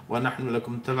সালাফুন ওয়া নাহনু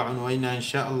লাকুম তাবাউন ওয়া ইন্না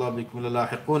ইনশাআল্লাহ বিকুম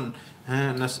লাহিকুন।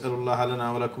 নাসআলুল্লাহ লানা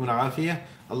ওয়া লাকুম আল আফিয়া,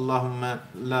 আল্লাহুম্মা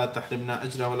লা তাহরিমনা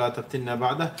আজরা ওয়া লা তাফতিননা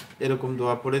বা'দা। এরকম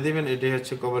দোয়া পড়ে দেবেন। এটাই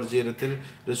হচ্ছে কবর জিয়ারতের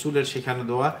রসুলের শেখানো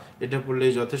দোয়া। এটা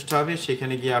পড়লেই যথেষ্ট হবে।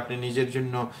 সেখানে গিয়ে আপনি নিজের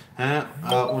জন্য,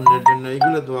 অন্যের জন্য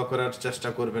এগুলো দোয়া করার চেষ্টা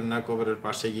করবেন না। কবরের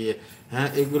পাশে গিয়ে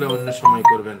এগুলো অন্য সময়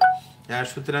করবেন।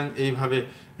 সুতরাং এইভাবে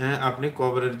আপনি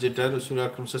কবরের যেটা রসুল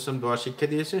আকরম সাল্লাল্লাহু আলাইহি ওয়াসাল্লাম দোয়া শিক্ষা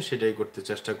দিয়েছে সেটাই করতে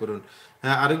চেষ্টা করুন।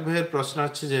 আরেক ভাইয়ের প্রশ্ন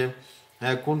হচ্ছে যে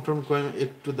কোন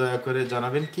একটু দয়া করে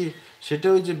জানাবেন কি? সেটা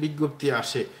ওই যে বিজ্ঞপ্তি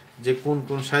আসে যে কোন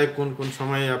কোন সাহেব কোন কোন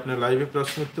সময়ে আপনার লাইভে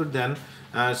প্রশ্ন উত্তর দেন,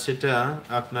 সেটা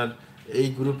আপনার এই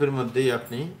গ্রুপের মধ্যেই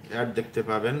আপনি অ্যাড দেখতে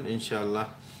পাবেন ইনশাআল্লাহ।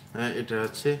 এটা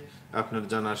হচ্ছে আপনার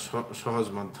জানার সহজ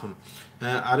মাধ্যম।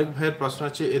 আরেক ভাইয়ের প্রশ্ন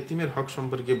আছে এতিমের হক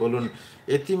সম্পর্কে বলুন।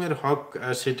 এতিমের হক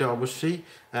সেটা অবশ্যই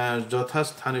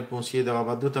যথাস্থানে পৌঁছিয়ে দেওয়া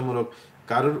বাধ্যতামূলক।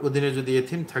 কারোর অধীনে যদি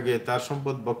এতিম থাকে তার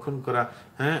সম্পদ ভক্ষণ করা,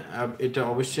 এটা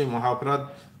অবশ্যই মহা অপরাধ,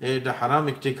 এটা হারাম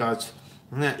একটি কাজ।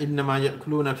 ইন্নামা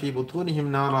ইয়াকুলুনা ফি বুতুনিহিম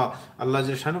নারা। আল্লাহ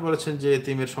জাল্লাহু বলেছেন যে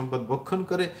এতিমের সম্পদ ভক্ষণ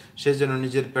করে সে যেন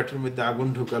নিজের পেটের মধ্যে আগুন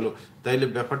ঢুকালো। তাইলে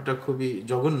ব্যাপারটা খুবই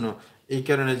জঘন্য। এই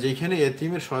কারণে যেখানে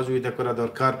এতিমের সহযোগিতা করা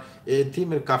দরকার,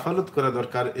 এতিমের কাফালত করা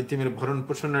দরকার, এতিমের ভরণ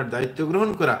পোষণের দায়িত্ব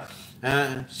গ্রহণ করা,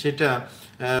 সেটা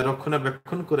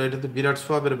রক্ষণাবেক্ষণ করা, এটা তো বিরাট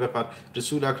সওয়াবের ব্যাপার।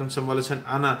 রাসূল আকরাম সাল্লাল্লাহু আলাইহি ওয়াসাল্লাম বলেছেন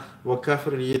আনা ওয়া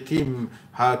কাফিরুল ইতিম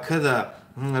হাকাযা।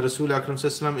 রসুল আকরম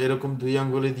সাল্লাম এরকম 2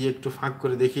 আঙ্গুলে দিয়ে একটু ফাঁক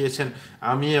করে দেখিয়েছেন,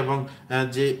 আমি এবং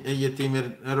যে এই ইতিমের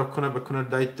রক্ষণাবেক্ষণের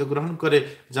দায়িত্ব গ্রহণ করে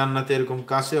জান্নাতে এরকম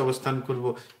কাছে অবস্থান করব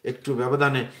একটু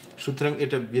ব্যবধানে। সুতরাং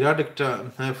এটা বিরাট একটা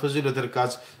ফজিলতের কাজ।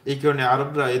 এই কারণে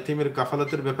আরবরা এতিমের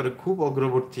কাফালতের ব্যাপারে খুব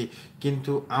অগ্রবর্তী।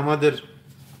 কিন্তু আমাদের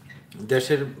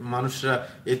দেশের মানুষরা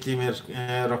এতিমের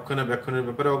রক্ষণাবেক্ষণের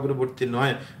ব্যাপারে অগ্রবর্তী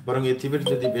নয়, বরং এতিমের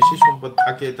যদি বেশি সম্পদ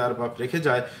থাকে, তার বাপ রেখে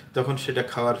যায়, তখন সেটা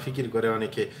খাওয়ার ফিকির করে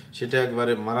অনেকে। সেটা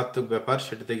একবারে মারাত্মক ব্যাপার,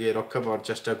 সেটা থেকে রক্ষা পাওয়ার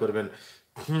চেষ্টা করবেন।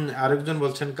 আরেকজন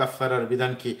বলছেন কাফফারার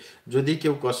বিধান কি? যদি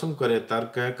কেউ কসম করে, তার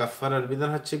কাফফারার বিধান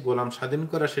হচ্ছে গোলাম স্বাধীন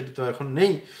করা, সেটি তো এখন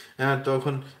নেই।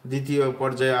 তখন দ্বিতীয়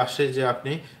পর্যায়ে আসে যে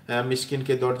আপনি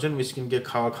মিসকিনকে 10 জন মিসকিনকে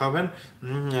খাওয়াবেন,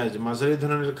 মাঝারি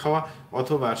ধরনের খাওয়া,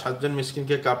 অথবা 7 জন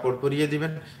মিসকিনকে কাপড় পরিয়ে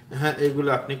দিবেন। হ্যাঁ, এগুলো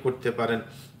আপনি করতে পারেন।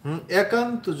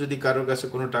 একান্ত যদি কারোর কাছে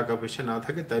কোনো টাকা পয়সা না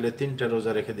থাকে, তাহলে 3টা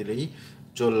রোজা রেখে দিলেই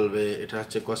চলবে। এটা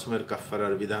হচ্ছে কসমের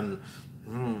কাফফারার বিধান।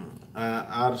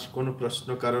 আর কোনো প্রশ্ন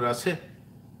কারোর আছে?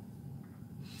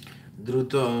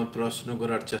 দ্রুত প্রশ্ন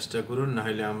করার চেষ্টা করুন, না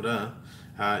হলে আমরা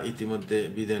ইতিমধ্যে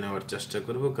বিদায় নেওয়ার চেষ্টা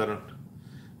করব। কারণ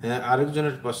হ্যাঁ,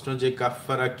 আরেকজনের প্রশ্ন যে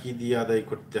কাফফারা কি দিয়ে আদায়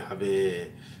করতে হবে।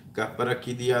 কাফফারা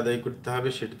কি দিয়ে আদায় করতে হবে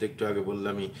সেটা তো একটু আগে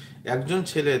বললামই। একজন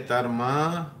ছেলে তার মা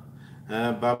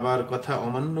বাবার কথা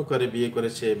অমান্য করে বিয়ে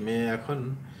করেছে, মেয়ে এখন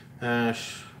আহ,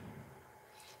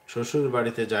 শ্বশুর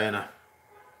বাড়িতে যায় না।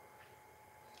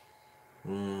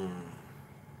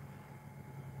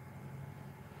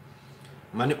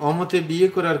 মানে অমতে বিয়ে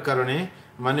করার কারণে,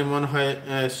 মানে মনে হয়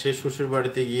সে শ্বশুর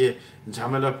বাড়িতে গিয়ে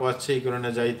ঝামেলা পাচ্ছে, এই কারণে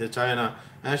যাইতে চায় না।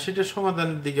 সেটা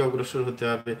সমাধানের দিকে অগ্রসর হতে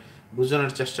হবে,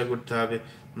 বোঝানোর চেষ্টা করতে হবে।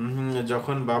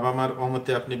 যখন বাবা মার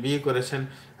অমতে আপনি বিয়ে করেছেন,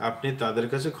 আপনি তাদের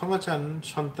কাছে ক্ষমা চান,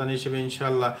 সন্তান হিসেবে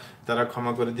ইনশাল্লাহ তারা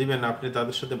ক্ষমা করে দিবেন। আপনি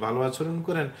তাদের সাথে ভালো আচরণ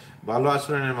করেন, ভালো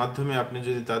আচরণের মাধ্যমে আপনি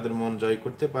যদি তাদের মন জয়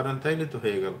করতে পারেন, তাইলে তো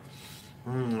হয়ে গেল।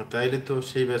 তাইলে তো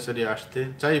সেই বেচারি আসতে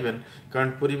চাইবেন, কারণ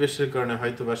পরিবেশের কারণে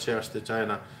হয়তো বা সে আসতে চায়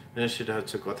না। সেটা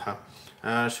হচ্ছে কথা।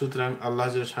 সুতরাং আল্লাহ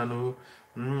শানু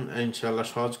ইনশাআল্লাহ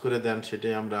সহজ করে দেন,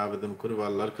 সেটাই আমরা আবেদন করব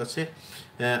আল্লাহর কাছে।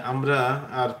 আমরা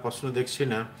আর প্রশ্ন দেখছি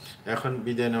না, এখন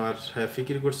বিদায় নেওয়ার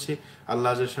ফিকির করছি।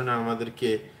 আল্লাহ শানু আমাদেরকে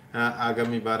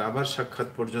আগামীবার আবার সাক্ষাৎ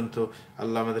পর্যন্ত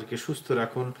আল্লাহ আমাদেরকে সুস্থ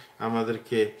রাখুন,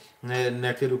 আমাদেরকে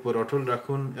নেকের উপর অটল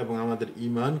রাখুন, এবং আমাদের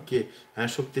ঈমানকে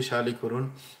শক্তিশালী করুন,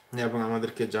 এবং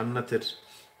আমাদেরকে জান্নাতের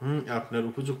আপনার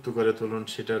উপযুক্ত করে তুলুন।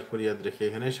 সেটার ফরিয়াদ রেখে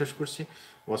এখানে শেষ করছি।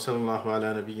 ওয়া সাল্লাল্লাহু আলা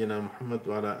নবিয়িনা মুহাম্মদ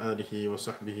ওয়া আলা আলিহি ওয়া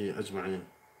সাহবিহি আজমাইন।